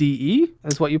contest BDE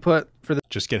is what you put for the.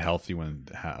 Just get healthy when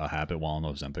a habit while on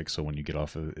Ozempic, so when you get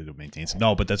off it, it maintains.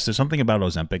 No, but there's something about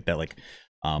Ozempic that like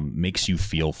makes you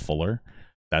feel fuller.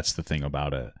 That's the thing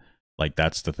about it. Like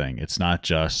that's the thing. It's not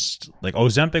just like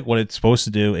Ozempic. What it's supposed to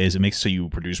do is it makes so you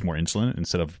produce more insulin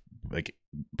instead of like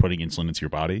putting insulin into your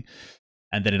body,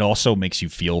 and then it also makes you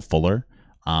feel fuller.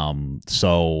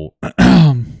 So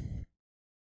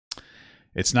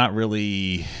it's not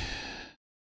really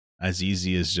as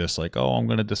easy as just like, oh, I'm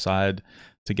going to decide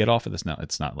to get off of this now.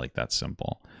 It's not like that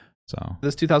simple. So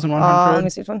this 2,100. Let me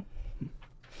see this one.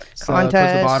 Contest.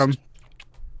 Towards the bottom.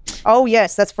 Oh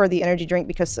yes, that's for the energy drink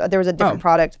because there was a different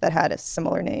product that had a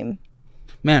similar name.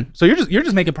 Man, so you're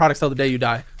just making products till the day you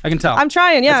die. I can tell. I'm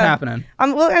trying. Yeah, it's happening.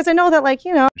 Well, as I know that, like,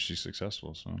 you know, she's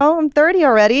successful. So. Oh, I'm 30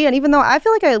 already, and even though I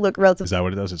feel like I look relatively. Is that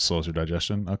what it does? It slows your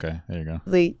digestion. Okay, there you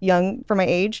go. Young for my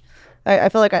age, I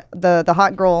feel like the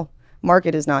hot girl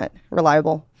market is not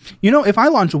reliable. You know, if I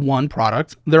launch one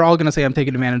product, they're all gonna say I'm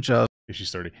taking advantage of.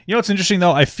 She's 30. You know what's interesting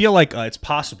though? I feel like it's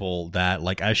possible that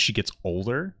like as she gets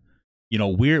older, you know,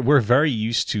 we're very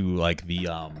used to like the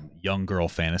young girl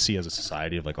fantasy as a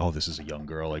society of like, oh, this is a young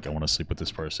girl, like I want to sleep with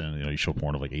this person. You know, you show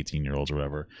porn of like 18-year-olds or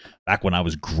whatever. Back when I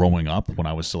was growing up, when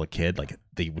I was still a kid, like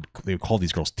they would call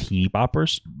these girls teeny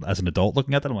boppers. As an adult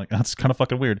looking at them, I'm like, that's kind of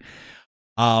fucking weird.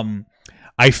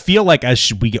 I feel like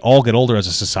as we all get older as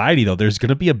a society, though, there's going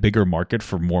to be a bigger market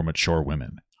for more mature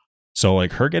women. So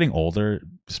like her getting older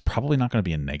is probably not going to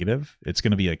be a negative. It's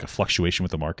going to be like a fluctuation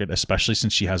with the market, especially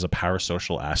since she has a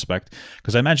parasocial aspect.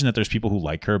 Because I imagine that there's people who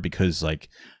like her because like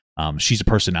she's a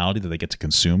personality that they get to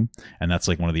consume. And that's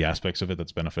like one of the aspects of it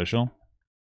that's beneficial.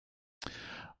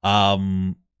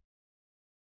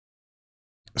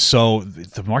 So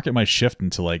the market might shift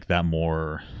into like that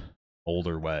more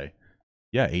older way.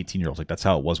 Yeah, 18-year-olds. Like that's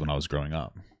how it was when I was growing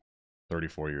up.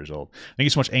 34 years old. Thank you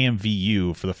so much,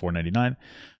 AMVU, for the $4.99.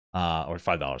 Or $5.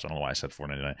 I don't know why I said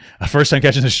 $4.99. First time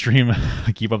catching the stream.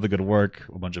 Keep up the good work.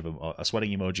 A bunch of a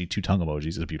sweating emoji, 2 tongue emojis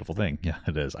is a beautiful thing. Yeah,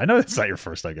 it is. I know it's not your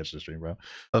first time catching the stream, bro.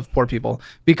 Of poor people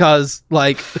because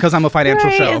I'm a financial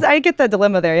show. I get the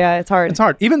dilemma there. Yeah, it's hard. It's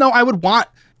hard. Even though I would want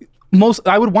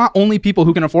only people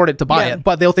who can afford it to buy it,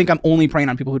 but they'll think I'm only preying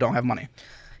on people who don't have money.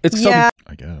 It's so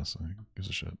I guess. I gives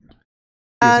a shit.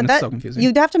 It's so confusing.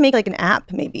 You'd have to make like an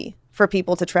app maybe for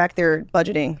people to track their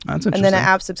budgeting. That's interesting. And then an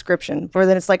app subscription where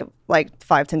then it's like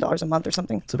 $5-10 a month or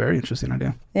something. It's a very interesting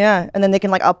idea. Yeah. And then they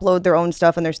can like upload their own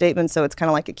stuff in their statements. So it's kind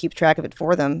of like it keeps track of it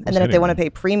for them. And then if they want to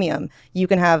pay premium, you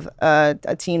can have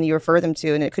a team that you refer them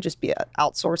to, and it could just be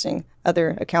outsourcing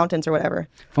other accountants or whatever.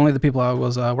 If only the people I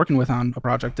was working with on a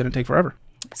project didn't take forever.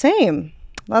 Same.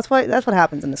 That's what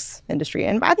happens in this industry.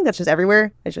 And I think that's just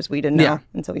everywhere. It's just we didn't know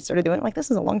until we started doing it. Like,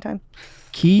 this is a long time.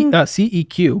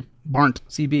 CEQ, Barnt,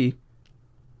 CB.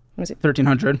 Let me see.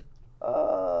 1,300.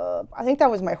 I think that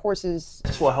was my horse's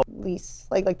lease.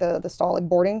 Like the stall, like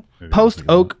boarding. Post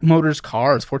Oak Motors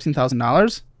cars,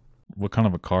 $14,000. What kind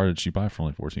of a car did she buy for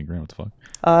only 14 grand? What the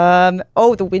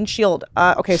fuck? The windshield.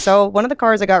 Okay, so one of the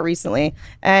cars I got recently,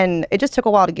 and it just took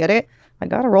a while to get it. I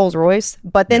got a Rolls Royce,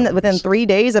 but then within 3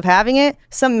 days of having it,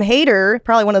 some hater,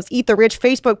 probably one of those Eat the Rich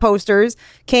Facebook posters,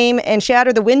 came and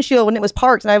shattered the windshield when it was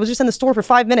parked, and I was just in the store for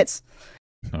 5 minutes.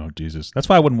 Oh, Jesus. That's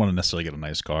why I wouldn't want to necessarily get a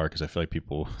nice car, because I feel like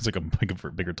people, it's like a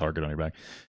bigger target on your back.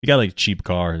 You got like a cheap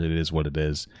car, it is what it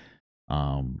is.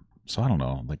 So I don't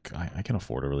know. Like, I can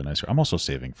afford a really nice car. I'm also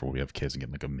saving for when we have kids and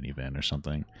getting like a minivan or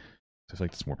something. I feel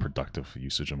like it's more productive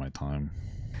usage of my time.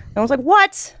 I was like,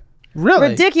 what? Really?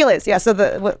 Ridiculous. Yeah, so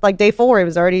like day 4, it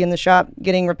was already in the shop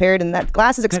getting repaired, and that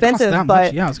glass is expensive, that but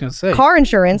much? Yeah, I was gonna say. Car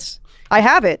insurance, I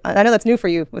have it. I know that's new for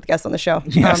you with guests on the show.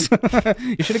 Yes.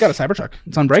 You should have got a Cybertruck.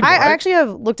 It's unbreakable, I right? actually have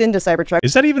looked into Cybertruck.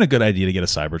 Is that even a good idea to get a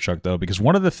Cybertruck, though? Because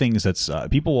one of the things that's,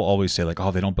 people will always say, like,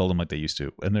 oh, they don't build them like they used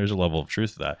to. And there's a level of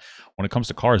truth to that. When it comes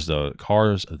to cars,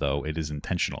 though, it is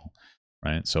intentional.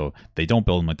 Right, so they don't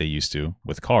build them like they used to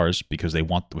with cars because they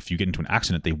want, if you get into an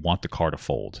accident, they want the car to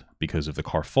fold, because if the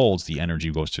car folds, the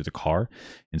energy goes through the car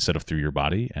instead of through your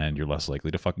body, and you're less likely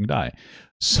to fucking die.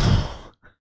 So,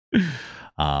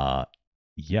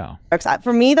 yeah.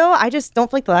 For me though, I just don't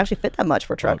feel like they'll actually fit that much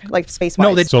for a truck, like space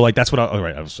wise. No, so like that's what I. Oh,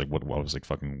 right, I was like, what? I was like,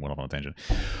 fucking went off on a tangent.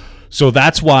 So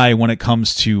that's why when it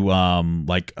comes to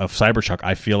like a Cybertruck,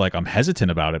 I feel like I'm hesitant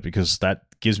about it, because that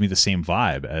gives me the same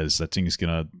vibe as that thing is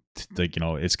gonna, like,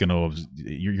 it's gonna,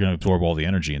 you're gonna absorb all the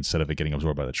energy instead of it getting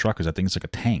absorbed by the truck, because that thing's like a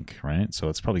tank, right? So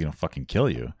it's probably gonna fucking kill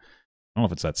you. I don't know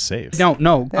if it's that safe.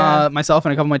 No. Yeah. Myself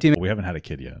and a couple of my teammates. We haven't had a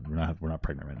kid yet. We're not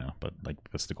pregnant right now, but like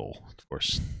that's the goal, of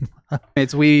course.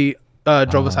 We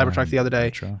drove a Cybertruck the other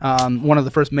day. One of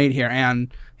the first made here,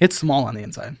 and it's small on the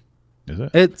inside. Is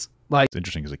it? It's like, it's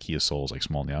interesting because the Kia Soul is like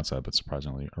small on the outside, but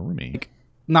surprisingly roomy.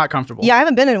 Not comfortable. Yeah, I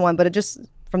haven't been in one, but it just,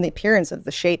 from the appearance of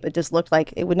the shape, it just looked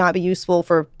like it would not be useful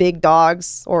for big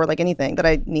dogs or like anything that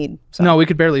I need. So. No, we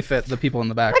could barely fit the people in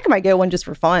the back. I might get one just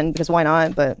for fun, because why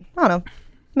not? But I don't know.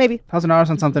 Maybe. $1,000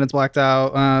 on something it's blacked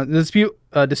out.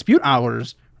 Dispute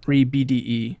hours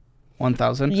re-BDE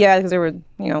 1,000. Yeah, because there were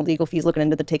legal fees looking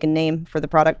into the taken name for the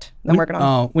product I'm working on.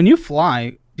 Oh, when you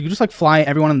fly, do you just like fly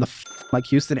everyone in the like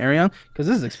Houston area? Because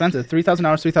this is expensive. 3,000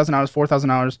 hours, 3,000 hours, 4,000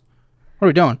 hours. What are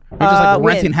we doing? We're just like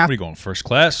renting half. Are we going first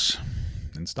class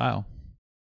in style?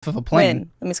 Of a plane.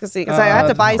 When? Let me just see, because I have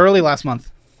to buy early last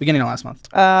month, beginning of last month.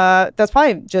 That's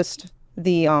probably just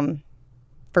the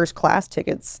first class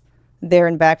tickets there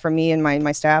and back for me and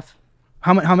my staff.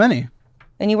 How many?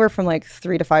 Anywhere from like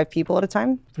 3 to 5 people at a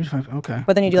time. 3 to 5, okay.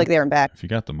 But then you do like there and back. If you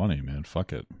got the money, man,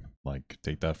 fuck it. Like,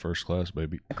 take that first class,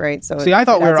 baby. Great. So see, I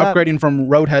thought we were upgrading from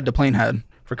roadhead to planehead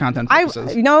for content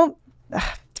purposes.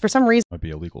 For some reason, might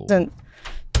be illegal.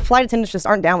 Flight attendants just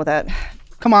aren't down with that.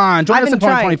 Come on, join us in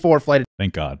 2024 flight.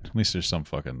 Thank God. At least there's some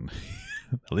fucking.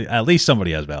 At least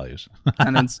somebody has values.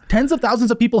 And then tens of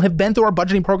thousands of people have been through our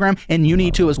budgeting program, and you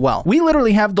need to as well. We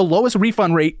literally have the lowest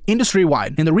refund rate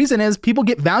industry-wide. And the reason is people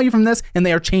get value from this, and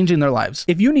they are changing their lives.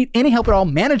 If you need any help at all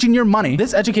managing your money,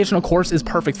 this educational course is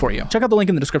perfect for you. Check out the link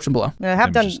in the description below. I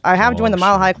have joined the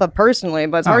Mile High Club personally,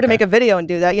 but it's hard to make a video and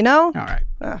do that, All right.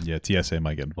 Yeah, TSA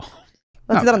might get involved.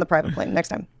 Let's do that on the private plane next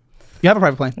time. You have a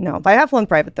private plane? No, but I have flown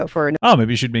private though for. Oh,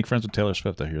 maybe you should make friends with Taylor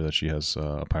Swift. I hear that she has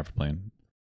a private plane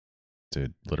to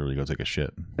literally go take a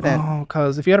shit. Oh,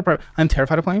 because if you had a private, I'm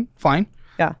terrified of flying.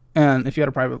 Yeah. And if you had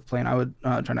a private plane, I would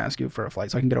try to ask you for a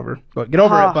flight so I can get over it.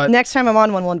 But next time I'm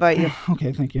on one, we'll invite you.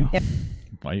 Okay, thank you. Yeah.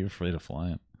 Why are you afraid of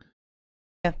flying?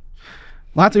 Yeah.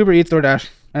 Lots of Uber Eats, DoorDash,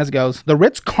 as it goes. The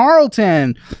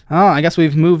Ritz-Carlton. Oh, I guess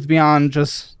we've moved beyond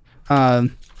just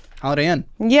Holiday Inn.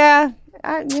 Yeah.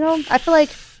 I feel like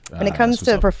when it comes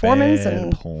to performance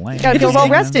and you gotta feel well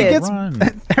rested.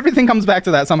 Everything comes back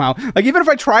to that somehow. Like even if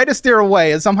I try to steer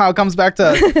away, it somehow comes back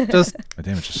to just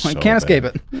I can't escape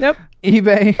it. Nope.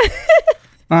 eBay.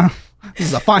 This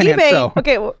is a finance show.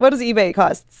 Okay, what does eBay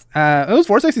cost? It was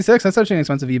 $466. That's such an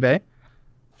expensive eBay.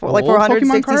 Like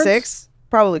 466?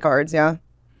 Probably cards, yeah.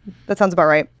 That sounds about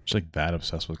right. She's like that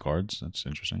obsessed with cards. That's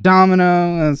interesting.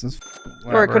 Domino.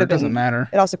 Or it could have been. Doesn't matter.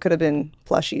 It also could have been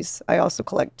plushies. I also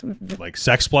collect like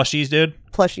sex plushies, dude.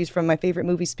 Plushies from my favorite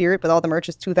movie, Spirit, but all the merch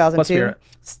is 2002. Spirit.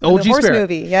 The horse Spirit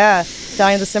movie, yeah.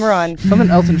 Dying of the Cimarron. Something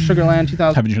else in Sugarland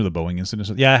 2000. Haven't you heard of the Boeing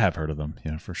incident? Yeah, I have heard of them.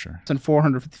 Yeah, for sure. It's in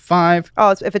 455.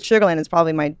 Oh, if it's Sugarland, it's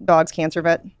probably my dog's cancer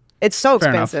vet. It's so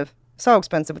expensive. So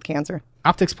expensive with cancer.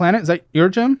 Optics Planet. Is that your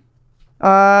gym?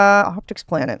 Optics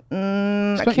Planet.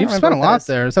 You've spent a lot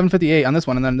there. 758 on this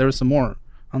one, and then there was some more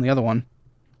on the other one.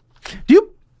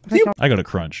 I go to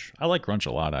Crunch. I like Crunch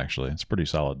a lot, actually. It's pretty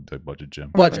solid budget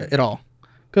gym. Budget at all?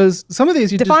 Because some of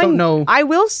these you just don't know. I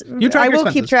will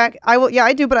keep track. Yeah,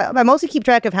 I do, but I mostly keep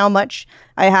track of how much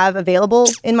I have available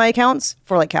in my accounts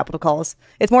for like capital calls.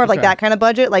 It's more of like that kind of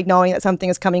budget, like knowing that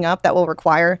something is coming up that will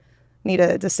require me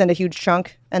to send a huge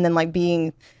chunk, and then like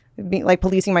being like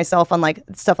policing myself on like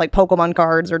stuff like Pokemon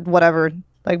cards or whatever,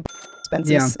 like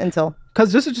expenses until.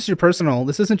 Because this is just your personal.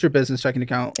 This isn't your business checking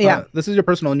account. Yeah. This is your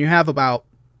personal, and you have about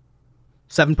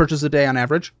 7 purchases a day on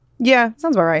average. Yeah,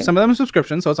 sounds about right. Some of them are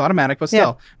subscriptions, so it's automatic, but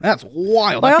still, that's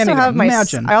wild. Well, I can't even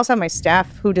imagine. I also have my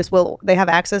staff who just they have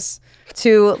access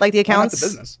to like the accounts. Not the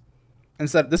business.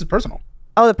 Instead, this is personal.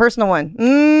 Oh, the personal one.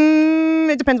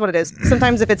 It depends what it is.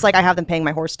 Sometimes if it's like I have them paying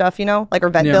my horse stuff, you know, like or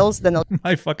vet bills, then they'll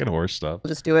my fucking horse stuff.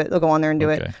 Just do it. They'll go on there and do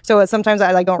it. So sometimes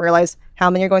I like don't realize how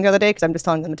many are going the other day because I'm just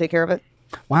telling them to take care of it.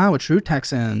 Wow, a true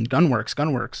Texan.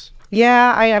 Gunworks.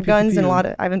 Yeah, I have guns and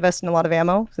I've invested in a lot of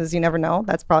ammo because you never know.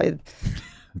 That's probably.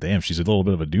 Damn, she's a little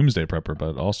bit of a doomsday prepper,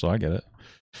 but also I get it.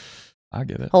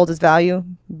 Holds its value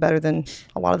better than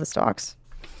a lot of the stocks.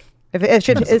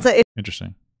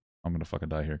 Interesting. I'm gonna fucking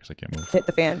die here because I can't move. Hit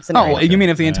the fan. Oh, you mean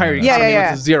if the entire economy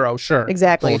went to zero? Sure.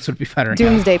 Exactly. Bullets would be better.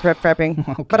 Doomsday prepping.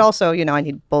 Okay. But also, you know, I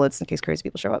need bullets in case crazy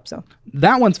people show up. So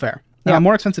that one's fair. Yeah.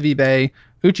 More expensive eBay.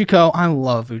 Uchiko. I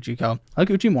love Uchiko. I like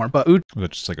Uchi more, but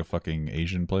that's just like a fucking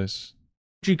Asian place.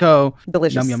 Uchiko.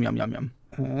 Delicious. Yum.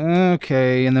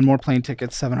 Okay, and then more plane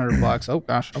tickets, $700. Oh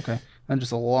gosh. Okay, and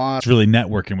just a lot. It's really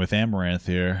networking with Amouranth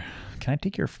here. Can I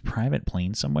take your private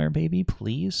plane somewhere, baby,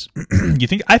 please? You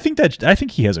think? I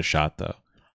think he has a shot though,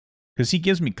 because he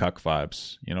gives me cuck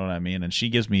vibes. You know what I mean? And she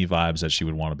gives me vibes that she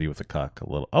would want to be with a cuck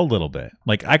a little bit.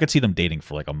 Like I could see them dating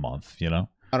for like a month. You know?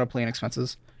 Out of plane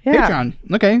expenses. Yeah. Patreon.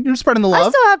 Okay, you're spreading the love. I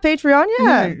still have Patreon.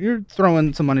 Yeah. You're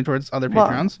throwing some money towards other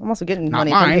Patreons. I'm also getting Not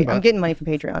money. I'm getting money from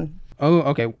Patreon. Oh,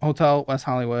 okay. Hotel West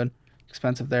Hollywood.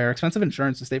 Expensive there. Expensive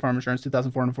insurance. The State Farm insurance,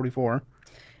 $2,444.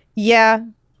 Yeah.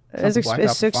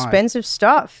 It's expensive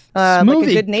stuff. Like a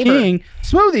good neighbor.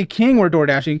 Smoothie King we're door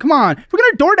dashing. Come on. If we're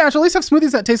going to DoorDash, at least have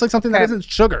smoothies that taste like something that isn't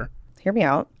sugar. Hear me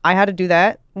out. I had to do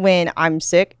that when I'm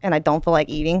sick and I don't feel like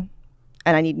eating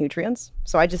and I need nutrients.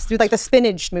 So I just do like the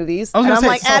spinach smoothies. And I'm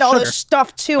like, add all this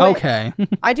stuff to it. Okay.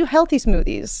 I do healthy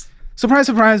smoothies. Surprise,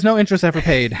 surprise. No interest ever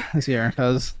paid this year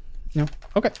because, you know,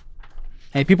 okay.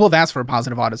 Hey, people have asked for a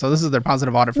positive audit, so this is their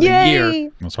positive audit for the year.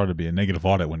 It's hard to be a negative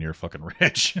audit when you're fucking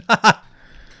rich.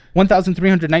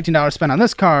 $1,319 spent on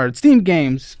this card. Steam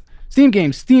games.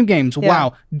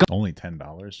 Wow. Only $10.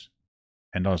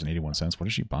 $10.81. What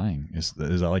is she buying? Is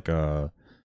that like a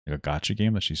gacha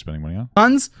game that she's spending money on?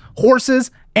 Guns,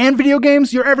 horses, and video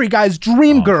games. You're every guy's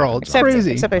dream girl. It's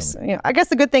crazy. I guess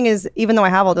the good thing is, even though I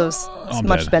have all those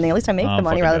much spending, at least I make the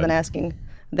money rather than asking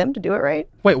them to do it, right?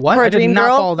 Wait, what? For a dream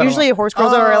girl, usually horse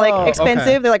girls are like expensive.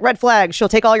 Okay. They're like red flags. She'll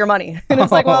take all your money. And it's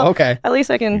like, well, at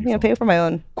least I can pay for my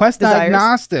own Quest desires.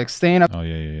 Diagnostics, staying up. Oh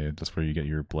yeah. That's where you get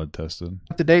your blood tested.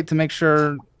 Up to date to make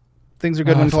sure things are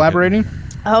good when collaborating.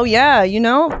 Oh yeah,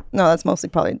 no, that's mostly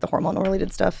probably the hormonal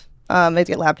related stuff. They have to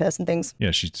get lab tests and things.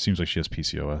 Yeah, she seems like she has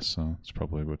PCOS, so it's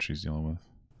probably what she's dealing with.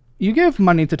 You give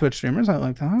money to Twitch streamers. I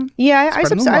like that. Yeah, I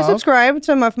subscribe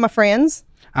to my friends.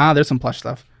 There's some plush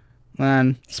stuff.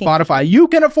 And Spotify. You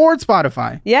can afford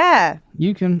Spotify. Yeah.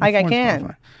 You can afford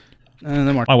Spotify. And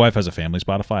then more. My wife has a family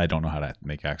Spotify. I don't know how to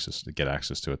get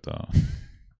access to it though.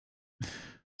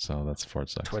 So that's for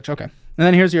it. Twitch. Okay. And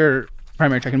then here's your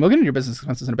primary check-in. We'll get into your business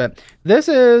expenses in a bit. This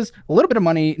is a little bit of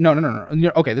money. No.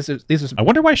 Okay. These are. I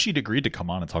wonder why she'd agreed to come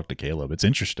on and talk to Caleb. It's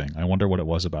interesting. I wonder what it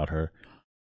was about her,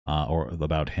 or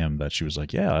about him that she was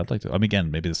like, yeah, I'd like to. I mean,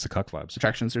 again, maybe it's the cuck vibes.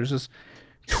 Attractions. There's just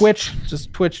Twitch,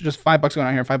 just $5 going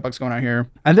out here, $5 going out here.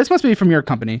 And this must be from your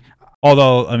company.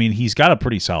 Although, I mean, he's got a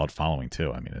pretty solid following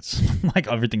too. I mean, it's like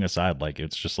everything aside, like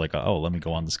it's just like, oh, let me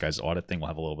go on this guy's audit thing. We'll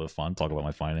have a little bit of fun, talk about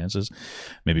my finances,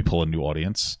 maybe pull a new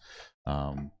audience.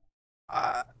 Isolani?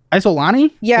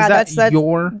 Yeah, that's my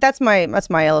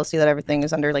LLC that everything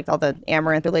is under, like all the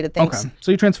Amouranth related things. Okay,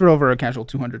 so you transferred over a casual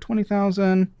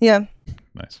 $220,000. Yeah.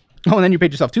 Nice. Oh, and then you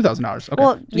paid yourself $2,000. Okay.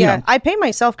 Well, yeah, I pay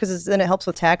myself because then it helps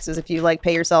with taxes if you like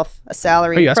pay yourself a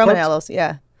salary from an LLC.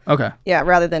 Yeah. Okay. Yeah,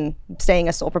 rather than staying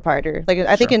a sole proprietor. Like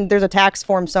I think there's a tax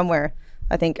form somewhere.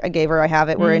 I think I gave her. I have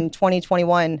it. Where in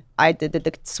 2021 I did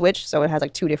the switch, so it has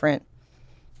like 2 different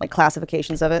like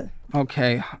classifications of it.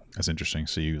 Okay. That's interesting.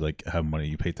 So you like have money,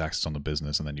 you pay taxes on the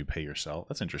business, and then you pay yourself.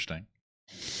 That's interesting.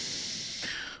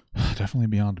 Definitely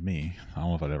beyond me. I don't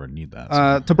know if I'd ever need that.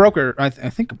 So. To broker, I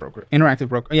think a broker, interactive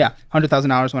broker. Yeah,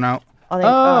 $100,000 went out.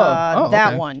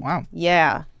 That one. Wow.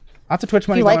 Yeah. Lots of Twitch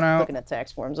money going out. Looking at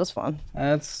tax forms. That's fun.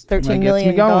 That's $13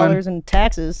 million in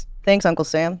taxes. Thanks, Uncle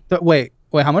Sam. Wait,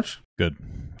 how much? Good.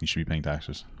 You should be paying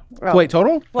taxes. Oh. Wait,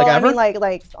 total? Well, ever? I mean,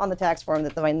 like on the tax form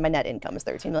that my net income is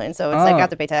 $13 million, so it's like I have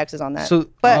to pay taxes on that. So,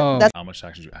 but that's how much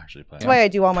taxes you actually pay. That's why I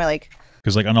do all my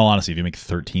Because, like, in all honesty, if you make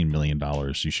 $13 million,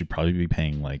 you should probably be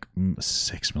paying like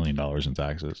 $6 million in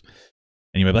taxes.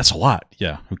 Anyway, that's a lot.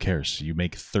 Yeah, who cares? You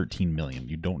make 13 million.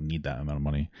 You don't need that amount of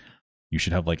money. You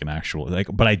should have like an actual like,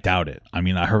 but I doubt it. I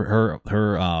mean, her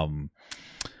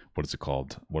what is it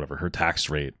called? Whatever. Her tax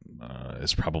rate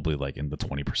is probably like in the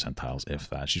 20 percentiles, if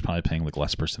that. She's probably paying like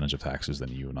less percentage of taxes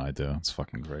than you and I do. It's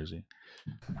fucking crazy.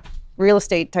 Real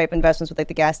estate type investments with like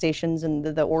the gas stations and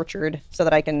the orchard, so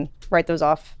that I can write those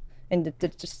off and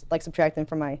just like subtract them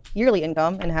from my yearly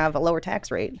income and have a lower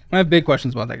tax rate. I have big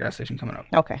questions about that gas station coming up.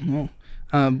 Okay.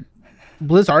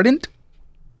 Blizzardant?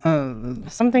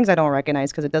 Some things I don't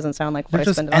recognize because it doesn't sound like what they're I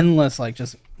just spend endless, like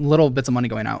just little bits of money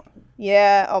going out.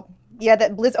 Yeah. Oh, yeah.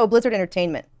 That Blizzard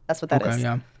Entertainment. That's what that is.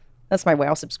 Yeah. That's my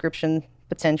WoW subscription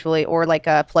potentially, or like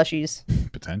plushies.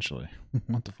 Potentially.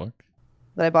 What the fuck?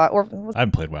 That I bought. Or I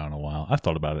haven't played WoW in a while. I've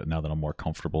thought about it now that I'm more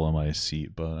comfortable in my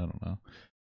seat, but I don't know.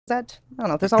 I don't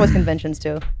know. There's always conventions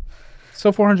too.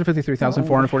 So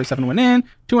 453,447 went in,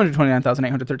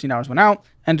 $229,813 went out,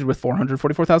 ended with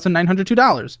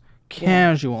 $444,902.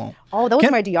 Casual. Oh, those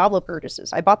are my Diablo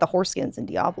purchases. I bought the horse skins in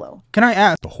Diablo. Can I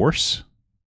ask? The horse?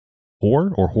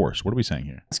 Whore or horse? What are we saying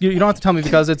here? You don't have to tell me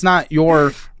because it's not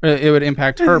your, it would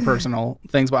impact her personal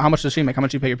things, but how much does she make? How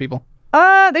much do you pay your people?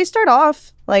 They start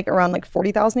off like around like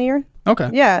 40,000 a year. Okay.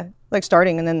 Yeah, like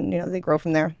starting, and then they grow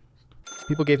from there.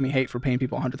 People gave me hate for paying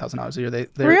people $100,000 a year. They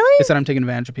really? said I'm taking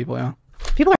advantage of people. Yeah.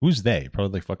 People are. Who's they?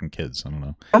 Probably like fucking kids. I don't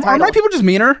know. Are my people just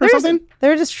meaner or something?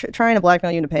 They're just trying to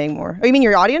blackmail you into paying more. Oh, you mean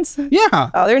your audience?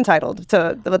 Yeah. Oh, they're entitled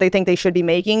to what they think they should be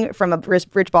making from a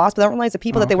rich boss, but they don't realize the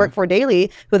people that they work for daily,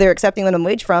 who they're accepting minimum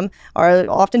wage from, are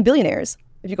often billionaires.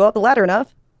 If you go up the ladder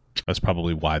enough. That's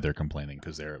probably why they're complaining,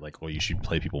 because they're like, well, you should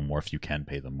pay people more if you can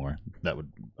pay them more. That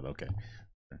would, but okay.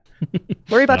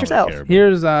 Worry about yourself.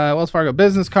 Here's Wells Fargo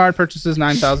business card purchases,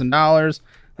 $9,000.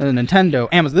 Nintendo,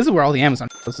 Amazon. This is where all the Amazon.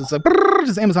 This is like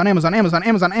just Amazon.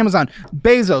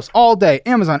 Bezos all day.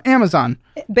 Amazon.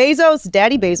 Bezos,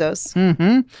 Daddy Bezos.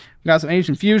 We got some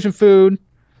Asian fusion food.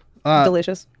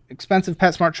 Delicious. Expensive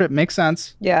PetSmart trip makes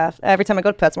sense. Yeah, every time I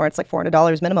go to PetSmart, it's like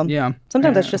 $400 minimum. Yeah.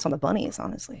 Sometimes that's just on the bunnies,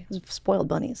 honestly. Spoiled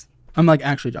bunnies. I'm like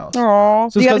actually jealous.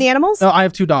 Aww. Do you have any animals? No, I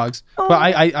have 2 dogs, but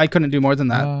I couldn't do more than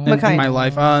that in my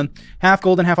life. Half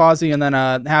golden, half Aussie, and then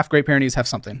half Great Pyrenees, half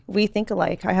something. We think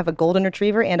alike. I have a golden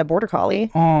retriever and a border collie.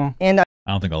 Oh. And I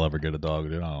don't think I'll ever get a dog,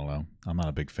 dude. I don't know. I'm not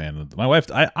a big fan of my wife.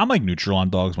 I'm like neutral on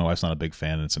dogs. My wife's not a big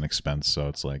fan, and it's an expense, so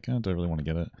it's like, do I really want to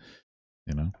get it?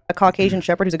 You know, a Caucasian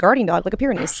Shepherd who's a guardian dog, like a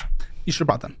Pyrenees. You should have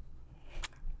brought them.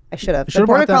 I should have. The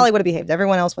border collie would have behaved.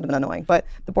 Everyone else would have been annoying, but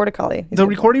the border collie. The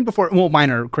recording before, well, mine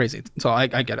are crazy, so I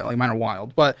get it. Like mine are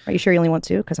wild, but are you sure you only want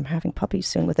 2? Because I'm having puppies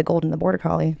soon with the golden and the border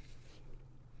collie.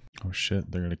 Oh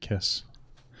shit! They're gonna kiss.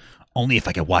 Only if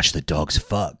I can watch the dogs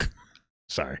fuck.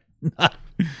 Sorry.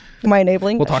 Am I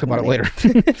enabling? We'll talk about it later.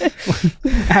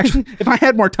 Actually, if I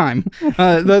had more time,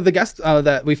 the guest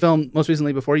that we filmed most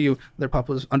recently before you, their pup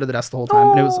was under the desk the whole time,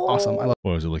 and it was awesome. I love.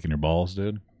 What was it, licking your balls,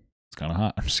 dude? It's kind of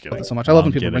hot. I'm just kidding. I love it so much. I love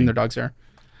when people bring their dogs here.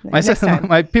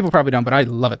 My people probably don't, but I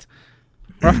love it.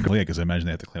 Well, yeah, because I imagine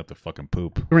they have to clean up the fucking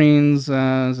poop. Greens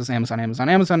says Amazon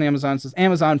says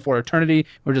Amazon for eternity.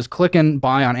 We're just clicking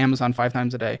buy on Amazon 5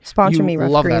 times a day. Sponsor me,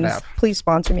 Rough Greens. Please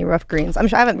sponsor me, Rough Greens. I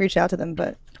haven't reached out to them,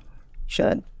 but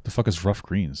should. The fuck is Rough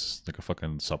Greens? Like a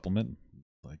fucking supplement?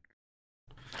 Like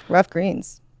Rough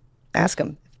Greens. Ask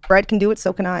them. If Brett can do it,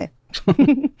 so can I.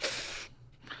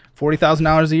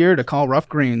 $40,000 a year to call Rough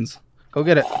Greens. Go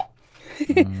get it.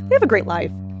 They have a great life.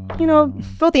 You know,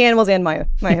 both the animals and my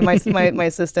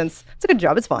assistants. It's a good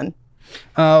job. It's fun.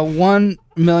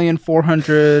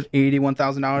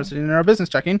 $1,481,000 in our business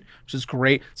checking, which is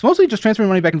great. It's mostly just transferring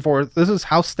money back and forth. This is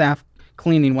house staff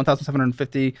cleaning,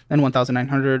 $1,750, then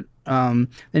 $1,900.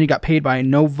 Then you got paid by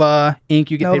Nova Inc.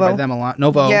 You get paid by them a lot.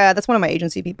 Novo. Yeah, that's one of my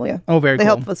agency people. Yeah. Oh, very cool. They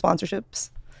help with sponsorships.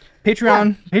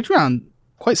 Patreon. Yeah. Patreon.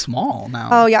 Quite small now.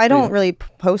 Oh yeah, I don't really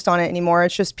post on it anymore.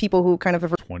 It's just people who kind of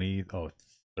have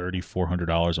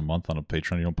 $3,400 a month on a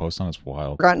Patreon you don't post on. It's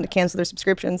wild. Forgotten to cancel their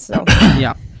subscriptions. So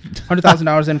yeah,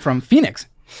 $100,000 in from Phoenix.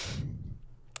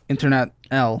 Internet.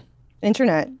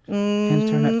 Internet.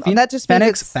 That just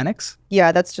Phoenix.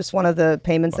 Yeah, that's just one of the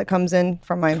payments that comes in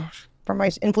from my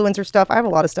influencer stuff. I have a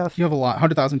lot of stuff. You have a lot.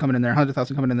 100,000 coming in there.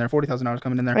 100,000 coming in there. $40,000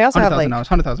 coming in there. I also have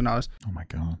 $100,000. Oh my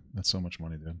god, that's so much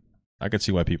money, dude. I could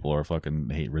see why people are fucking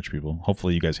hate rich people.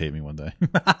 Hopefully, you guys hate me one day.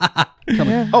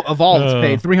 Yeah. Oh, Evolved's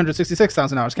paid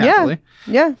 $366,000 casually.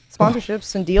 Yeah,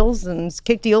 sponsorships and deals and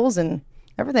kick deals and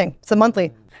everything. It's a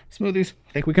monthly. Smoothies.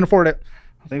 I think we can afford it.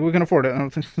 I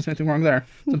don't think there's anything wrong there.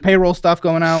 Some payroll stuff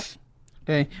going out.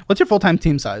 Okay. What's your full-time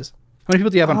team size? How many people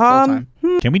do you have on full-time?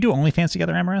 Can we do OnlyFans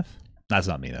together, Amouranth? That's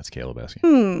not me. That's Caleb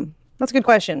asking. That's a good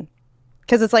question.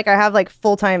 Because it's like I have like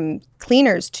full-time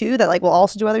cleaners too that like will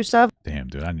also do other stuff. Damn,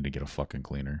 dude, I need to get a fucking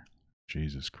cleaner.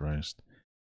 Jesus Christ.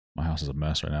 My house is a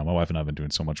mess right now. My wife and I have been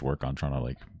doing so much work on trying to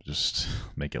like just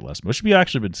make it less, which we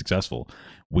actually been successful.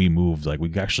 We moved, like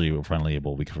we actually were finally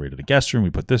able, we created a guest room. We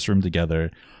put this room together.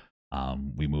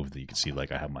 We moved, you can see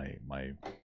like I have my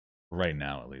right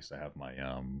now at least I have my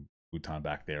futon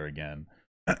back there again.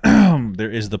 There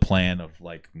is the plan of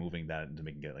like moving that into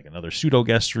making it like another pseudo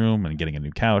guest room and getting a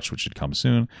new couch, which should come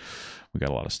soon. We got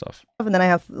a lot of stuff. And then I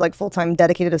have like full-time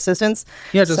dedicated assistants.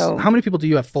 Yeah, just so, how many people do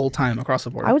you have full-time across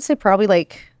the board? I would say probably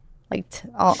like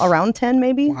around 10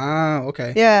 maybe. Wow,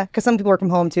 okay. Yeah, because some people work from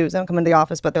home too, so they don't come into the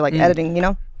office, but they're like editing, you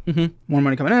know? More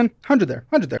money coming in. 100 there,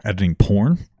 100 there. Editing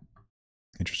porn?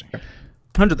 Interesting.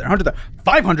 100 there, 100 there.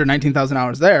 519,000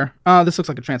 hours there. This looks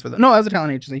like a transfer though. No, that was a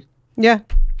talent agency. Yeah.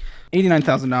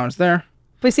 $89,000 there.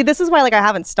 But see, this is why like I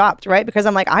haven't stopped, right? Because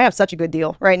I'm like, I have such a good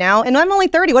deal right now, and I'm only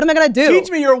 30. What am I gonna do?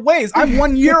 Teach me your ways. I'm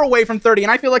 1 year away from 30,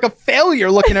 and I feel like a failure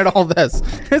looking at all this.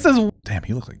 This is damn.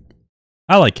 He looked like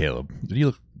I like Caleb. Did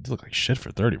you look like shit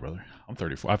for 30, brother? I'm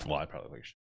 34. I probably look like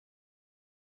shit.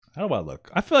 How do I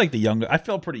look? I feel like I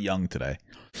felt pretty young today.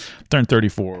 Turned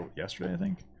 34 yesterday, I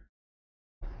think.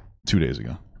 2 days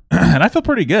ago. And I feel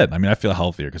pretty good. I mean, I feel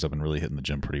healthier because I've been really hitting the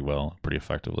gym pretty well, pretty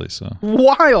effectively. So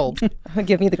wild.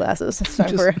 Give me the glasses. It's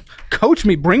time for coach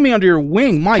me. Bring me under your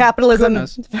wing. My capitalism.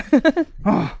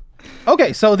 Oh.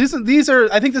 Okay, so these are.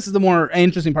 I think this is the more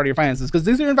interesting part of your finances because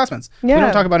these are your investments. Yeah. We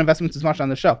don't talk about investments as much on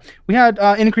the show. We had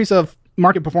an increase of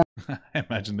market performance. I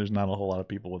imagine there's not a whole lot of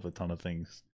people with a ton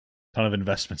of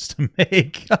investments to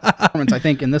make. I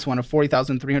think in this one of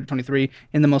 40,323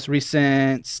 in the most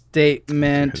recent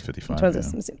statement. 55.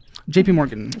 JP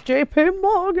Morgan. JP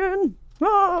Morgan.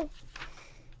 Oh.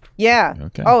 Yeah.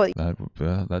 Okay. Oh,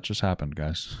 that just happened,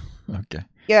 guys. Okay.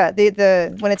 Yeah.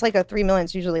 The when it's like a 3 million,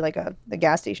 it's usually like the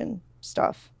gas station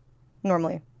stuff.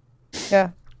 Normally.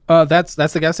 Yeah. That's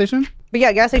the gas station. But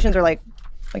yeah, gas stations are like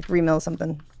 3 mil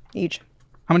something each.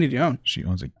 How many do you own? She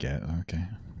owns a gas. Okay.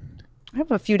 I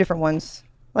have a few different ones.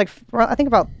 Like I think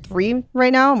about 3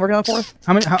 right now. I'm working on 4.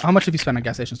 How much have you spent on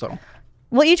gas stations total?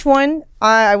 Well, each one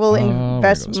I will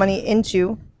invest money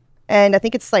into, and I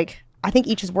think it's like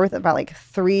each is worth about like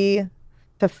 3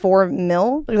 to 4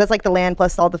 mil because that's like the land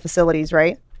plus all the facilities,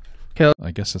 right? Okay.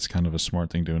 I guess that's kind of a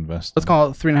smart thing to invest. Let's call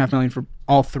it 3.5 million for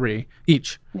all 3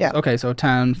 each. Yeah. Okay, so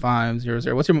 10, 5, 0,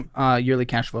 0. What's your yearly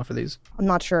cash flow for these? I'm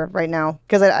not sure right now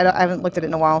because I haven't looked at it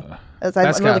in a while. I'm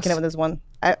really looking at this one.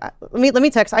 Let me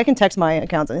text. I can text my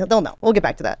accounts and they'll know. We'll get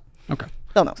back to that. Okay.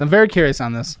 They'll know. So I'm very curious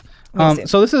on this.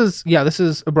 So this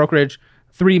is a brokerage.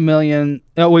 3 million.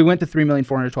 We went to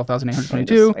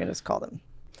 3,412,822. I just called them.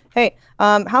 Hey,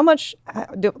 how much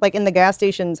like in the gas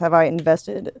stations have I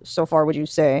invested so far? Would you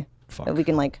say that we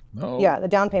can Yeah, the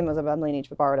down payment was about $1 million each.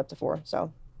 We borrowed up to 4.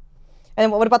 So,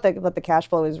 and what about what the cash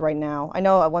flow is right now? I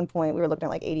know at one point we were looking at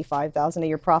like 85,000 a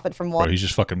year profit from one. Bro, he's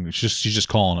just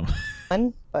calling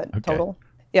him. But okay. Total.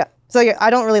 Yeah. So yeah, I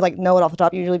don't really know it off the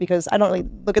top usually because I don't really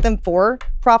look at them for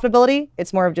profitability.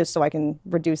 It's more of just so I can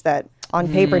reduce that on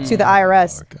paper to the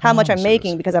IRS how much I'm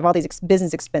making because I have all these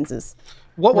business expenses.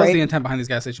 What was the intent behind these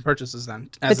gas station purchases then?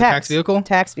 As a tax vehicle?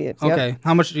 Tax vehicle. Okay. Yep.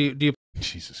 How much do you?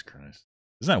 Jesus Christ.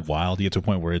 Isn't that wild? You get to a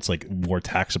point where it's like more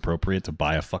tax appropriate to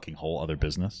buy a fucking whole other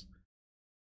business.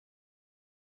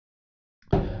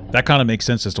 That kind of makes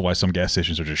sense as to why some gas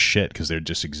stations are just shit because they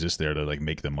just exist there to like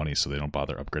make them money so they don't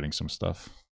bother upgrading some stuff.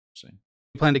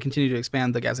 You plan to continue to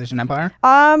expand the gas station empire?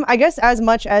 I guess as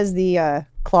much as the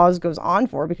clause goes on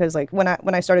for because like when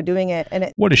I started doing it and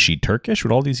it. What is she, Turkish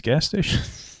with all these gas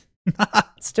stations?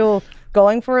 Still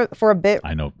going for a bit.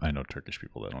 I know Turkish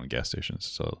people that own gas stations,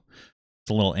 so it's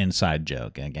a little inside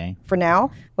joke, okay? For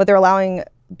now, what they're allowing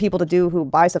people to do who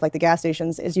buy stuff like the gas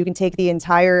stations is you can take the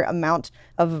entire amount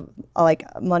of like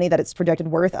money that it's projected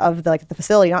worth of the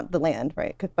facility, not the land,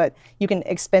 right? But you can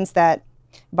expense that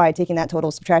by taking that total,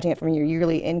 subtracting it from your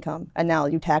yearly income, and now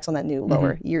you tax on that new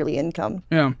lower yearly income.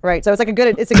 Yeah. Right. So it's a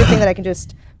good thing that I can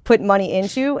just put money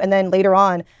into, and then later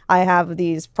on I have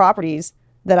these properties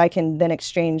that I can then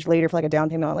exchange later for like a down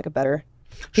payment on like a better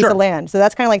piece of land. So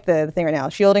that's kind of like the thing right now,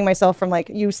 shielding myself from like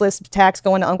useless tax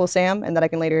going to Uncle Sam, and that I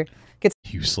can later get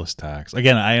useless tax.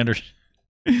 Again, I understand.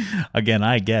 Again,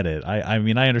 I get it. I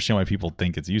mean, I understand why people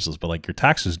think it's useless, but like your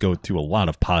taxes go to a lot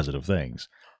of positive things.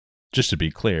 Just to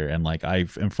be clear, and like I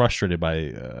am frustrated by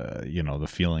the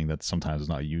feeling that sometimes it's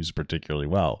not used particularly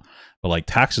well. But like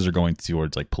taxes are going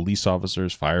towards like police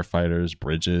officers, firefighters,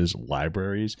 bridges,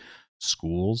 libraries,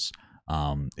 schools,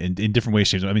 in different ways,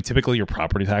 shapes. I mean, typically your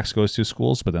property tax goes to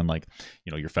schools, but then like,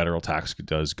 you know, your federal tax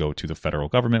does go to the federal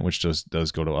government, which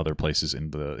does go to other places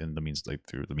in the means, like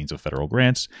through the means of federal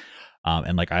grants.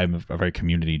 And like I'm a very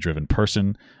community driven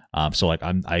person. So like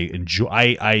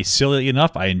I silly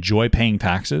enough, I enjoy paying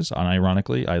taxes.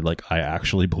 Unironically, I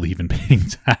actually believe in paying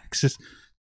taxes.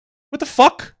 What the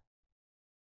fuck?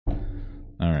 All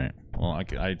right. Well,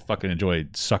 I fucking enjoy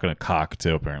sucking a cock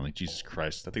too. Apparently, Jesus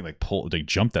Christ, I think they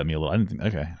jumped at me a little. I didn't think.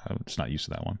 Okay, I'm just not used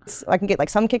to that one. I can get like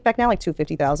some kickback now, like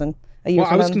 $250,000 a year.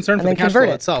 Well, I was concerned for the cash flow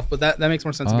itself, but that makes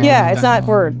more sense to me. Yeah, it's not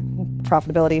for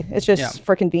profitability. It's just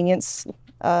for convenience.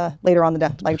 Later on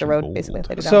the road,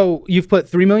 basically. So you've put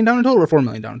 $3 million down in total, or $4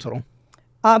 million down in total?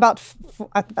 About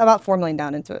 $4 million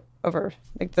down into it over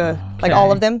like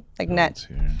all of them, like net.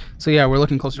 So yeah, we're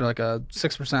looking closer to like a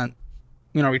 6%.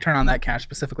 You know, return on that cash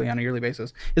specifically on a yearly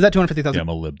basis. Is that $250,000? Yeah, I'm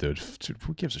a lib, dude.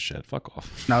 Who gives a shit? Fuck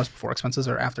off. Now it's before expenses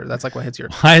or after? That's like what hits your.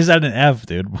 Why is that an F,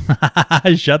 dude?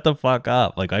 Shut the fuck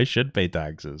up. Like I should pay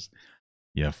taxes.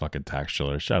 Yeah, fucking tax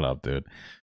chiller. Shut up, dude.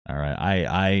 All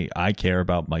right, I care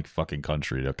about my fucking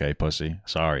country. Okay, pussy.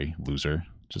 Sorry, loser.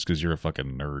 Just because you're a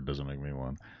fucking nerd doesn't make me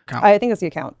one. I think it's the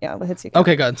account. Yeah, it hits the account.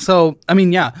 Okay, good. So, I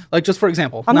mean, yeah, like just for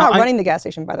example. I'm not running the gas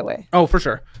station, by the way. Oh, for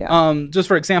sure. Yeah. Just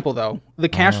for example, though, the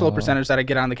cash flow percentage that I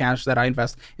get on the cash that I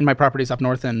invest in my properties up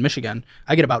north in Michigan,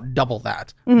 I get about double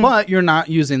that. But you're not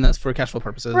using this for cash flow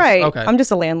purposes. Right. Okay. I'm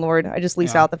just a landlord. I just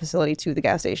lease out the facility to the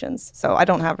gas stations. So I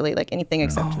don't have really like anything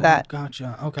except that.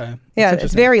 Gotcha. Okay. Yeah,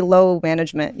 it's very low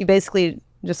management. You basically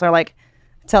just are like,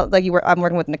 I'm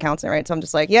working with an accountant, right? So I'm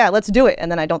just like, yeah, let's do it.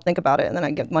 And then I don't think about it. And then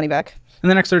I get money back. In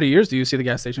the next 30 years, do you see the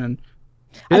gas station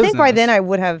I think by then I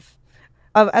would have,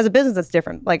 as a business that's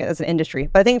different, like as an industry.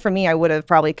 But I think for me, I would have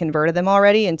probably converted them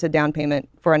already into down payment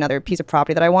for another piece of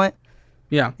property that I want.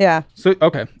 Yeah. Yeah. So,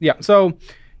 okay. Yeah. So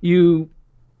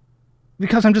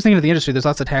because I'm just thinking of the industry, there's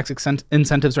lots of tax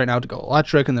incentives right now to go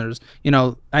electric, and there's, you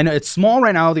know, I know it's small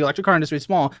right now, the electric car industry is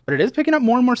small, but it is picking up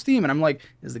more and more steam, and I'm like,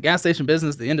 is the gas station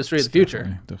business the industry of the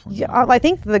future? Definitely. Yeah, I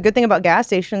think the good thing about gas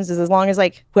stations is as long as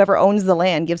like whoever owns the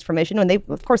land gives permission, and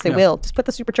of course they will, just put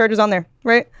the superchargers on there,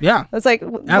 right? Yeah. It's like,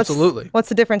 absolutely. What's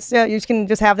the difference? Yeah, you can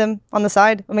just have them on the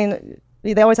side. I mean,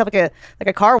 they always have like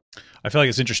a car. I feel like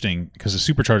it's interesting because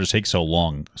the superchargers take so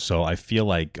long, so I feel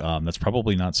like that's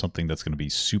probably not something that's going to be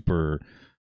super,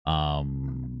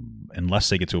 unless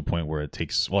they get to a point where it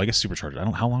takes, well, I guess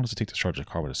supercharger, how long does it take to charge a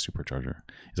car with a supercharger?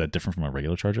 Is that different from a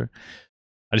regular charger?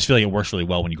 I just feel like it works really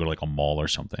well when you go to like a mall or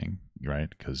something, right?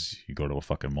 Because you go to a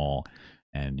fucking mall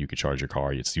and you could charge your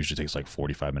car. It usually takes like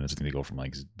 45 minutes. I think they go from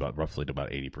like roughly to about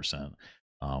 80%.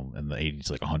 And the 80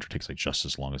 to like 100 takes like just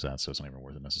as long as that, so it's not even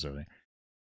worth it necessarily.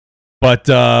 But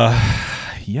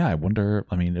yeah, I wonder,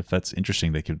 I mean, if that's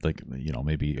interesting, they could, like, you know,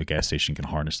 maybe a gas station can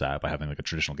harness that by having like a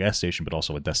traditional gas station, but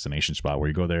also a destination spot where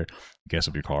you go there, gas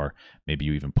up your car, maybe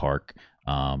you even park,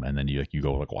 and then you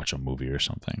go like watch a movie or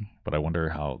something. But I wonder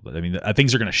how, I mean,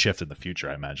 things are going to shift in the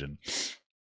future, I imagine,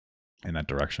 in that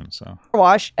direction. So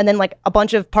wash, and then like a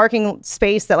bunch of parking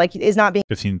space that like is not being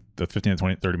 15 to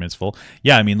 20 30 minutes full.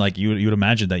 Yeah, I mean, like you'd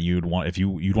imagine that you'd want, if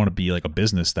you'd want to be like a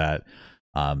business that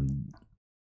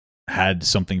had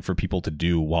something for people to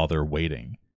do while they're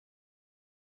waiting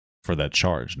for that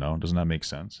charge. No, doesn't that make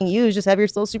sense? Use, just have your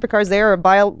little supercars there, or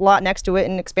buy a lot next to it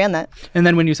and expand that. And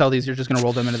then when you sell these, you're just going to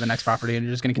roll them into the next property, and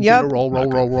you're just going to continue to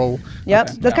roll. Yep.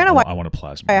 Okay. That's kind of why I want a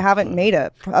plasma. I haven't made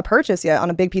a purchase yet on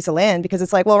a big piece of land, because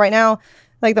it's like, well, right now,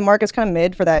 like the market's kind of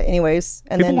mid for that anyways.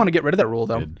 And people want to get rid of that rule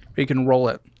though. You can roll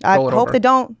it. I hope they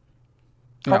don't.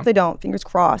 Hope they don't. Fingers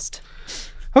crossed.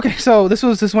 Okay, so this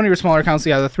was one of your smaller accounts.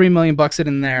 Yeah, the $3 million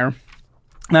sitting in there.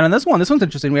 Now in this one's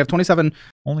interesting. We have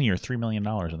only your $3 million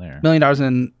in there. $1 million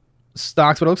in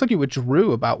stocks, but it looks like you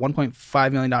withdrew about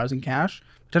 $1.5 million in cash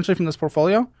potentially from this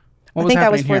portfolio. I think that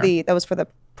was for the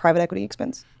private equity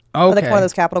expense. Okay, like one of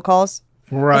those capital calls.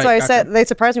 Right. That's why I said they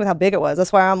surprised me with how big it was.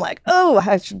 That's why I'm like, oh,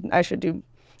 I should do.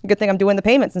 Good thing I'm doing the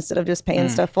payments instead of just paying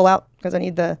stuff full out, because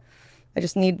I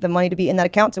just need the money to be in that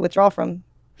account to withdraw from.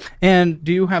 And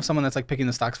do you have someone that's like picking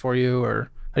the stocks for you,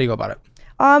 or how do you go about it?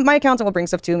 My accountant will bring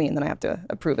stuff to me, and then I have to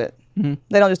approve it. They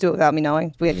don't just do it without me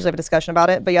knowing. We usually have a discussion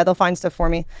about it, but yeah, they'll find stuff for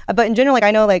me. But in general, like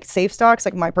I know like safe stocks,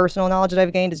 like my personal knowledge that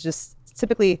I've gained is just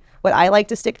typically what I like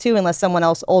to stick to, unless someone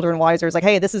else older and wiser is like,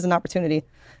 hey, this is an opportunity.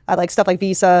 I like stuff like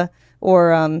Visa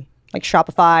or like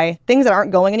Shopify, things that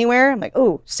aren't going anywhere. I'm like,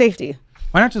 oh, safety.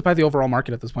 Why not just buy the overall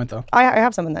market at this point, though? I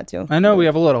have some in that too. I know we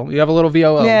have a little. You have a little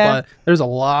VOO, but there's a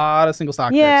lot of single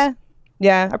stock picks.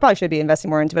 Yeah, I probably should be investing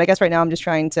more into it. I guess right now I'm just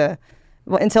trying to,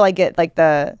 until I get like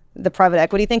the the private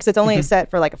equity thing, because it's only set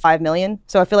for like 5 million.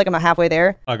 So I feel like I'm halfway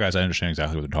there. Guys, I understand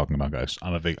exactly what they're talking about, guys.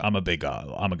 I'm a big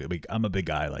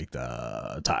guy, like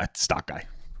the stock guy.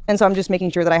 And so I'm just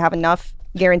making sure that I have enough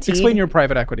guaranteed. Explain your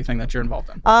private equity thing that you're involved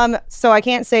in. So I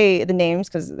can't say the names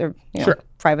because they're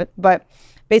private, but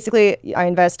basically I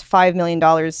invest $5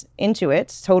 million into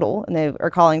it total, and they are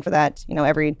calling for that,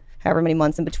 every however many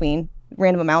months in between.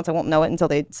 Random amounts, I won't know it until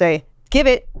they say, give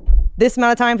it this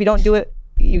amount of time. If you don't do it,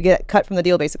 you get cut from the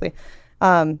deal, basically.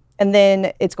 And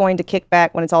then it's going to kick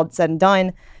back when it's all said and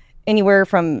done, anywhere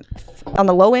from, on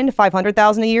the low end,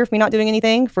 $500,000 a year for me not doing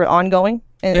anything for ongoing,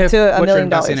 and to $1 million. What you're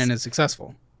investing in is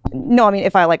successful. No, I mean,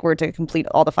 if I were to complete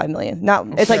all the 5 million,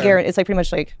 it's like it's like pretty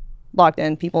much like locked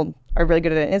in. People are really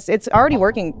good at it. It's already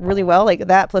working really well, like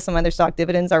that plus some other stock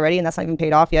dividends already, and that's not even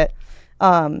paid off yet.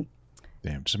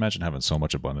 Damn, just imagine having so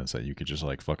much abundance that you could just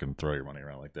like fucking throw your money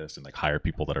around like this and like hire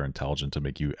people that are intelligent to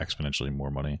make you exponentially more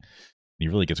money.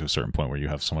 You really get to a certain point where you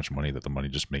have so much money that the money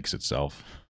just makes itself.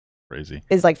 Crazy.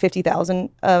 Is like 50,000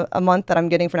 a month that I'm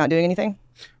getting for not doing anything.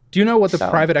 Do you know what the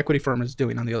private equity firm is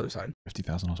doing on the other side?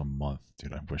 $50,000 a month,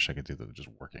 dude. I wish I could do that. Just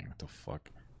working. What the fuck?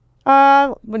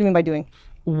 What do you mean by doing?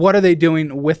 What are they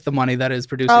doing with the money that is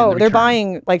producing? Oh, they're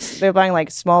buying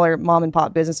like smaller mom and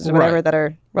pop businesses or whatever that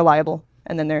are reliable,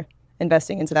 and then they're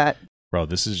investing into that. Bro,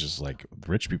 this is just like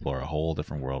rich people are a whole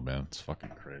different world, man. It's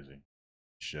fucking crazy.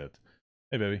 Shit.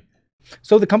 Hey, baby.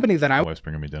 So the company that My wife's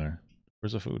bringing me dinner.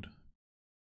 Where's the food?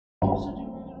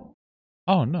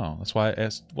 Oh no, that's why I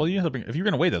asked. Well, you have to bring. If you're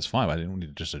gonna wait, that's fine. I didn't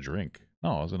need just a drink.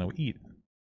 No, I was gonna eat.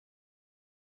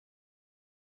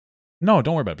 No,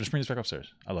 don't worry about it. Just bring this back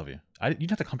upstairs. I love you.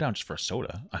 You'd have to come down just for a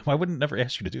soda. I wouldn't never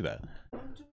ask you to do that.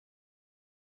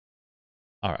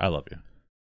 All right, I love you.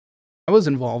 I was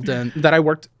involved in that I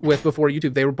worked with before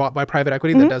YouTube. They were bought by private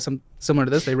equity that does some similar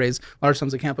to this. They raise large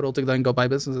sums of capital to then go buy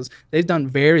businesses. They've done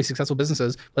very successful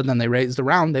businesses, but then they raised a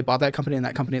round. They bought that company, and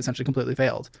that company essentially completely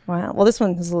failed. Wow. Well, this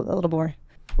one is a little more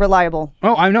reliable.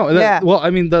 Oh, I know. Yeah. Well, I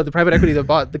mean, the private equity that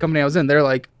bought the company I was in, they're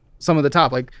like some of the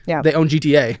top. Like, they own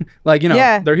GTA. Like,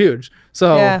 they're huge.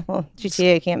 So yeah. Well,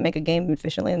 GTA can't make a game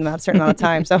efficiently in a certain amount of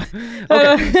time. So okay.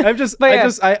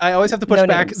 I always have to push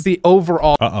back the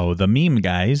overall. The meme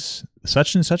guys.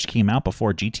 Such and such came out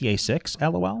before GTA 6.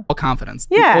 LOL. Confidence.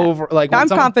 Yeah. I'm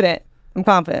confident. I'm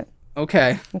confident.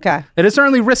 Okay. Okay. It is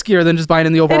certainly riskier than just buying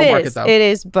in the overall market, though. It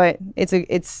is, but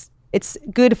it's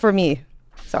good for me.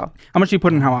 So. How much do you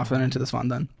put in how often into this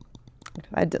fund then?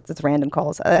 It's random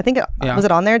calls. I think was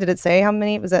it on there? Did it say how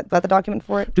many? Was that the document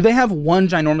for it? Do they have one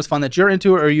ginormous fund that you're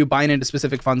into, or are you buying into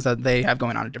specific funds that they have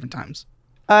going on at different times?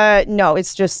 No,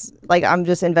 it's just like I'm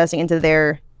just investing into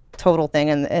their total thing,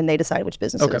 and they decide which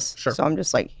businesses. Okay, sure. So I'm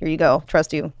just like, here you go,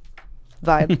 trust you,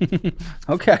 vibe.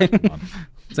 Okay.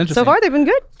 It's interesting. So far, they've been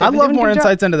good. I'd love more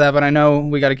insights into that, but I know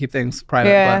we got to keep things private.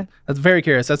 Yeah. But that's very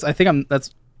curious. I'm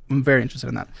very interested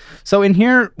in that. So in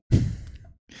here,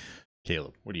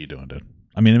 Caleb, what are you doing, dude?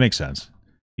 I mean, it makes sense.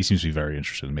 He seems to be very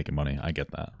interested in making money. I get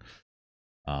that.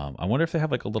 I wonder if they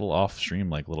have like a little off stream,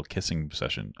 like little kissing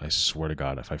session. I swear to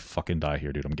God, if I fucking die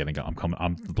here, dude,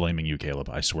 I'm blaming you, Caleb.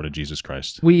 I swear to Jesus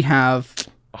Christ. We have,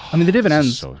 I mean, the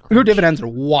dividends, your dividends are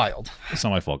wild. It's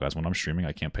not my fault, guys. When I'm streaming,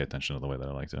 I can't pay attention to the way that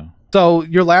I like to. So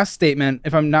your last statement,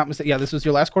 if I'm not mistaken, this was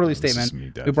your last quarterly statement.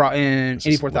 We brought in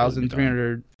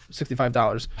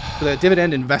 $84,365 for the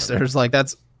dividend investors. Like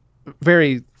that's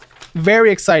very,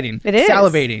 very exciting. It is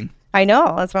salivating. I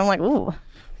know. That's why I'm like, ooh.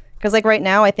 Because like right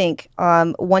now, I think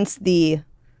once the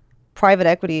private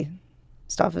equity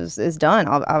stuff is done,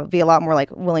 I'll be a lot more like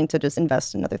willing to just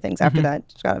invest in other things after that.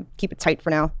 Just gotta keep it tight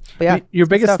for now. But yeah, your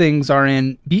biggest things are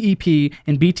in BEP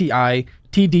and BTI,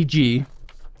 TDG.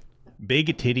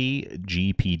 Big titty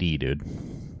GPD, dude.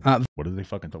 What are they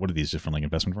fucking? What are these different like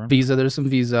investment firms? Visa. There's some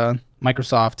Visa.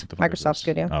 Microsoft. Microsoft's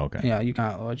good, yeah. Oh, okay. Yeah, you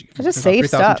got. It's just safe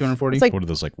stuff. It's like, what are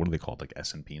those like? What are they called? Like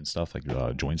S&P and stuff, like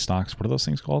joint stocks. What are those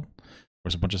things called?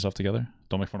 Where's a bunch of stuff together?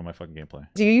 Don't make fun of my fucking gameplay.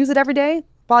 Do you use it every day?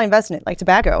 Probably invest in it, like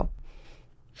tobacco.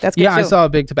 That's good too. I saw a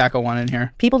big tobacco one in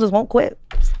here. People just won't quit.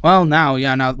 Well, now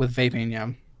with vaping, yeah.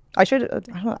 I should.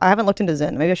 I haven't looked into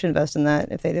Zen. Maybe I should invest in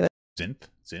that if they do it.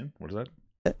 Zin? What is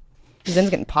that? Zen's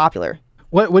getting popular.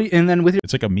 What? And then with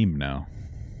it's like a meme now.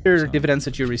 Your dividends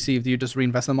that you receive, do you just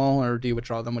reinvest them all, or do you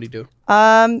withdraw them? What do you do?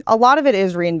 A lot of it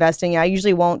is reinvesting. Yeah, I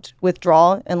usually won't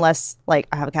withdraw unless like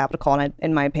I have a capital call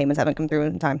and my payments haven't come through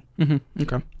in time.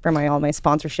 Okay. For all my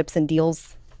sponsorships and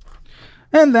deals.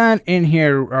 And then in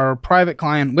here, our private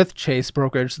client with Chase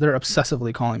Brokerage. They're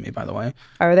obsessively calling me, by the way.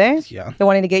 Are they? Yeah. They're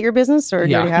wanting to get your business, or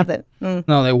do you already have that?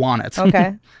 No, they want it.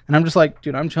 Okay. And I'm just like,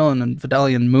 dude, I'm chilling in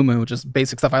Fidelity and Mumu, just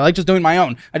basic stuff. I like just doing my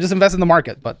own. I just invest in the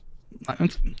market, but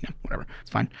whatever. It's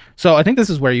fine. So I think this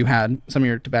is where you had some of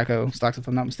your tobacco stocks, if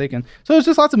I'm not mistaken. So there's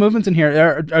just lots of movements in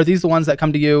here. Are these the ones that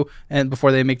come to you and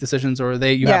before they make decisions, or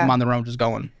you have them on their own just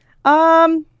going?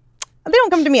 They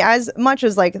don't come to me as much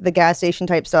as like the gas station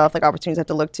type stuff, like opportunities I have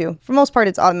to look to. For the most part,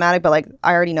 it's automatic, but like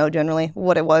I already know generally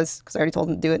what it was because I already told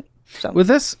them to do it. So with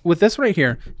this right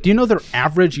here, do you know their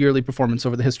average yearly performance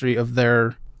over the history of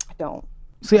their? I don't.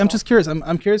 See, I'm just curious.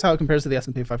 I'm curious how it compares to the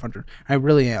S&P 500. I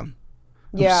really am.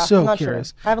 Yeah, I'm so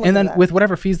curious. Sure. And then with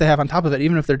whatever fees they have on top of it,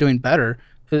 even if they're doing better,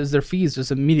 is their fees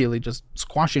just immediately just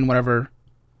squashing whatever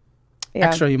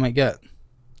extra you might get?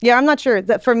 Yeah, I'm not sure.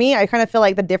 That for me, I kind of feel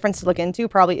like the difference to look into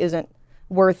probably isn't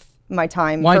worth my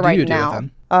time for right now. Do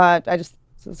it then?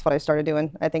 That's what I started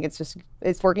doing. I think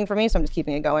it's working for me, so I'm just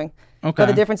keeping it going. Okay. But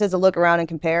the difference is to look around and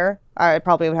compare. I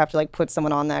probably would have to like put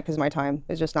someone on that because my time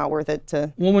is just not worth it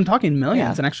to. Well, when talking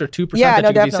millions, an extra 2% that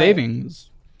you could be saving.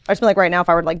 I just feel like right now, if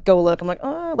I were to like go look, I'm like,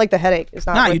 oh, like the headache is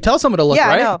not. Nah, you tell someone to look, right?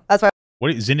 Yeah, I know. That's why.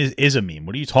 What Zin is a meme.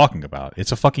 What are you talking about?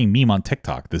 It's a fucking meme on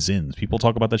TikTok. The Zins. People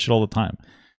talk about that shit all the time.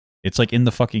 It's like in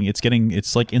the fucking. It's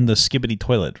like in the skibbity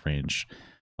toilet range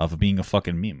of being a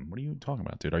fucking meme. What are you talking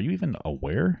about, dude? Are you even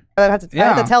aware? I have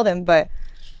to tell them, but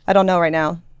I don't know right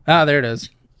now. Ah, there it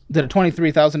is. Did a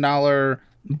 $23,000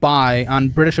 buy on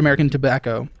British American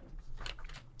tobacco.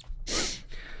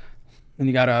 And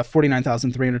you got a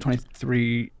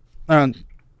 49,323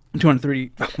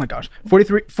 230. Oh my gosh.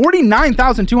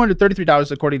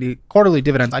 $49,233 according to quarterly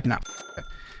dividends. I cannot.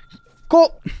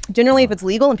 Cool. Generally, if it's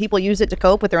legal and people use it to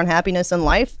cope with their unhappiness in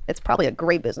life, it's probably a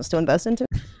great business to invest into.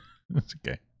 That's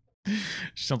okay.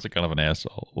 She sounds like kind of an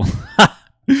asshole.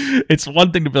 It's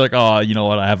one thing to be like, oh, you know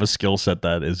what? I have a skill set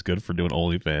that is good for doing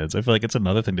OnlyFans. I feel like it's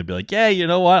another thing to be like, yeah, you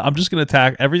know what? I'm just going to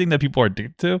attack everything that people are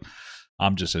addicted to.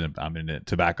 I'm in it.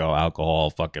 Tobacco, alcohol,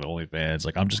 fucking OnlyFans.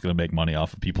 Like, I'm just going to make money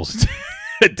off of people's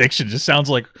addiction. It just sounds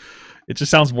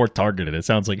more targeted. It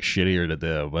sounds like shittier to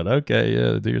do, but okay.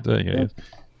 Yeah, do your thing. Yeah.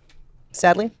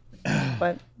 Sadly,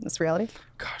 but that's reality.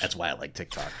 Gosh, that's why I like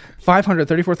TikTok.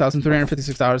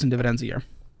 $534,356 in dividends a year.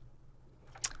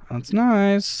 That's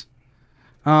nice.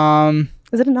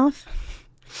 Is it enough?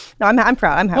 No, I'm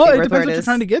proud. I'm happy. Well, it depends what you're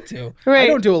trying to get to. Right. I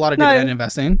don't do a lot of dividend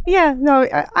investing. Yeah, no,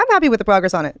 I'm happy with the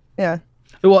progress on it. Yeah.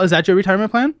 Well, is that your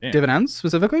retirement plan? Damn. Dividends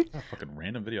specifically? Oh, fucking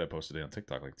random video I posted on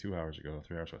TikTok like 2 hours ago.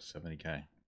 3 hours ago, 70K.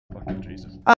 Fucking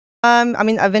Jesus. I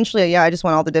mean, eventually, yeah. I just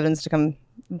want all the dividends to come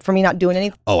for me not doing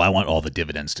anything. Oh, I want all the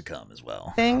dividends to come as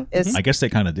well. I guess they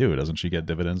kind of do. Doesn't she get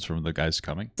dividends from the guys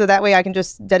coming? So that way I can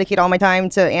just dedicate all my time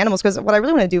to animals. Because what I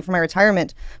really want to do for my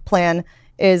retirement plan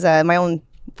is my own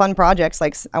fun projects.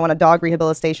 Like I want a dog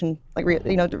rehabilitation, like,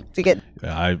 to get.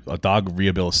 Yeah, a dog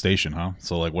rehabilitation, huh?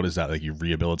 So like, what is that? Like you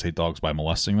rehabilitate dogs by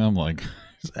molesting them? Like,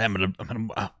 I'm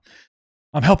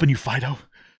helping you, Fido.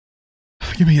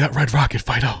 Give me that red rocket,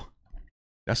 Fido.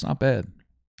 That's not bad.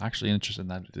 Actually interested in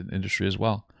that industry as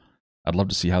well. I'd love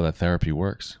to see how that therapy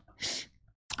works.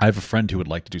 I have a friend who would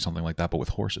like to do something like that, but with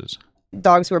horses.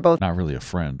 Dogs who are both not really a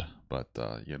friend, but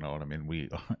you know what I mean. We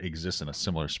exist in a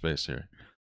similar space here,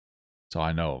 so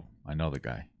I know the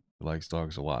guy. He likes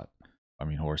dogs a lot. I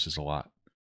mean horses a lot.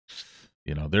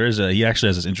 You know, he actually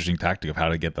has this interesting tactic of how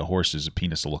to get the horse's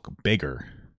penis to look bigger.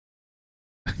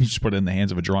 You just put it in the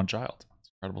hands of a drawn child. It's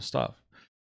incredible stuff.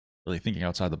 Really thinking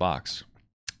outside the box.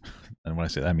 And when I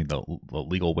say that, I mean the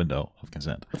legal window of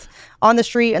consent. On the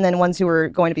street, and then ones who are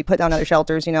going to be put down other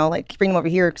shelters, like bring them over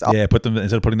here. Yeah, put them,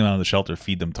 instead of putting them out of the shelter,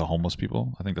 feed them to homeless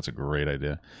people. I think that's a great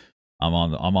idea. I'm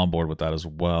on board with that as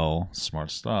well. Smart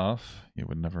stuff. Who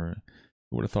would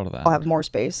have thought of that? I'll have more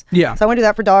space. Yeah. So I want to do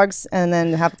that for dogs, and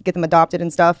then have to get them adopted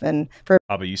and stuff. And for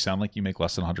but you sound like you make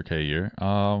less than 100K a year.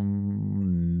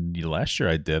 Last year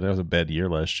I did. It was a bad year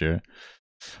last year.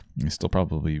 I still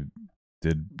probably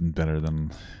did better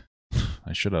than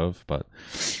I should have, but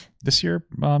this year,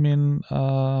 I mean,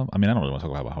 I don't really want to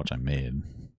talk about how much I made,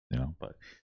 but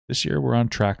this year we're on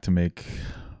track to make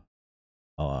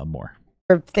more.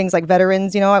 For things like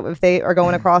veterans, if they are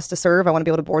going across to serve, I want to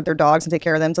be able to board their dogs and take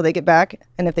care of them till they get back.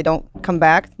 And if they don't come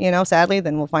back, sadly,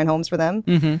 then we'll find homes for them.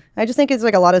 Mm-hmm. I just think it's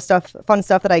like a lot of fun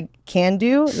stuff that I can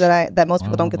do that most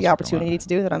people don't get the opportunity to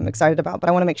do that I'm excited about. But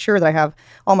I want to make sure that I have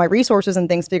all my resources and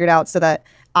things figured out so that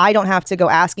I don't have to go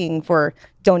asking for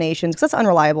donations, because that's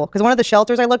unreliable. Because one of the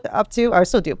shelters I looked up to, I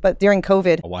still do, but during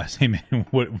COVID. Why is he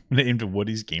named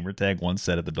Woody's gamer tag once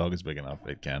said if the dog is big enough,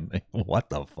 it can. What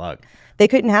the fuck? They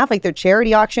couldn't have like their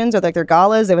charity auctions or like their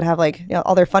galas. They would have like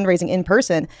all their fundraising in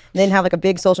person. They didn't have like a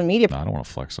big social media. No, I don't want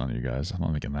to flex on you guys. I'm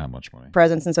not making that much money.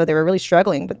 Presence, and so they were really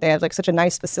struggling. But they have like such a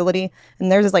nice facility,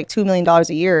 and theirs is like $2 million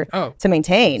a year to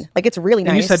maintain. Like it's really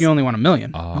nice. And you said you only want $1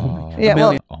 million.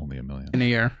 Yeah, only $1 million. in a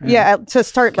year. Yeah, to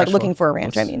start like looking for a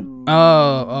ranch. I mean.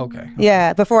 Oh, okay.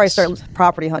 Yeah, before I start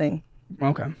property hunting.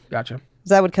 Okay, gotcha.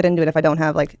 So that would cut into it if I don't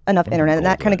have like enough internet, and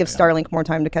that kind of gives Starlink more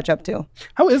time to catch up to.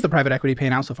 How is the private equity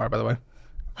paying out so far, by the way?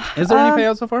 Is there any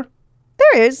payout so far?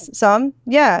 There is some,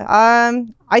 yeah.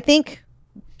 I think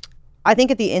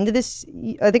at the end of this,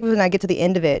 I think when I get to the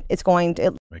end of it, it's going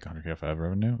to make 100K of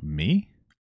revenue. Me?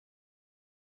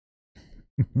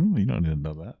 You don't need to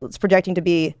know that. It's projecting to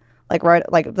be like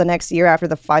the next year after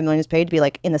the 5 million is paid to be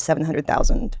like in the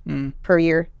 700,000 per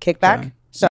year kickback. Okay.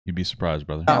 So you'd be surprised,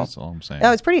 brother. That's all I'm saying.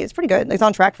 No, it's pretty good. It's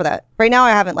on track for that. Right now,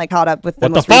 I haven't like caught up with the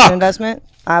most recent investment.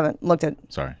 I haven't looked at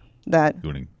that. I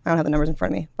don't have the numbers in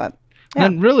front of me, but. Yeah.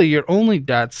 And really, your only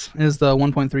debts is the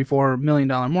 $1.34 million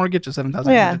mortgage of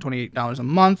 $7,828 a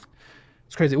month.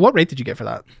 It's crazy. What rate did you get for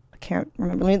that? I can't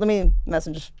remember. Let me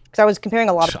message, because I was comparing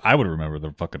a lot of. I would remember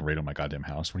the fucking rate on my goddamn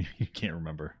house. When you can't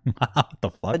remember what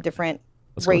the fuck. The different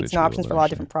rates and options for a lot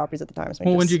of different properties at the time. So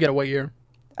when did you get it? What year?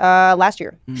 Last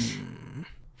year.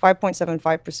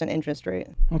 5.75% interest rate.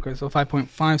 Okay, so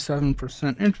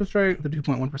 5.57% interest rate, the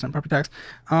 2.1% property tax.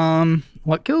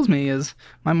 What kills me is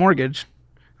my mortgage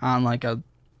on like a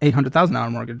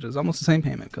 $800,000 mortgage is almost the same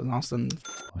payment because Austin.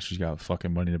 Well, she's got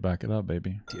fucking money to back it up,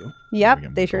 baby.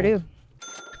 Yep, they sure do.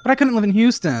 But I couldn't live in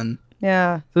Houston.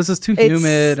 Yeah. This is too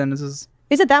humid, and this is.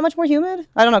 Is it that much more humid?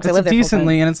 I don't know, because I live there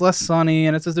decently, and it's less sunny,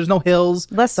 and it says there's no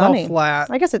hills. Less sunny. All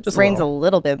flat. I guess it just rains a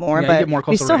little bit more, yeah, but you get more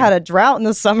we still had a drought in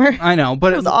the summer. I know,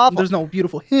 but it was awful. There's no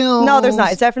beautiful hills. No, there's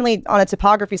not. It's definitely on a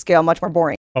topography scale much more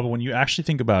boring. Oh, but when you actually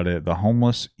think about it, the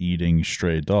homeless eating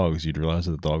stray dogs, you'd realize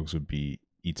that the dogs would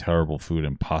eat terrible food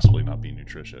and possibly not be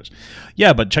nutritious.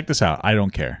 Yeah, but check this out. I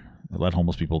don't care. Let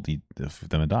homeless people eat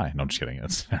them and die. No, I'm just kidding.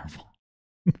 That's terrible.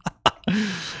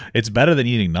 It's better than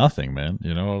eating nothing, man.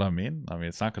 You know what I mean? I mean,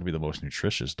 it's not going to be the most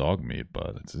nutritious dog meat,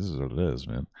 but this is what it is,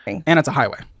 man. And it's a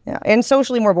highway. Yeah, and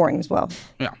socially more boring as well.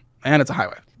 Yeah, and it's a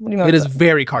highway. What do you mean? It is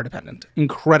very car dependent.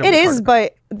 Incredibly. It is,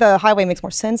 but the highway makes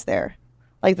more sense there.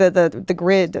 Like the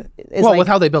grid is with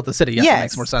how they built the city, yes, it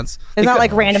makes more sense. It's not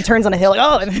like random turns on a hill. Like,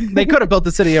 oh, they could have built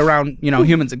the city around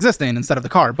humans existing instead of the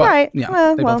car, but they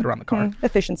built it around the car.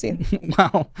 Efficiency.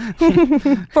 Wow.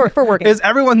 for working. Is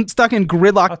everyone stuck in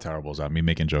gridlock? How terrible is that? Me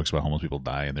making jokes about homeless people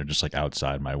dying, and they're just like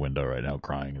outside my window right now,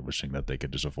 crying and wishing that they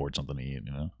could just afford something to eat.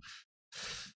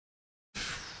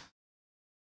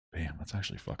 Damn, that's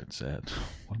actually fucking sad.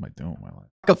 What am I doing with my life?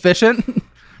 Efficient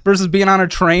versus being on a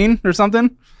train or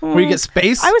something where you get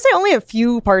space. I would say only a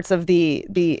few parts of the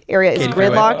area is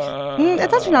gridlocked.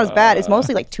 It's actually not as bad. It's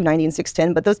mostly like 290 and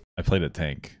 610, but those. I played a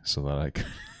tank so that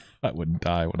I wouldn't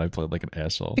die when I played like an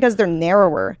asshole. Because they're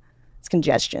narrower. It's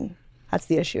congestion. That's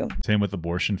the issue. Same with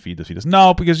abortion, feed the fetus.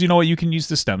 No, because you know what? You can use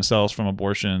the stem cells from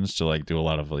abortions to like do a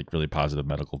lot of like really positive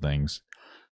medical things.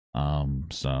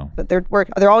 But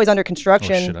they're always under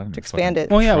construction to expand it.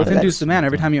 Well, yeah, with induced demand,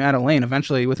 every time you add a lane,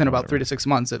 eventually within about 3 to 6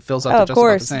 months, it fills up to just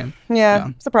about the same.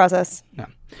 Yeah, it's a process. Yeah.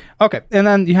 Okay, and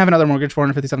then you have another mortgage,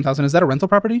 $457,000. Is that a rental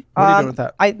property? What are you doing with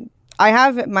that? I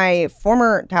have my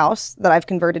former house that I've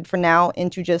converted for now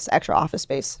into just extra office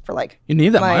space for like. You need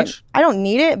that much? I don't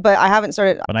need it, but I haven't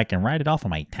started. But I can write it off on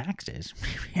my taxes.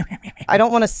 I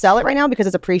don't want to sell it right now because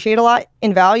it's appreciated a lot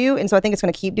in value, and so I think it's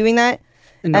going to keep doing that.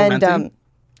 And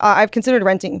I've considered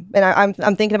renting, and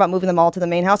I'm thinking about moving them all to the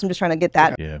main house. I'm just trying to get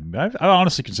that. Yeah, I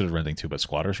honestly considered renting too, but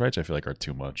squatters' rights I feel like are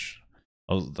too much.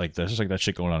 I was like, there's just like that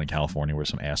shit going on in California where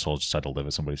some assholes decide to live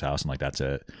at somebody's house and like that's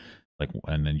it, like,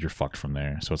 and then you're fucked from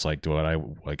there. So it's like, would I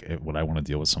want to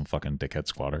deal with some fucking dickhead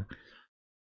squatter?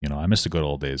 I miss the good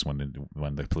old days when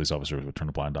the police officers would turn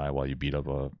a blind eye while you beat up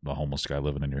a homeless guy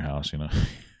living in your house.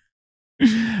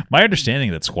 My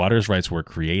understanding that squatters' rights were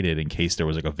created in case there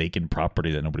was like a vacant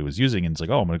property that nobody was using, and it's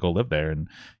like, oh, I'm gonna go live there, and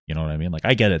you know what I mean? Like,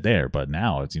 I get it there, but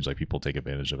now it seems like people take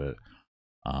advantage of it.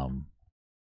 I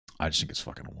just think it's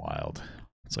fucking wild.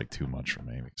 It's like too much for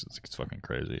me. It's fucking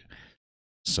crazy.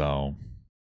 So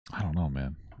I don't know,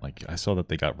 man. Like, I saw that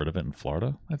they got rid of it in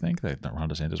Florida. I think that Ron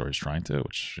DeSantis, or he's trying to,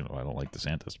 which I don't like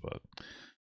DeSantis, but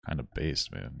kind of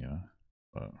based, man.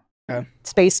 But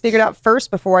space figured out first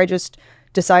before I just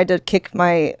decide to kick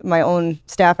my own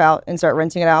staff out and start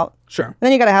renting it out. Sure. And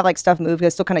then you got to have like stuff moved. I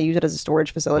still kind of use it as a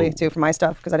storage facility too for my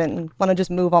stuff because I didn't want to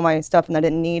just move all my stuff and I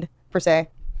didn't need per se.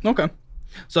 Okay.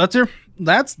 So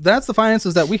that's the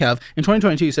finances that we have. In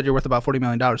 2022, you said you're worth about $40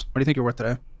 million. What do you think you're worth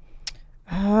today?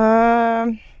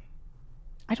 I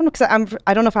don't know, because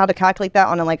I don't know how to calculate that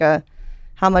on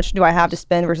how much do I have to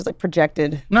spend versus like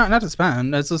projected. No, not to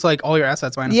spend. It's just like all your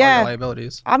assets minus all your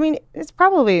liabilities. I mean, it's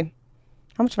probably,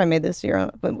 how much have I made this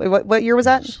year? What year was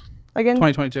that again?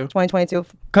 2022. 2022.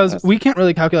 Because we can't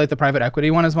really calculate the private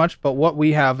equity one as much, but what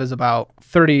we have is about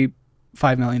 $35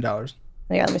 million.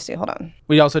 Yeah, let me see. Hold on.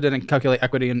 We also didn't calculate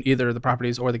equity in either the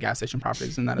properties or the gas station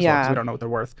properties in that as well, because we don't know what they're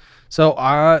worth. So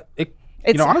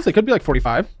honestly, it could be like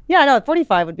 45. Yeah, no,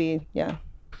 45 would be, yeah.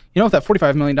 If that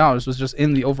 $45 million was just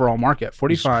in the overall market,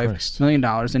 $45 million,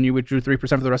 and you withdrew 3%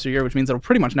 for the rest of the year, which means it'll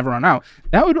pretty much never run out.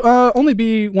 That would only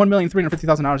be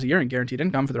 $1,350,000 a year in guaranteed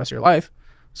income for the rest of your life.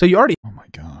 So you already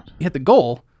hit the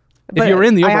goal if you were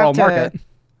in the overall market.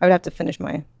 I would have to finish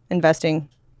my investing,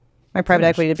 my private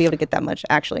equity to be able to get that much,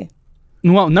 actually.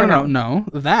 Well, no.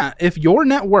 That if your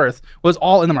net worth was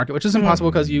all in the market, which is impossible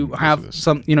because you have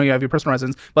some, you have your personal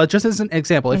residence. But just as an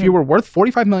example, if you were worth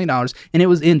 $45 million and it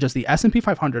was in just the S&P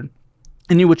 500,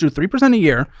 and you withdrew 3% a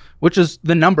year, which is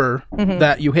the number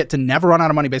that you hit to never run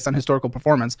out of money based on historical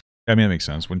performance. I mean, that makes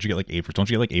sense. Wouldn't you get like 8%? Don't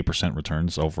you get like 8%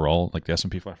 returns overall, like the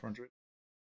S&P 500?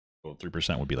 Well,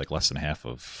 3% would be like less than half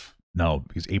of. No,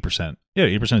 because 8%. Yeah,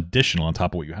 8% additional on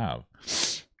top of what you have.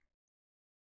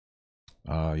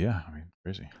 Yeah, I mean,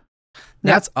 crazy.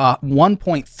 That's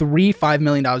 $1.35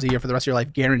 million a year for the rest of your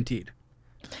life, guaranteed.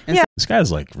 And this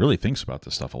guy's like really thinks about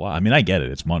this stuff a lot. I mean, I get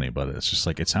it; it's money, but it's just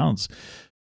like it sounds.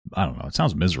 I don't know. It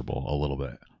sounds miserable a little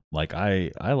bit. Like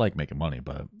I like making money,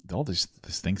 but all these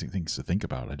things to think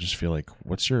about. I just feel like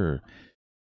what's your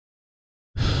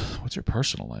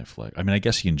personal life like? I mean, I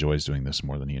guess he enjoys doing this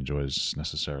more than he enjoys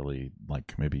necessarily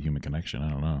like maybe human connection. I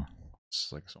don't know.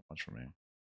 It's like so much for me.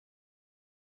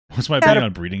 What's my opinion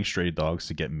on breeding stray dogs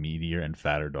to get meatier and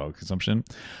fatter dog consumption?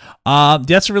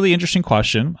 That's a really interesting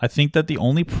question. I think that the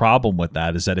only problem with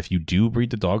that is that if you do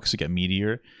breed the dogs to get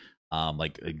meatier,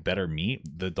 like better meat,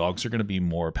 the dogs are going to be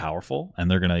more powerful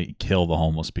and they're going to kill the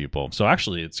homeless people. So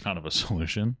actually, it's kind of a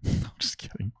solution. I'm just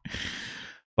kidding.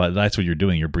 But that's what you're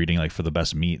doing. You're breeding like for the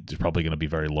best meat. They're probably going to be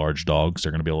very large dogs.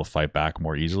 They're going to be able to fight back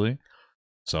more easily.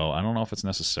 So I don't know if it's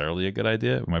necessarily a good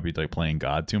idea. It might be like playing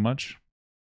God too much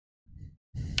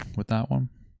with that one.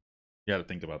 You got to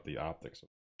think about the optics of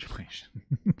the situation.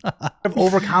 Of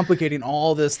overcomplicating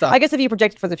all this stuff. I guess if you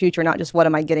project for the future, not just what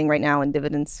am I getting right now in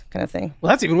dividends kind of thing. Well,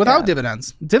 that's even without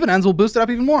dividends. Dividends will boost it up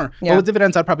even more. Yeah. But with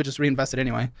dividends, I'd probably just reinvest it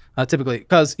anyway, typically.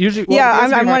 Because usually...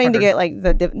 Well, I'm wanting to get like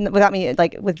without me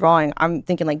like withdrawing, I'm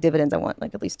thinking like dividends, I want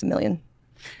like at least $1 million.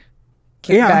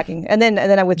 Backing. And then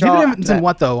I withdraw. Dividends in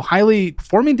what though? Highly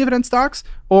performing dividend stocks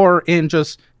or in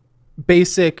just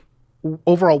basic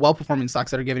overall well-performing stocks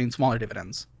that are giving smaller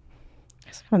dividends?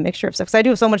 It's a mixture of stuff. Because I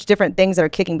do so much different things that are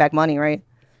kicking back money, right?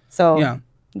 So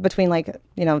between like,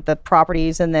 the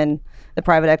properties and then the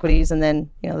private equities and then,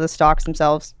 the stocks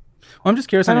themselves. Well, I'm just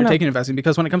curious on your taking investing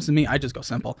because when it comes to me, I just go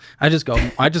simple. I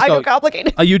go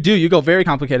complicated. You do. You go very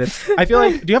complicated. I feel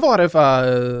like, do you have a lot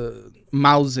of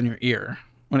mouths in your ear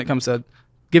when it comes to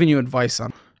giving you advice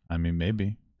on? I mean,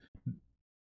 maybe.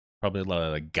 Probably a lot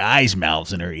of the guys'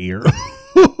 mouths in their ear.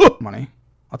 Money.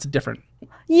 Lots of different.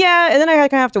 Yeah, and then I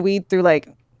kind of have to weed through like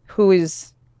who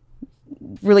is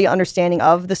really understanding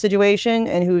of the situation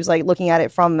and who's like looking at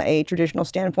it from a traditional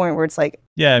standpoint where it's like,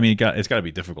 yeah, I mean, it's got to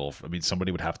be difficult. I mean,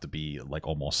 somebody would have to be like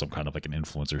almost some kind of like an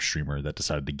influencer streamer that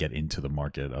decided to get into the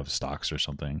market of stocks or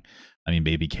something. I mean,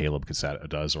 maybe Caleb could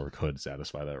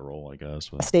satisfy that role, I guess.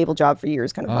 But. A stable job for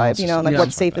years kind of vibe, and like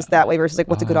what's safest that way versus like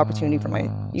what's a good opportunity for my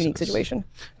unique situation.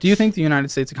 Do you think the United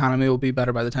States economy will be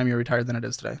better by the time you're retired than it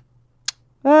is today?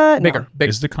 Bigger.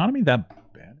 Is the economy that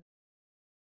bad?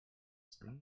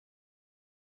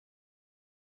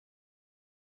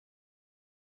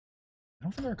 I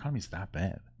don't think our economy's that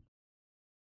bad.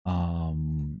 I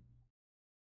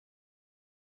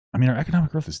mean, our economic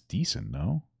growth is decent,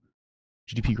 no?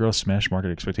 GDP growth smashed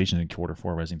market expectations in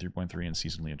Q4, rising 3.3% and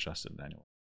seasonally adjusted annually.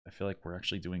 I feel like we're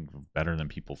actually doing better than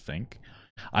people think.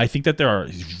 I think that there are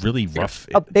really rough...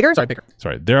 bigger?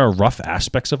 Sorry, there are rough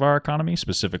aspects of our economy,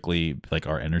 specifically like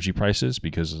our energy prices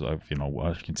because of,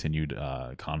 continued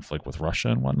conflict with Russia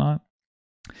and whatnot.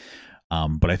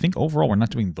 But I think overall we're not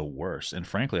doing the worst. And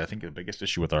frankly, I think the biggest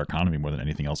issue with our economy more than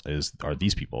anything else are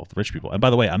these people, the rich people. And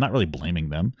by the way, I'm not really blaming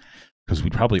them because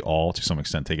we'd probably all, to some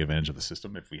extent, take advantage of the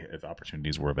system if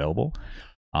opportunities were available.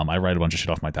 I write a bunch of shit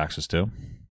off my taxes too.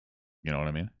 You know what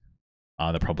I mean?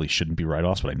 That probably shouldn't be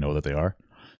write-offs, but I know that they are.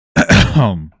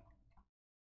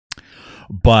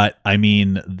 But I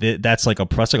mean, that's like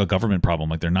a government problem.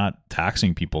 Like they're not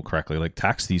taxing people correctly. Like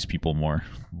tax these people more.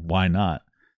 Why not?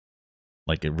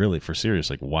 Like it really, for serious,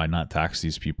 like why not tax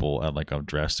these people at like a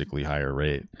drastically higher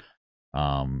rate?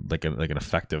 Like an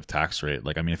effective tax rate.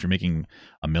 Like, I mean, if you're making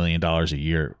 $1 million a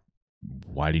year,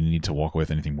 why do you need to walk away with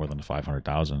anything more than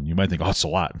 500,000? You might think, oh, it's a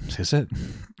lot. Is it?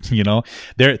 You know,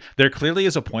 there clearly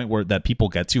is a point where that people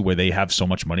get to where they have so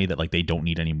much money that like they don't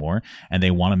need any more, and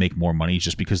they want to make more money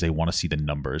just because they want to see the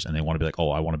numbers and they want to be like, oh,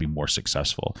 I want to be more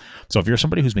successful. So if you're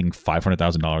somebody who's making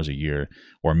 $500,000 a year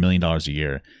or $1 million a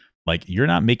year, like you're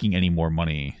not making any more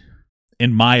money,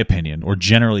 in my opinion, or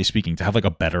generally speaking, to have like a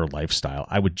better lifestyle.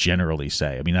 I would generally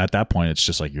say. I mean, at that point, it's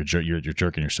just like you're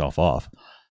jerking yourself off.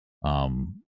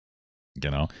 You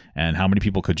know, and how many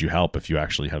people could you help if you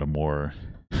actually had a more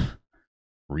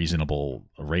reasonable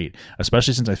rate?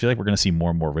 Especially since I feel like we're going to see more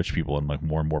and more rich people and like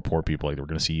more and more poor people. Like we're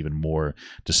going to see even more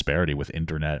disparity with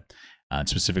internet and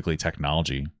specifically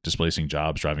technology displacing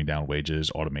jobs, driving down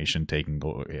wages, automation taking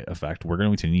effect. We're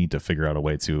going to need to figure out a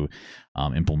way to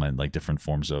implement like different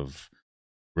forms of,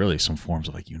 really some forms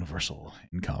of like universal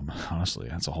income. Honestly,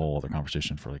 that's a whole other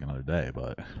conversation for like another day.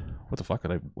 But what the fuck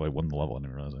did I won the level? I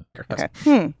didn't realize it.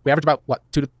 Okay. We average about what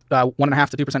 1.5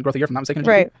 to 2% growth a year, if I'm not mistaken.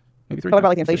 Right. Maybe 3. What about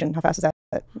like the inflation? How fast is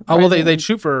that? Oh well, they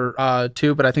shoot for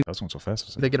 2, but I think that's going so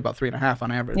fast. They get about 3.5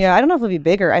 on average. Yeah, I don't know if it'll be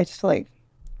bigger. I just feel like.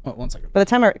 Well, 1 second. By the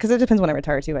time because it depends when I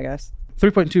retire too, I guess.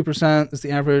 3.2% is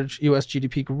the average U.S.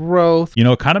 GDP growth. You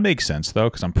know, it kind of makes sense though,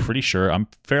 because I'm pretty sure, I'm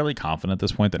fairly confident at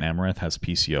this point that Amouranth has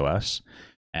PCOS.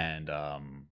 And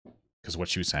because what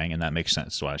she was saying, and that makes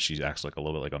sense. So she acts like a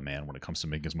little bit like a man when it comes to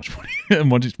making as much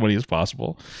money as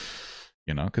possible.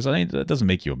 You know, because I mean, that doesn't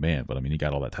make you a man, but I mean, you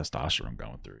got all that testosterone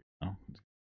going through.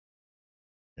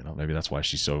 You know, maybe that's why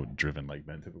she's so driven like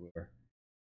men typically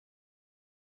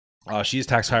are. She is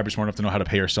tax high, but smart enough to know how to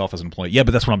pay herself as an employee. Yeah,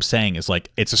 but that's what I'm saying is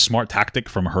like it's a smart tactic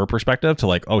from her perspective to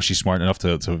like, oh, she's smart enough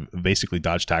to basically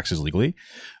dodge taxes legally.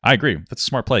 I agree. That's a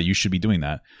smart play. You should be doing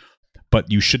that. But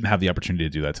you shouldn't have the opportunity to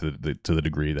do that to the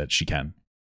degree that she can,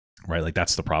 right? Like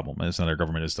that's the problem. Is that our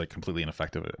government is like completely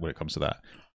ineffective when it comes to that,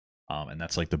 and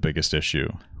that's like the biggest issue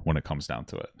when it comes down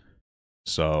to it.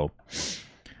 So,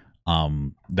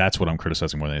 that's what I'm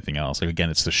criticizing more than anything else. Like again,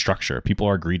 it's the structure. People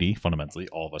are greedy fundamentally.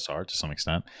 All of us are to some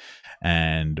extent,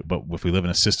 but if we live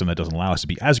in a system that doesn't allow us to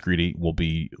be as greedy, we'll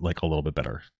be like a little bit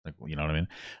better. Like, you know what I mean?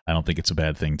 I don't think it's a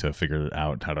bad thing to figure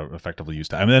out how to effectively use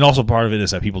tax. I mean, and also part of it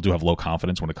is that people do have low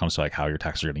confidence when it comes to like how your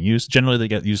taxes are getting used. Generally, they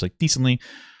get used like decently.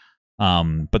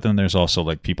 But then there's also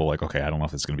like people like, okay, I don't know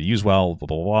if it's going to be used well. Blah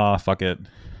blah blah. Fuck it.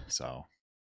 So.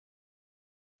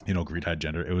 You know, greed had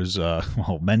gender. It was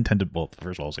well, men tend to, well,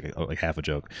 first of all, it's like half a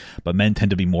joke, but men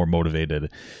tend to be more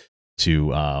motivated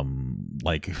to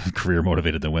like career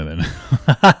motivated than women.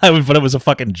 But it was a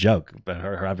fucking joke. But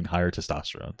her having higher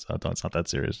testosterone, so it's not that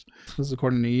serious. This is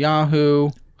according to Yahoo.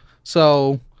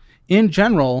 So, in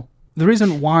general, the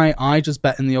reason why I just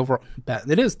bet in the overall bet,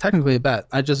 it is technically a bet.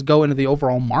 I just go into the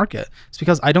overall market. It's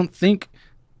because I don't think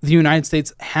the United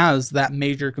States has that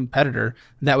major competitor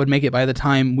that would make it by the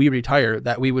time we retire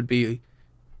that we would be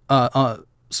a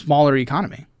smaller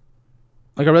economy.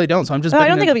 Like I really don't. So I'm just. No, I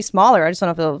don't think it'll be smaller. I just don't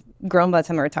know if it'll grow by the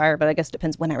time I retire. But I guess it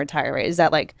depends when I retire. Right? Is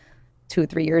that like 2 or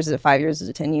 3 years? Is it 5 years? Is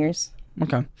it 10 years?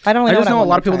 Okay. I don't. Really I just know a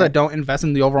lot of people retire. that don't invest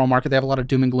in the overall market. They have a lot of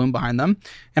doom and gloom behind them,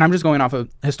 and I'm just going off of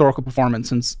historical performance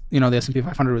since the S&P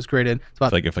 500 was created. It's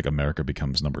about like if like America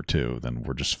becomes number 2, then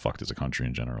we're just fucked as a country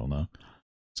in general. No.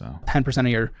 So 10% a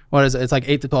year. What is it? It's like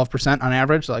 8 to 12% on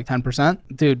average. So like 10%.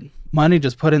 Dude, money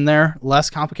just put in there, less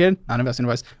complicated, not investing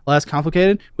advice, less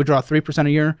complicated. We draw 3%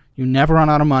 a year. You never run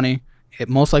out of money. It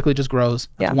most likely just grows.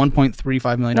 That's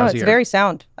 $1.35 million a year. It's very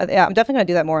sound. Yeah, I'm definitely going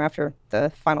to do that more after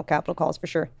the final capital calls for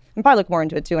sure. And probably look more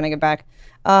into it too when I get back.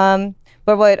 But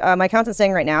what my accountant's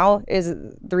saying right now is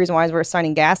the reason why is we're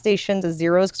assigning gas stations as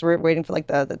zeros because we're waiting for like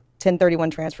the 1031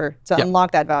 transfer to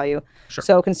unlock that value. Sure.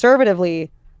 So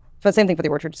conservatively, the same thing for the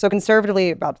orchard. So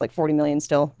conservatively, about like 40 million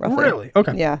still, roughly. Really?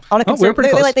 Okay. Yeah. We're pretty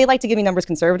close. They like to give me numbers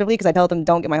conservatively because I tell them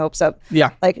don't get my hopes up.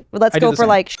 Yeah. Like let's go for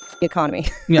like the economy.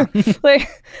 Yeah. Like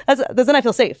then I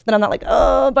feel safe. Then I'm not like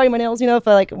biting my nails. If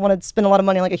I like want to spend a lot of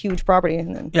money on like a huge property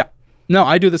and then. Yeah. No,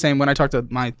 I do the same when I talk to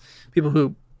my people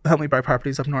who help me buy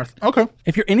properties up north. Okay.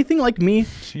 If you're anything like me,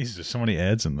 Jesus, there's so many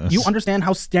ads in this. You understand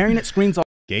how staring at screens.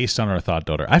 Gay son or thought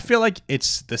daughter. I feel like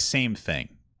it's the same thing.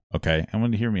 Okay, I'm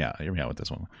going to hear me out. Hear me out with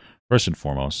this one. First and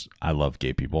foremost, I love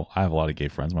gay people. I have a lot of gay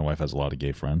friends. My wife has a lot of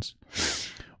gay friends.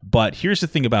 But here's the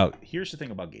thing about gay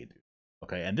dudes.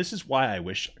 Okay, and this is why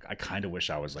I kind of wish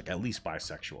I was like at least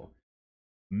bisexual.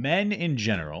 Men in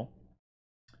general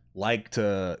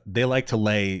they're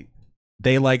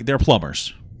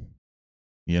plumbers.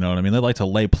 You know what I mean? They like to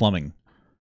lay plumbing.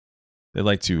 They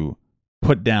like to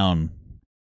put down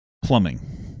plumbing,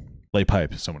 lay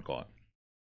pipe, some would call it.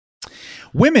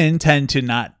 Women tend to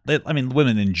not.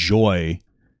 Women enjoy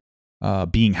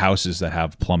being houses that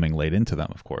have plumbing laid into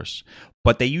them, of course.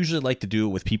 But they usually like to do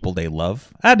it with people they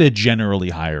love at a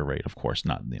generally higher rate, of course.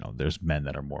 Not, there's men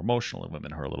that are more emotional and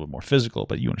women who are a little bit more physical,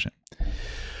 but you understand.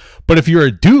 But if you're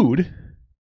a dude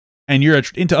and you're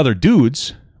into other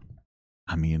dudes,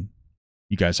 I mean,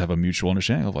 you guys have a mutual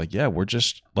understanding of like, yeah,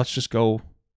 let's just go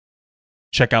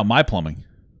check out my plumbing.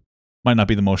 Might not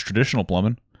be the most traditional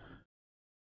plumbing,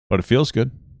 but it feels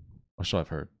good. Or so I've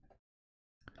heard.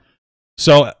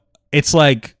 So it's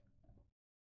like,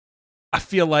 I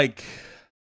feel like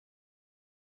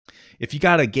if you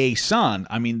got a gay son,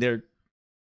 I mean,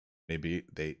 maybe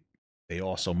they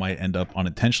also might end up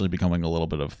unintentionally becoming a little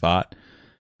bit of thought,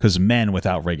 because men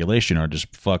without regulation are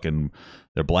just fucking,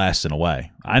 they're blasting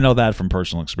away. I know that from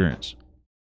personal experience.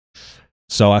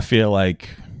 So I feel like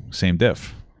same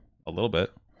diff a little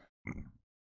bit.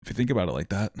 If you think about it like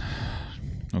that,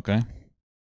 okay.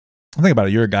 Think about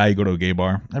it. You're a guy, you go to a gay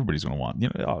bar, everybody's going to want,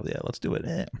 oh yeah, let's do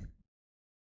it.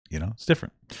 It's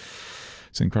different.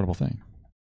 It's an incredible thing.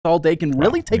 All day can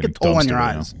really take a toll on your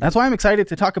eyes. That's why I'm excited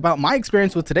to talk about my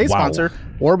experience with today's sponsor,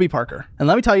 Warby Parker. And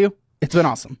let me tell you, it's been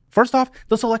awesome. First off,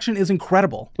 the selection is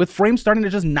incredible, with frames starting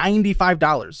at just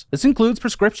 $95. This includes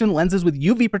prescription lenses with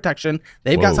UV protection.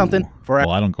 They've got something for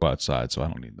Well, I don't go outside, so I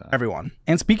don't need that. Everyone.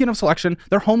 And speaking of selection,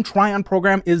 their home try-on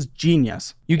program is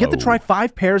genius. You get to try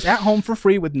 5 pairs at home for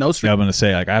free with no strings. Yeah, I'm going to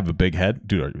say, like, I have a big head.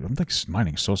 Dude, I'm like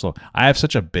mining so slow. I have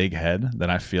such a big head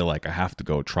that I feel like I have to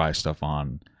go try stuff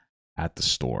on at the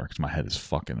store because my head is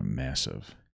fucking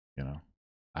massive,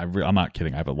 I'm not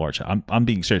kidding. I have a large head. I'm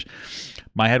being serious.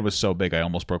 My head was so big, I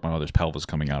almost broke my mother's pelvis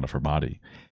coming out of her body.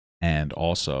 And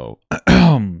also,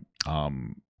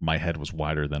 my head was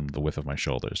wider than the width of my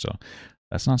shoulders. So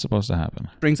that's not supposed to happen.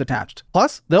 Strings attached.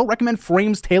 Plus, they'll recommend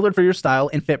frames tailored for your style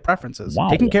and fit preferences. Wow.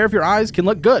 Taking care of your eyes can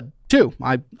look good, too.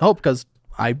 I hope, because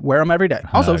I wear them every day.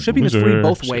 Also, shipping is free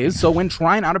both ways, so when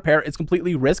trying out a pair, it's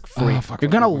completely risk-free. You're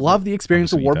going to love the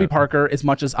experience of Warby Parker as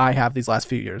much as I have these last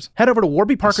few years. Head over to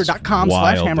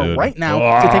warbyparker.com/hammer right now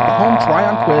to take the home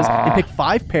try-on quiz and pick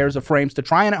 5 pairs of frames to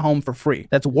try on at home for free.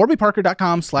 That's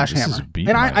warbyparker.com/hammer.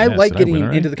 And I like getting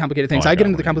into the complicated things. I get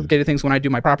into the complicated things when I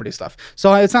do my property stuff.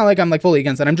 So it's not like I'm like fully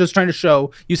against it. I'm just trying to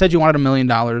show, you said you wanted $1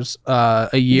 million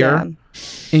a year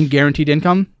in guaranteed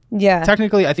income. Yeah.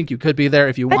 Technically, I think you could be there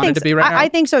if you wanted to be right now. I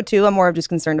think so, too. I'm more of just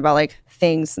concerned about, like,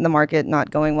 things in the market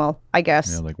not going well, I guess.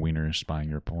 Yeah, like wieners spying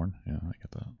your porn. Yeah, I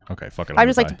get that. Okay, fuck it. I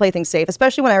just like to play things safe,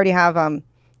 especially when I already have,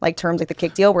 like, terms like the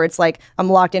kick deal where it's, like, I'm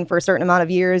locked in for a certain amount of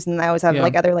years, and I always have,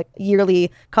 like, other, like,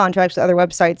 yearly contracts with other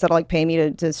websites that'll, like, pay me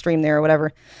to stream there or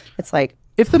whatever. It's like...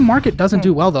 If the market doesn't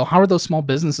do well, though, how are those small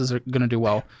businesses going to do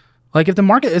well? Like, if the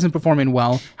market isn't performing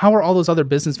well, how are all those other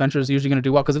business ventures usually going to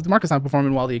do well? Because if the market's not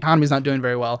performing well, the economy's not doing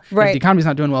very well. Right. If the economy's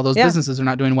not doing well, those businesses are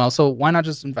not doing well. So why not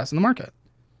just invest in the market?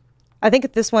 I think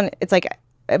at this one, it's like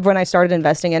when I started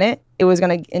investing in it, it was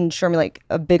going to ensure me like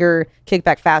a bigger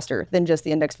kickback faster than just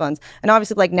the index funds. And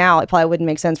obviously, like now, it probably wouldn't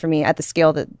make sense for me at the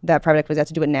scale that private equity has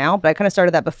to do it now. But I kind of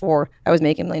started that before I was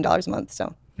making $1 million a month.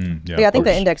 So yeah, I think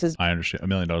the index is. I understand. $1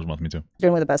 million a month, me too.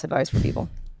 Generally the best advice for people.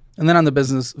 And then on the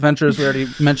business ventures, we already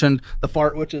mentioned the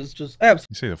fart, which is just absolutely.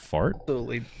 You say the fart?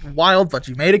 Absolutely wild, but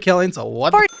you made a killing. So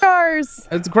what? Fart cars.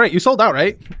 It's great. You sold out,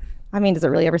 right? I mean, does it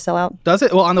really ever sell out? Does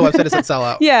it? Well, on the website it said sell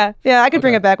out. Yeah. I could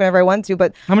bring it back whenever I want to,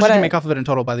 but how much did you make off of it in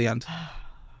total by the end?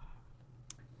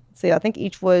 Let's see, I think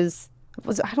each was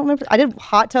I don't remember. I did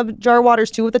hot tub jar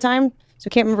waters too at the time, so I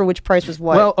can't remember which price was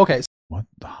what. Well, okay. What?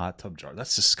 The hot tub jar?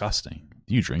 That's disgusting.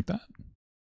 Do you drink that?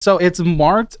 So it's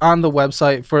marked on the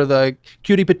website for the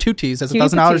cutie patooties as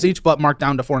 $1,000 each, but marked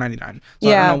down to $4.99. So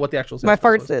I don't know what the actual my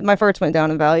farts went down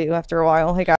in value after a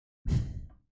while. Hey,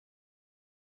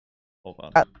 hold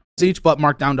on. Each, but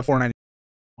marked down to $4.99.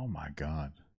 Oh my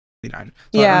god. So I don't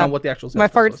know what the actual my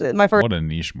farts. What a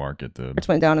niche market, dude. Farts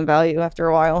went down in value after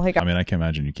a while. Hey, I mean, I can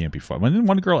imagine you can't be fart. When didn't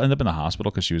one girl end up in the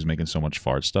hospital because she was making so much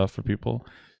fart stuff for people?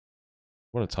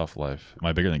 What a tough life. Am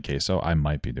I bigger than Queso? I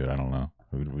might be, dude. I don't know.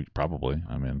 Probably.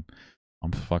 I mean,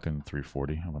 I'm fucking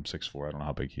 340. I'm 6'4". I don't know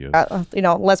how big he is.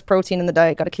 Less protein in the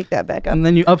diet. Got to kick that back up. And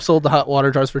then you upsold the hot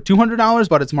water jars for $200,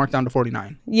 but it's marked down to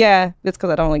 $49. Yeah, that's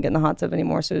because I don't really get in the hot tub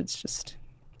anymore. So it's just,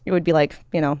 it would be like,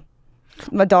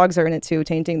 my dogs are in it too,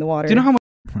 tainting the water. Do you know how much?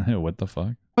 What the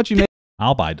fuck? What you made?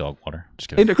 I'll buy dog water. Just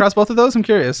kidding. Across both of those, I'm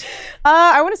curious.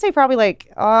 I want to say probably like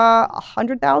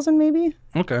 100,000 maybe.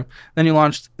 Okay. Then you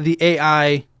launched the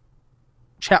AI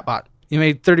chatbot. You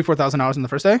made $34,000 in the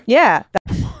first day? Yeah.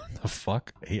 What the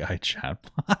fuck? AI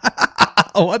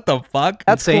chatbot? What the fuck?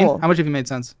 That's insane. Cool. How much have you made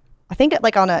since? I think it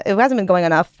hasn't been going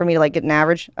enough for me to like get an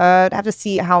average. I'd have to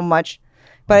see how much,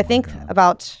 but I think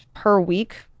about per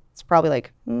week, it's probably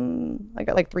like I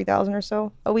got like 3,000 or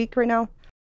so a week right now.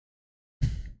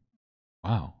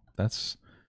 Wow, that's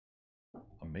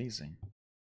amazing.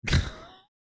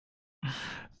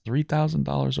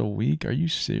 $3,000 a week? Are you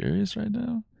serious right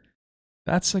now?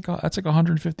 That's like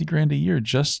 150 grand a year.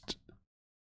 Just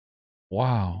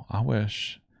wow. I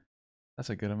wish. That's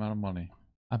a good amount of money.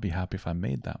 I'd be happy if I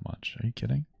made that much. Are you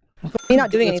kidding? You're not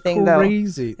doing anything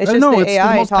crazy. though. It's just the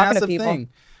AI talking to people. Thing.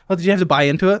 Oh, did you have to buy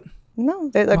into it? No,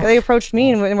 they approached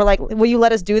me and were like, "Will you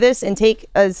let us do this and take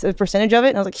a percentage of it?"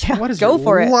 And I was like, "Yeah, what is go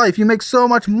for it." Life, you make so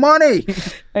much money.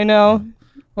 I know.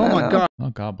 Oh my god. Oh,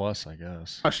 God bless, I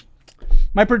guess. Gosh.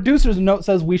 My producer's note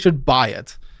says we should buy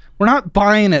it. We're not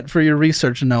buying it for your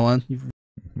research, Noah. You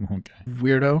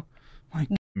weirdo. I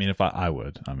mean, if I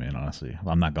would. I mean, honestly,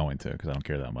 I'm not going to because I don't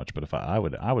care that much. But if I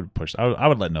would push. I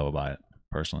would let Noah buy it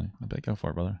personally. I'd be like, go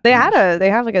for it, brother. They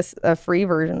have like a free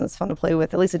version that's fun to play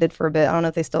with. At least it did for a bit. I don't know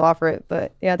if they still offer it,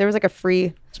 but yeah, there was like a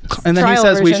free. And then he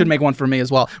says we should make one for me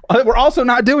as well. We're also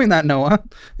not doing that, Noah.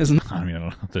 Isn't? I mean, I don't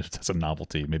know. That's a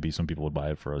novelty. Maybe some people would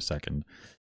buy it for a second.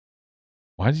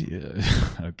 Why do you?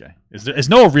 Okay. Is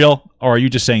Noah real, or are you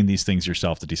just saying these things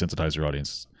yourself to desensitize your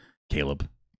audience, Caleb?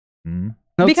 It'd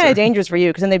be kind of dangerous for you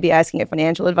because then they'd be asking you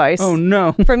financial advice. Oh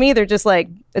no! For me, they're just like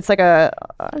it's like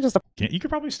just a. You could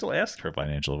probably still ask her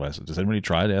financial advice. Does anybody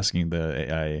tried asking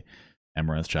the AI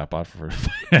Amouranth chatbot for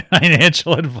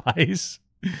financial advice?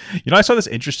 You know, I saw this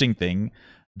interesting thing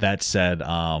that said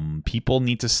people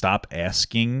need to stop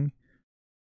asking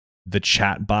the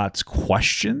chatbots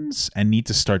questions and need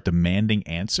to start demanding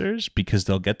answers because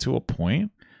they'll get to a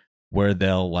point where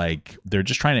they're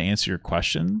just trying to answer your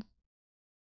question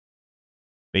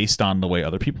based on the way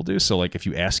other people do. So like if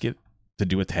you ask it to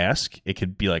do a task, it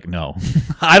could be like, no.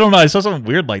 I don't know. I saw something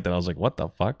weird like that. I was like, what the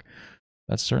fuck?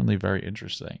 That's certainly very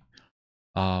interesting.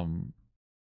 You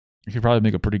could probably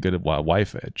make a pretty good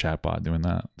wife at chatbot doing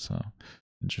that. So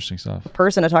interesting stuff.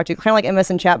 Person to talk to, kind of like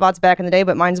MSN chatbots back in the day,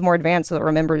 but mine's more advanced, so it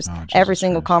remembers every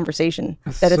single conversation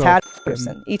that it's had.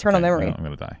 Person, eternal memory. I'm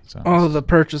gonna die. So. Oh, the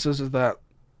purchases of that.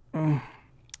 Oh.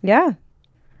 Yeah.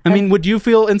 I mean, would you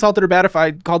feel insulted or bad if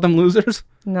I called them losers?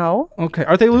 No. Okay.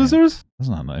 Are they losers? That's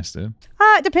not nice, dude.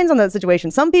 It depends on the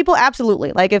situation. Some people,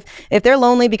 absolutely. Like if they're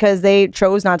lonely because they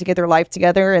chose not to get their life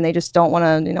together and they just don't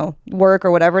want to, work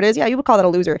or whatever it is, yeah, you would call that a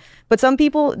loser. But some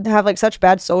people have like such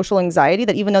bad social anxiety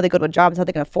that even though they go to a job, it's how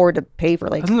they can afford to pay for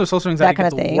like Doesn't their social anxiety that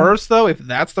kind of thing. Worse though, if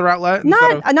that's their outlet?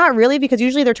 Not really, because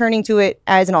usually they're turning to it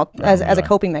as as a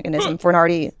coping mechanism for an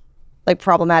already like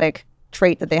problematic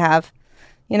trait that they have.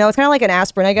 It's kind of like an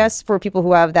aspirin, I guess, for people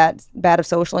who have that bad of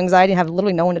social anxiety and have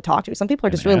literally no one to talk to. Some people are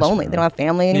just really lonely. They don't have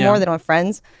family anymore. Yeah. They don't have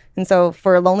friends. And so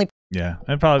for a lonely... Yeah.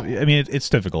 And probably, I mean, it's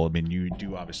difficult. I mean, you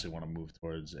do obviously want to move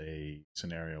towards a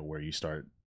scenario where you start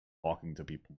talking to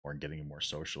people more and getting more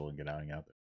social and getting out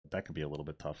there. That could be a little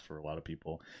bit tough for a lot of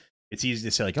people. It's easy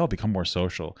to say like, oh, become more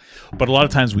social. But a lot of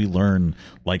times we learn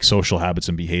like social habits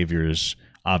and behaviors,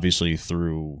 obviously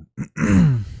through...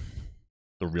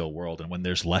 the real world, and when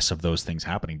there's less of those things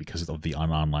happening because of the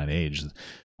online age,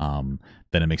 then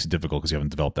it makes it difficult because you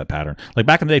haven't developed that pattern. Like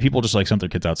back in the day, people just like sent their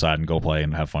kids outside and go play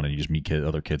and have fun, and you just meet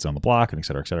other kids on the block and et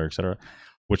cetera, et cetera, et cetera,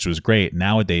 which was great.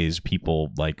 Nowadays,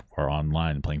 people like are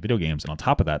online and playing video games, and on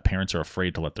top of that, parents are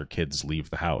afraid to let their kids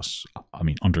leave the house. I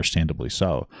mean, understandably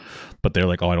so, but they're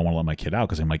like, oh, I don't want to let my kid out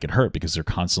because they might get hurt, because they're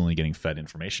constantly getting fed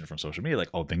information from social media like,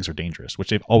 oh, things are dangerous, which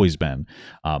they've always been.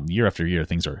 Year after year,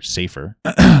 things are safer,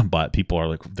 but people are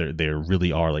like, they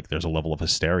really are like, there's a level of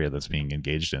hysteria that's being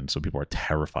engaged in, so people are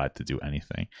terrified to do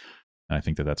anything. And I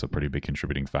think that that's a pretty big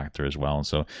contributing factor as well. And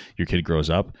so your kid grows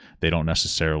up, they don't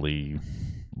necessarily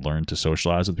learn to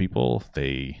socialize with people.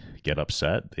 They get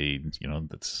upset.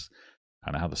 That's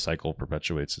kind of how the cycle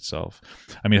perpetuates itself.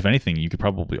 I mean, if anything, you could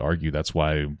probably argue that's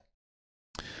why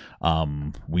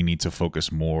we need to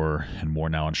focus more and more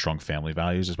now on strong family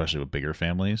values, especially with bigger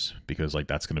families, because like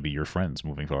that's going to be your friends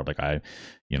moving forward. Like I'm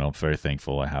very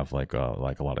thankful I have like a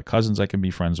lot of cousins I can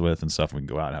be friends with and stuff. We can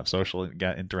go out and have social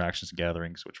interactions and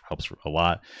gatherings, which helps a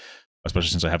lot. Especially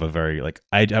since I have a very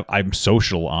I'm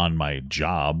social on my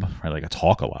job, right? Like I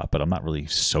talk a lot, but I'm not really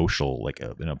social like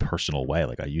in a personal way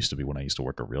like I used to be when I used to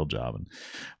work a real job. And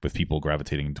with people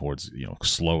gravitating towards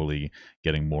slowly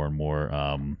getting more and more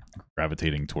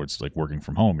gravitating towards like working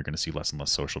from home, you're going to see less and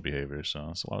less social behavior. So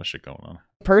it's a lot of shit going on.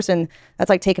 Person that's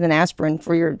like taking an aspirin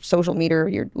for your social meter,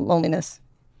 your loneliness.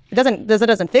 It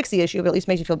doesn't fix the issue, but at least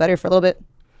makes you feel better for a little bit.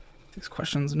 These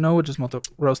questions, Noah just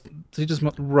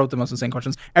wrote the most insane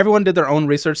questions. Everyone did their own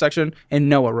research section, and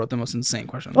Noah wrote the most insane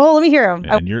questions. Well, let me hear them.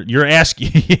 And you're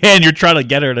asking, and you're trying to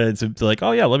get her to like,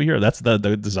 oh yeah, let me hear. That's the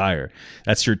desire.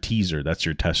 That's your teaser. That's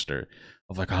your tester.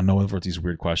 of like, oh, Noah wrote these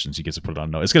weird questions. He gets to put it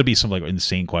on Noah. It's gonna be some like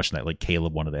insane question that like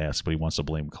Caleb wanted to ask, but he wants to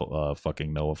blame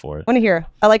fucking Noah for it. I want to hear.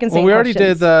 I like insane. Well, we already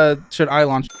questions. did the should I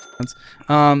launch?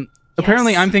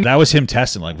 Apparently, I'm thinking that was him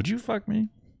testing. Like, would you fuck me,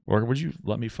 or would you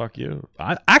let me fuck you?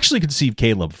 I actually could see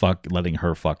Caleb letting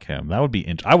her fuck him. That would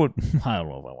be. I would. I don't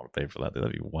know if I want to pay for that.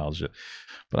 That'd be wild shit.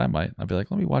 But I might. I'd be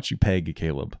like, let me watch you peg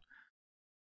Caleb.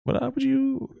 But would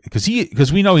you?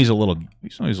 Because we know he's a little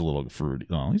fruity.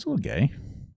 No, he's a little gay.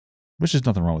 Which is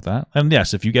nothing wrong with that. And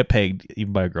yes, if you get pegged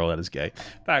even by a girl that is gay.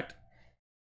 In fact,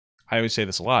 I always say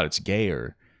this a lot. It's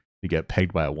gayer to get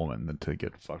pegged by a woman than to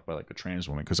get fucked by like a trans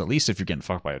woman. Because at least if you're getting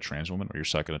fucked by a trans woman or you're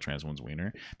sucking a trans woman's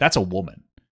wiener, that's a woman.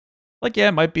 Like, yeah,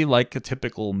 it might be like a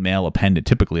typically a male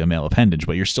appendage,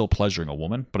 but you're still pleasuring a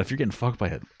woman. But if you're getting fucked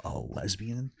by a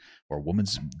lesbian or a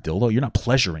woman's dildo, you're not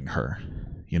pleasuring her.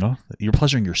 You know? You're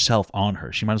pleasuring yourself on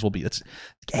her. She might as well be. It's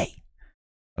gay.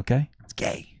 Okay? It's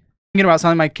gay. Thinking about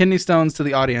selling my kidney stones to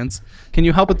the audience. Can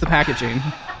you help with the packaging?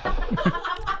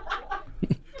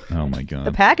 Oh my god.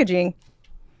 The packaging.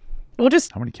 We'll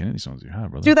just. How many kidney stones do you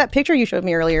have, brother? Do that picture you showed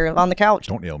me earlier on the couch.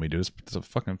 Don't nail me, dude. It's a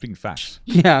fucking big fact.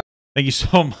 Yeah. Thank you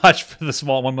so much for the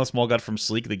small gut from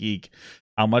Sleek the Geek.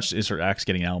 How much is her ex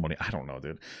getting alimony? I don't know,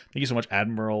 dude. Thank you so much,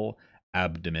 Admiral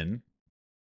Abdomen.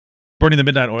 Burning the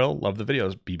Midnight Oil. Love the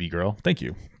videos, BB girl. Thank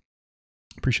you.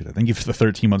 Appreciate that. Thank you for the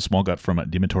 13-month small gut from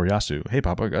Dimitoriasu. Hey,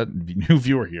 Papa, got a new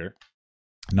viewer here.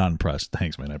 Not impressed.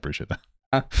 Thanks, man. I appreciate that.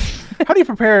 How do you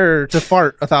prepare to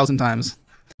fart 1,000 times?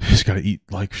 Just gotta eat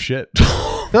like shit.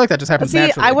 I feel like that just happens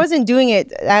naturally. I wasn't doing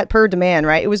it at per demand,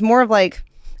 right? It was more of like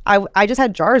I just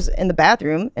had jars in the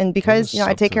bathroom, and because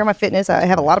I take care of my fitness, I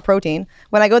have a lot of protein.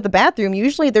 When I go to the bathroom,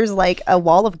 usually there's like a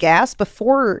wall of gas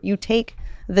before you take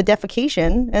the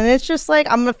defecation, and it's just like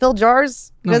I'm gonna fill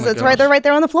jars because it's right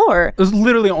there on the floor. There's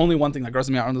literally only one thing that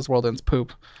grosses me out in this world, and it's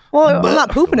poop. Well, I'm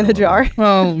not pooping in the jar.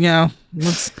 Well, yeah,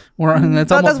 that's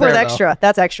worth extra.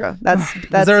 That's extra. That's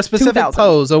Is there a specific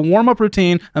pose, a warm-up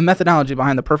routine, a methodology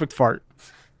behind the perfect fart?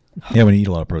 Yeah, when you eat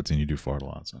a lot of protein, you do fart a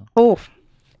lot. So. Oh,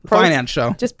 finance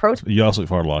show. Just protein. You also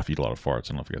fart a lot if you eat a lot of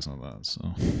farts. I don't know if you guys know that.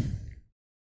 So.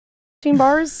 Protein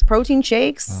bars, protein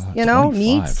shakes,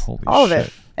 meats, all of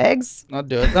it. Eggs. I'll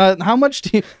do it. How much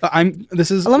do you?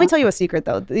 Let me tell you a secret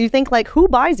though. You think like who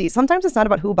buys these? Sometimes it's not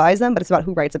about who buys them, but it's about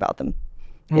who writes about them.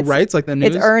 Who writes like the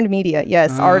news? It's earned media.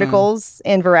 Yes, articles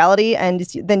and virality, and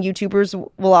then YouTubers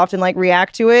will often like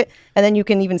react to it, and then you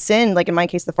can even send, like in my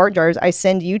case, the fart jars. I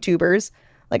send YouTubers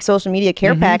like social media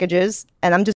care packages,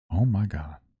 and I'm just. Oh my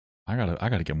god. I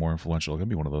gotta get more influential. I'm gonna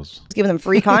be one of those. Giving them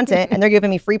free content, and they're giving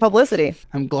me free publicity.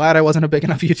 I'm glad I wasn't a big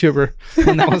enough YouTuber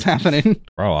when that was happening.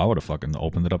 Bro, I would have fucking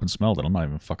opened it up and smelled it. I'm not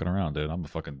even fucking around, dude. I'm a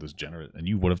fucking degenerate, and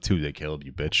you would have too. They Caleb,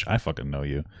 you bitch. I fucking know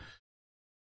you.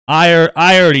 I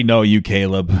already know you,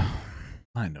 Caleb.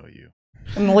 I know you.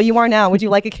 Well, you are now. Would you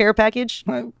like a care package?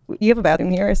 You have a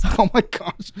bathroom here. So. Oh my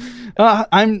gosh.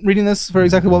 I'm reading this for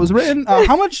exactly what was written.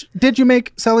 How much did you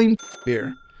make selling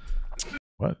beer?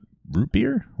 What? Root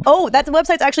beer? Oh, that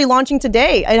website's actually launching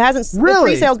today. It hasn't. Really? The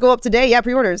pre-sales go up today. Yeah,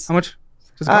 pre-orders. How much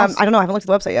does it cost? I don't know. I haven't looked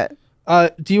at the website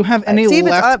yet. Do you have any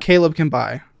left Caleb can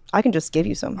buy? I can just give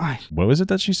you some. What was it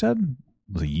that she said?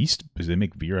 The yeast? Because they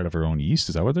make beer out of her own yeast?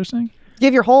 Is that what they're saying? I'll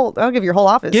give your whole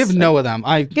office. Give Noah them.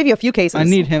 Give you a few cases. I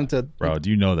need him to. Bro, do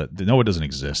you know that Noah doesn't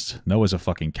exist? Noah's a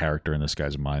fucking character in this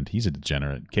guy's mind. He's a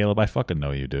degenerate. Caleb, I fucking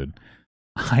know you, dude.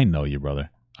 I know you, brother.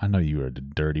 I know you are a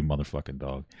dirty motherfucking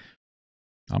dog.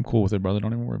 I'm cool with it, brother.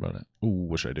 Don't even worry about it. Ooh,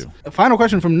 what should I do? A final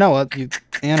question from Noah, you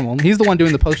animal. He's the one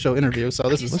doing the post-show interview, so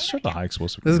this is. Let's shut the high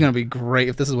explosive. This is gonna be great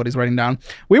if this is what he's writing down.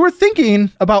 We were thinking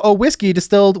about a whiskey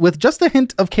distilled with just a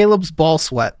hint of Caleb's ball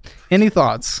sweat. Any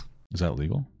thoughts? Is that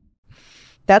legal?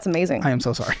 That's amazing. I am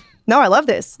so sorry. No, I love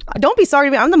this. Don't be sorry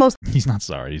to me. I'm the most. He's not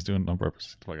sorry. He's doing it on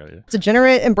purpose. Fuck out of here.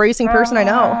 Degenerate, embracing person I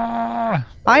know.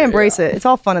 I embrace it. It's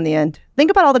all fun in the end. Think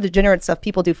about all the degenerate stuff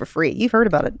people do for free. You've heard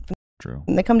about it. True.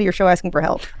 And they come to your show asking for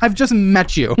help. I've just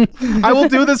met you. I will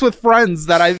do this with friends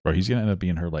that I. Bro, he's gonna end up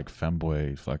being her like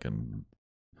femboy fucking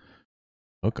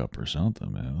hookup or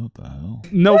something, man. What the hell?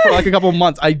 No, for like a couple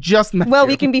months. I just met you. Well,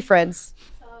 we can be friends.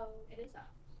 So it is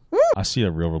up. I see a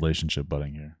real relationship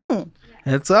budding here.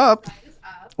 It's up.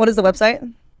 What is the website?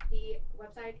 The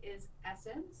website is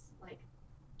Essence, like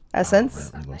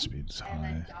Essence. Low speed is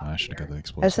high. I should have got the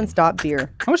explosive.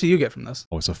 Essence.beer. How much do you get from this?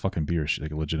 Oh, it's a fucking beer.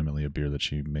 Like legitimately a beer that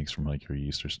she makes from like her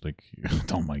yeast or like.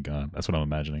 Oh my god, that's what I'm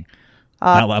imagining.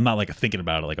 I'm not like thinking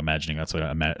about it, like imagining. That's what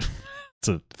I meant. It's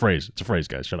a phrase. It's a phrase,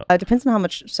 guys. Shut up. It depends on how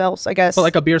much sells, I guess. But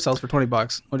like a beer sells for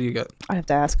 $20. What do you get? I have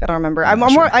to ask. I don't remember. I'm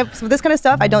more. For this kind of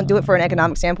stuff, I don't do it for an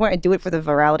economic standpoint. I do it for the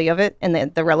virality of it and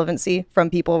the relevancy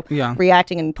from people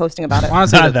reacting and posting about it.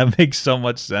 Honestly, that makes so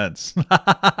much sense.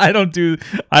 I don't do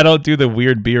the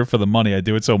weird beer for the money. I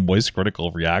do it so Moist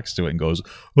Critical reacts to it and goes,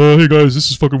 "Oh, hey guys,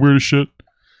 this is fucking weird as shit.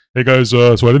 Hey guys,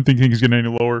 so I didn't think things getting any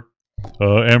lower.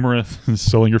 Amouranth is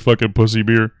selling your fucking pussy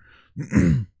beer."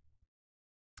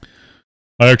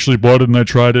 I actually bought it and I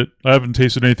tried it. I haven't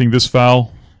tasted anything this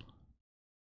foul.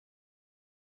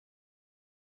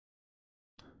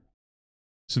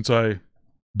 Since I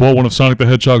bought one of Sonic the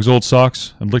Hedgehog's old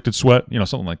socks and licked its sweat, you know,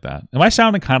 something like that. Am I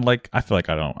sounding kind of like, I feel like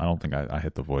I don't think I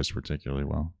hit the voice particularly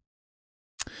well.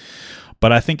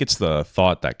 But I think it's the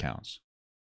thought that counts.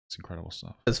 It's incredible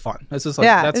stuff. It's fun. It's just like,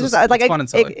 that's just, like fun and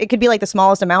silly. It could be like the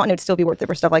smallest amount and it'd still be worth it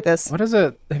for stuff like this. What is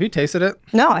it? Have you tasted it?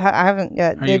 No, I haven't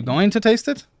yet. Are you going to taste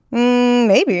it?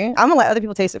 Maybe. I'm gonna let other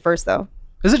people taste it first, though.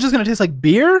 Is it just gonna taste like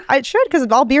beer? It should, because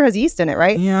all beer has yeast in it,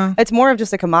 right? Yeah. It's more of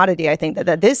just a commodity. I think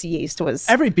that this yeast was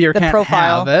every beer can't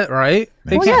have it, right?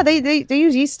 They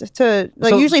use yeast to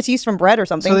like usually it's yeast from bread or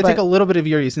something. So they take a little bit of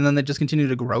your yeast and then they just continue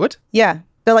to grow it. Yeah,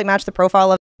 they like match the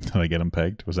profile of. Did I get them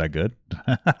pegged? Was that good?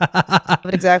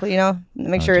 But exactly, you know,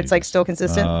 make sure it's like still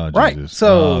consistent. Right.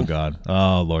 So. Oh God.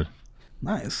 Oh Lord.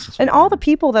 Nice. And all the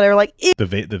people that are like,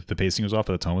 the pacing was off,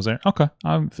 but the tone was there. Okay,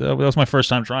 that was my first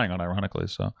time trying on, ironically.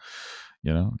 So,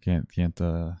 you know, can't you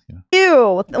know.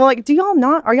 Ew. Well, like, are y'all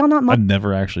not? I've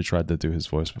never actually tried to do his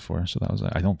voice before, so that was.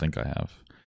 I don't think I have.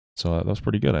 So that was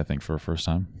pretty good, I think, for a first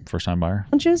time buyer.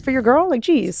 Munches for your girl, like,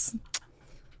 geez.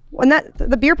 When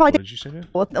the beer probably. What did you say, dude?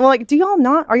 Well, like, are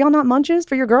y'all not munches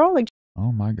for your girl, like?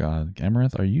 Oh my God,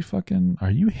 Amouranth, are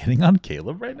you hitting on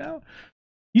Caleb right now?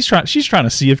 She's trying to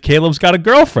see if Caleb's got a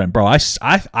girlfriend, bro. I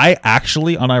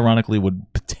actually,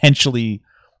 unironically,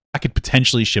 I could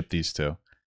potentially ship these two.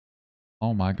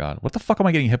 Oh my God, what the fuck am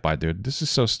I getting hit by, dude? This is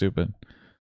so stupid.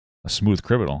 A smooth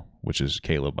criminal, which is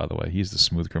Caleb, by the way. He's the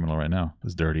smooth criminal right now.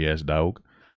 This dirty ass dog.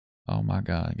 Oh my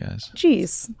God, guys.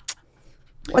 Jeez.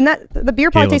 When the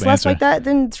beer probably tastes less like that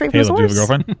than straight from the source. Do you have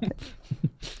a girlfriend?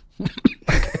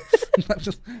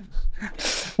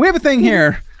 We have a thing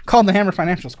here called the Hammer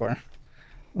Financial Score.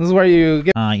 This is where you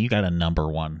get. You got a number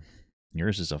one.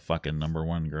 Yours is a fucking number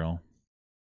one, girl.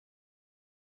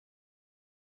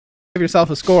 Give yourself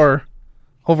a score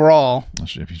overall.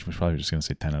 You're probably just gonna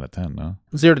say 10 out of 10, no?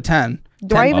 0 to 10.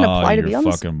 Do I even apply to be on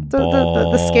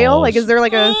the scale? Like, is there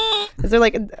like a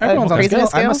craziness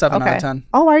scale? I'm a 7 out of 10.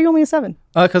 Oh, why are you only a 7?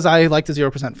 Because I like the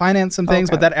 0% finance some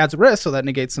things, but that adds risk, so that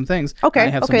negates some things.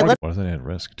 Okay. What does that add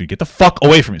risk? Dude, get the fuck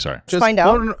away from me. Sorry. Just find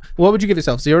out. What would you give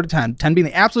yourself? 0 to 10. 10 being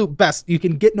the absolute best. You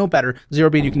can get no better. 0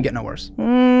 being you can get no worse.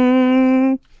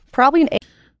 Probably an 8.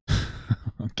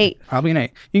 8. Probably an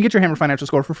 8. You can get your Hammer Financial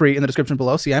Score for free in the description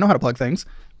below. See, I know how to plug things.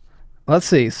 Let's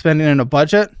see. Spending in a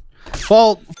budget.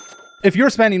 Well, if your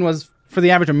spending was for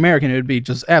the average American, it would be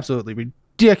just absolutely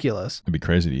ridiculous. It'd be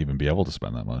crazy to even be able to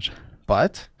spend that much.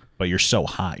 But you're so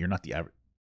hot. You're not the average.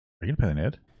 Are you gonna pay the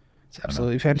ad? It's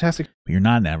absolutely fantastic. But you're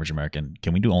not an average American.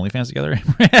 Can we do OnlyFans together?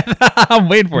 I'm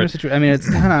waiting for it. I mean, it's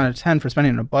 10 out of 10 for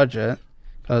spending in a budget.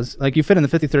 Because, like, you fit in the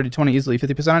 50, 30, 20 easily.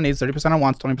 50% on needs, 30% on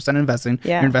wants, 20% investing.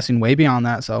 Yeah. You're investing way beyond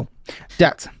that. So,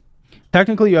 debt.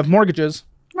 Technically, you have mortgages.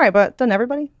 Right, but doesn't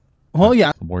everybody? Well,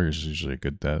 yeah. The mortgage is usually a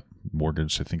good debt.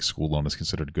 Mortgage, I think school loan is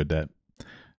considered good debt.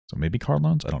 So maybe car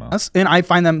loans? I don't know. And I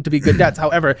find them to be good debts.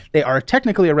 However, they are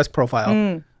technically a risk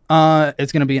profile.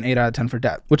 It's going to be an 8 out of 10 for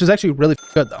debt, which is actually really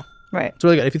good, though. Right. It's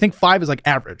really good. If you think 5 is like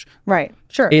average. Right.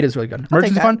 Sure. 8 is really good.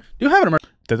 Emergency fund. Do you have an emergency?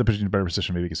 Debt that puts you in a better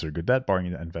position, maybe consider good debt, barring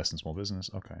you to invest in small business.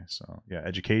 Okay, so yeah,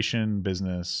 education,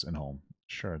 business, and home.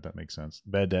 Sure, that makes sense.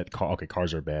 Bad debt. Okay,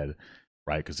 cars are bad,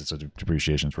 right? Because it's a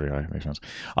depreciation is pretty high. Makes sense.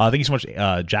 Thank you so much,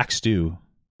 Jack Stew,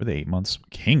 for the 8 months.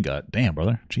 King Gut, damn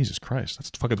brother, Jesus Christ,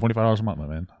 that's fucking $25 a month, my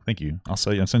man. Thank you. I'll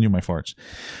send you my farts.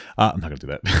 I'm not gonna do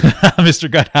that,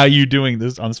 Mr. Gut. How you doing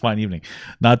this on this fine evening?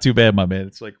 Not too bad, my man.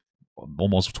 It's like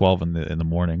almost 12 in the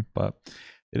morning, but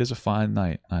it is a fine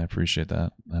night. I appreciate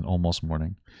that. And almost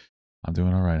morning. I'm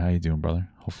doing all right. How you doing, brother?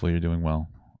 Hopefully you're doing well.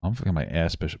 I'm fucking my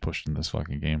ass pushed in this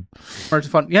fucking game. Emergency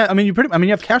fund. Yeah, I mean you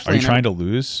have cash. Are you trying to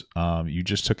lose? You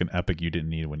just took an epic you didn't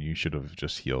need when you should have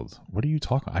just healed. What are you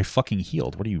talking? I fucking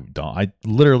healed. What are you done? I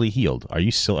literally healed. Are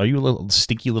you a little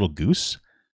stinky little goose?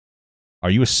 Are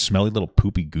you a smelly little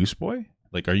poopy goose boy?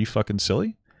 Like, are you fucking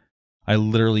silly? I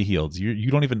literally healed. You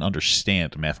don't even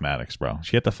understand mathematics, bro.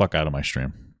 Get the fuck out of my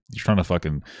stream. You're trying to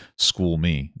fucking school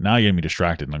me. Now you're getting me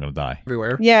distracted and I'm going to die.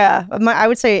 Everywhere. Yeah. I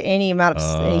would say any amount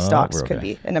of any stocks could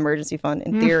be an emergency fund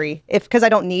in theory. Because I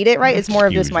don't need it, right? It's more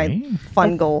of just my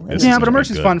fun goal. Yeah, but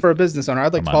emergency fund for a business owner,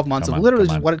 I'd like 12 months of literally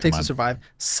just what it takes to survive,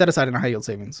 set aside in a high yield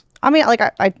savings. I mean, like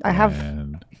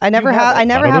I never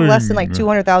have less than like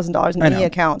 $200,000 in any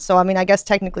account. So I mean, I guess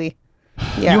technically,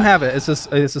 yeah. You have it. It's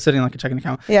just sitting like a checking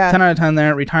account. Yeah. 10 out of 10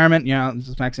 there. Retirement,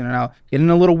 just maxing it out. Getting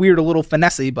a little weird, a little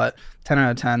finessey, but 10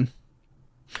 out of 10.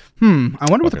 I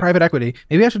wonder with the private equity.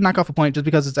 Maybe I should knock off a point just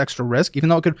because it's extra risk, even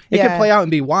though it could play out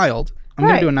and be wild. I'm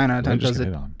gonna do a 9 out of 10 because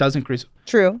it does increase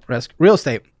risk. Real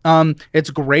estate. It's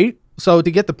great. So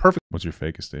to get the perfect what's your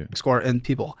fake estate score, and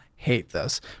people hate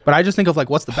this, but I just think of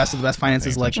like what's the best of the best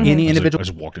finances, like any individual. I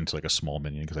just walked into like a small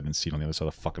minion because I didn't see it on the other side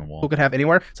of the fucking wall. Who could have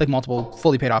anywhere? It's like multiple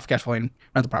fully paid off cash flowing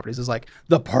rental properties is like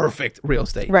the perfect real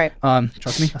estate. Right.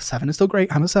 Trust me, a 7 is still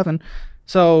great. I'm a 7.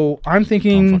 So I'm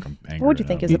thinking. What would you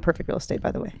think is the perfect real estate,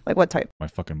 by the way? Like what type? My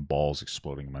fucking balls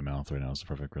exploding in my mouth right now is the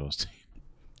perfect real estate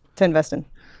to invest in.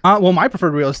 Well, my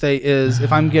preferred real estate is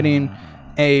if I'm getting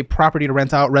a property to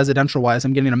rent out residential wise,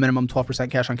 I'm getting a minimum 12%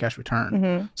 cash on cash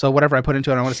return. So whatever I put into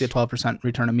it, I want to see a 12%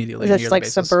 return immediately. Is that just like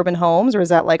suburban homes, or is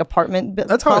that like apartment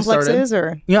complexes?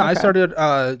 Or I started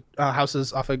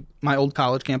houses off of my old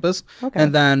college campus,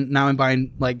 and then now I'm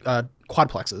buying like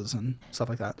quadplexes and stuff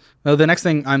like that. The next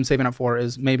thing I'm saving up for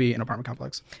is maybe an apartment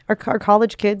complex. Are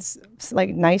college kids like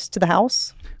nice to the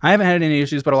house? I haven't had any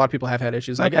issues, but a lot of people have had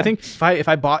issues. Like I think if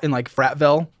I bought in like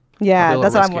Fratville. Yeah,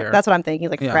 that's what I'm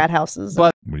thinking. Like frat houses.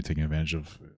 But what are you taking advantage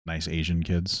of? Nice Asian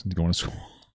kids going to school.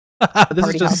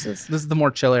 This is the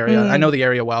more chill area. I know the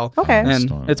area well. Okay,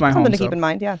 and it's my home. Something to keep in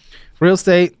mind. Yeah. Real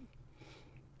estate,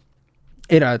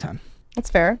 8 out of 10. That's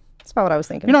fair. That's about what I was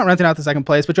thinking. You're not renting out the second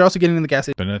place, but you're also getting in the gas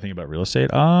station. But another thing about real estate,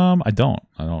 I don't.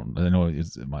 I know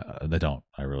I don't.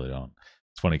 I really don't.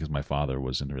 It's funny because my father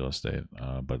was in real estate,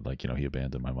 but like he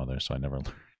abandoned my mother, so I never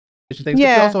learned. Things, but you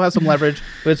also have some leverage,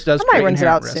 which does. I might rent it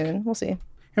out soon. We'll see.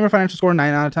 Hammer financial score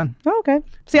 9 out of 10. Oh, okay.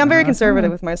 See, I'm very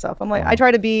conservative with myself. I'm like, I try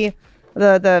to be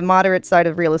the moderate side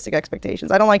of realistic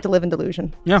expectations. I don't like to live in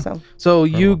delusion. Yeah. So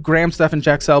you, Graham, Steph, and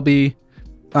Jack Selby,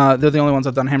 they're the only ones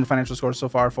I've done Hammer financial scores so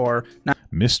far for.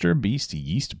 Mr. Beast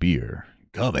Yeast Beer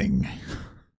coming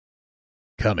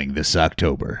this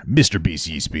October. Mr. Beast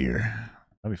Yeast Beer.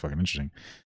 That'd be fucking interesting.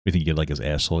 You think you get like his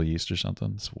asshole yeast or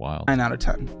something? It's wild. 9 out of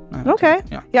 10. Okay.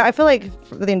 Yeah, I feel like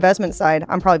for the investment side,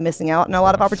 I'm probably missing out on a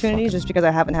lot of opportunities just because I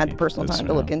haven't had the personal time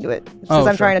to look into it. Since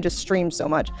I'm trying to just stream so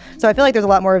much. So I feel like there's a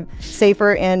lot more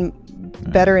safer and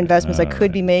better investments I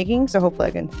could be making. So hopefully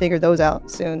I can figure those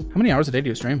out soon. How many hours a day do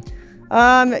you stream?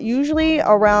 Usually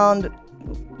around,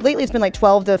 lately it's been like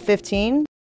 12 to 15.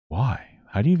 Why?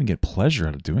 How do you even get pleasure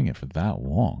out of doing it for that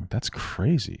long? That's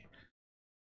crazy.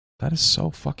 That is so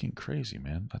fucking crazy,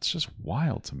 man. That's just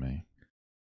wild to me.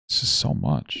 It's just so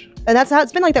much. And that's how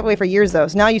it's been like that way for years, though.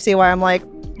 So now you see why I'm like,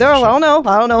 I don't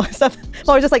know. Stuff.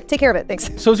 Well, I was just like, take care of it. Thanks.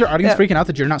 So is your audience freaking out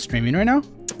that you're not streaming right now?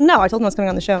 No, I told them I was coming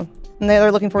on the show. And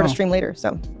they're looking forward to stream later,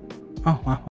 so. Oh,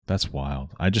 wow. That's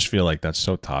wild. I just feel like that's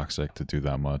so toxic to do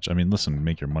that much. I mean, listen,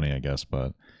 make your money, I guess,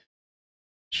 but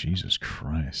Jesus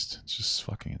Christ. It's just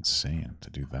fucking insane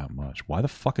to do that much. Why the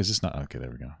fuck is this not? Okay,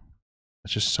 there we go.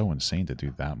 It's just so insane to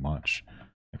do that much.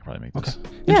 I could probably make this.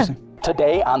 Yeah.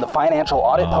 Today on the Financial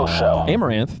Audit Post Show.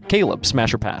 Amouranth, Caleb,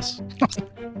 smash or pass.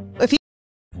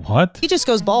 What? He just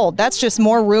goes bald. That's just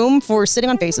more room for sitting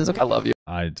on faces. Okay. I love you.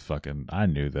 I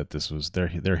knew that this was they're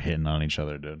hitting on each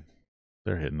other, dude.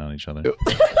 They're hitting on each other.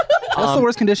 What's the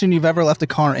worst condition you've ever left a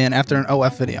car in after an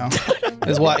OF video?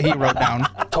 Is what he wrote down.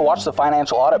 To watch the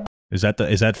Financial Audit. Is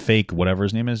that fake? Whatever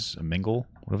his name is, Mingle.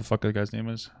 Whatever the fuck that guy's name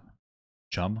is.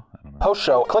 Chum. I don't know. Post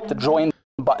show. Click the join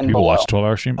button People below. watch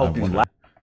 12-hour stream. I wonder. All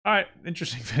right,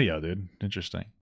 interesting video, dude. Interesting.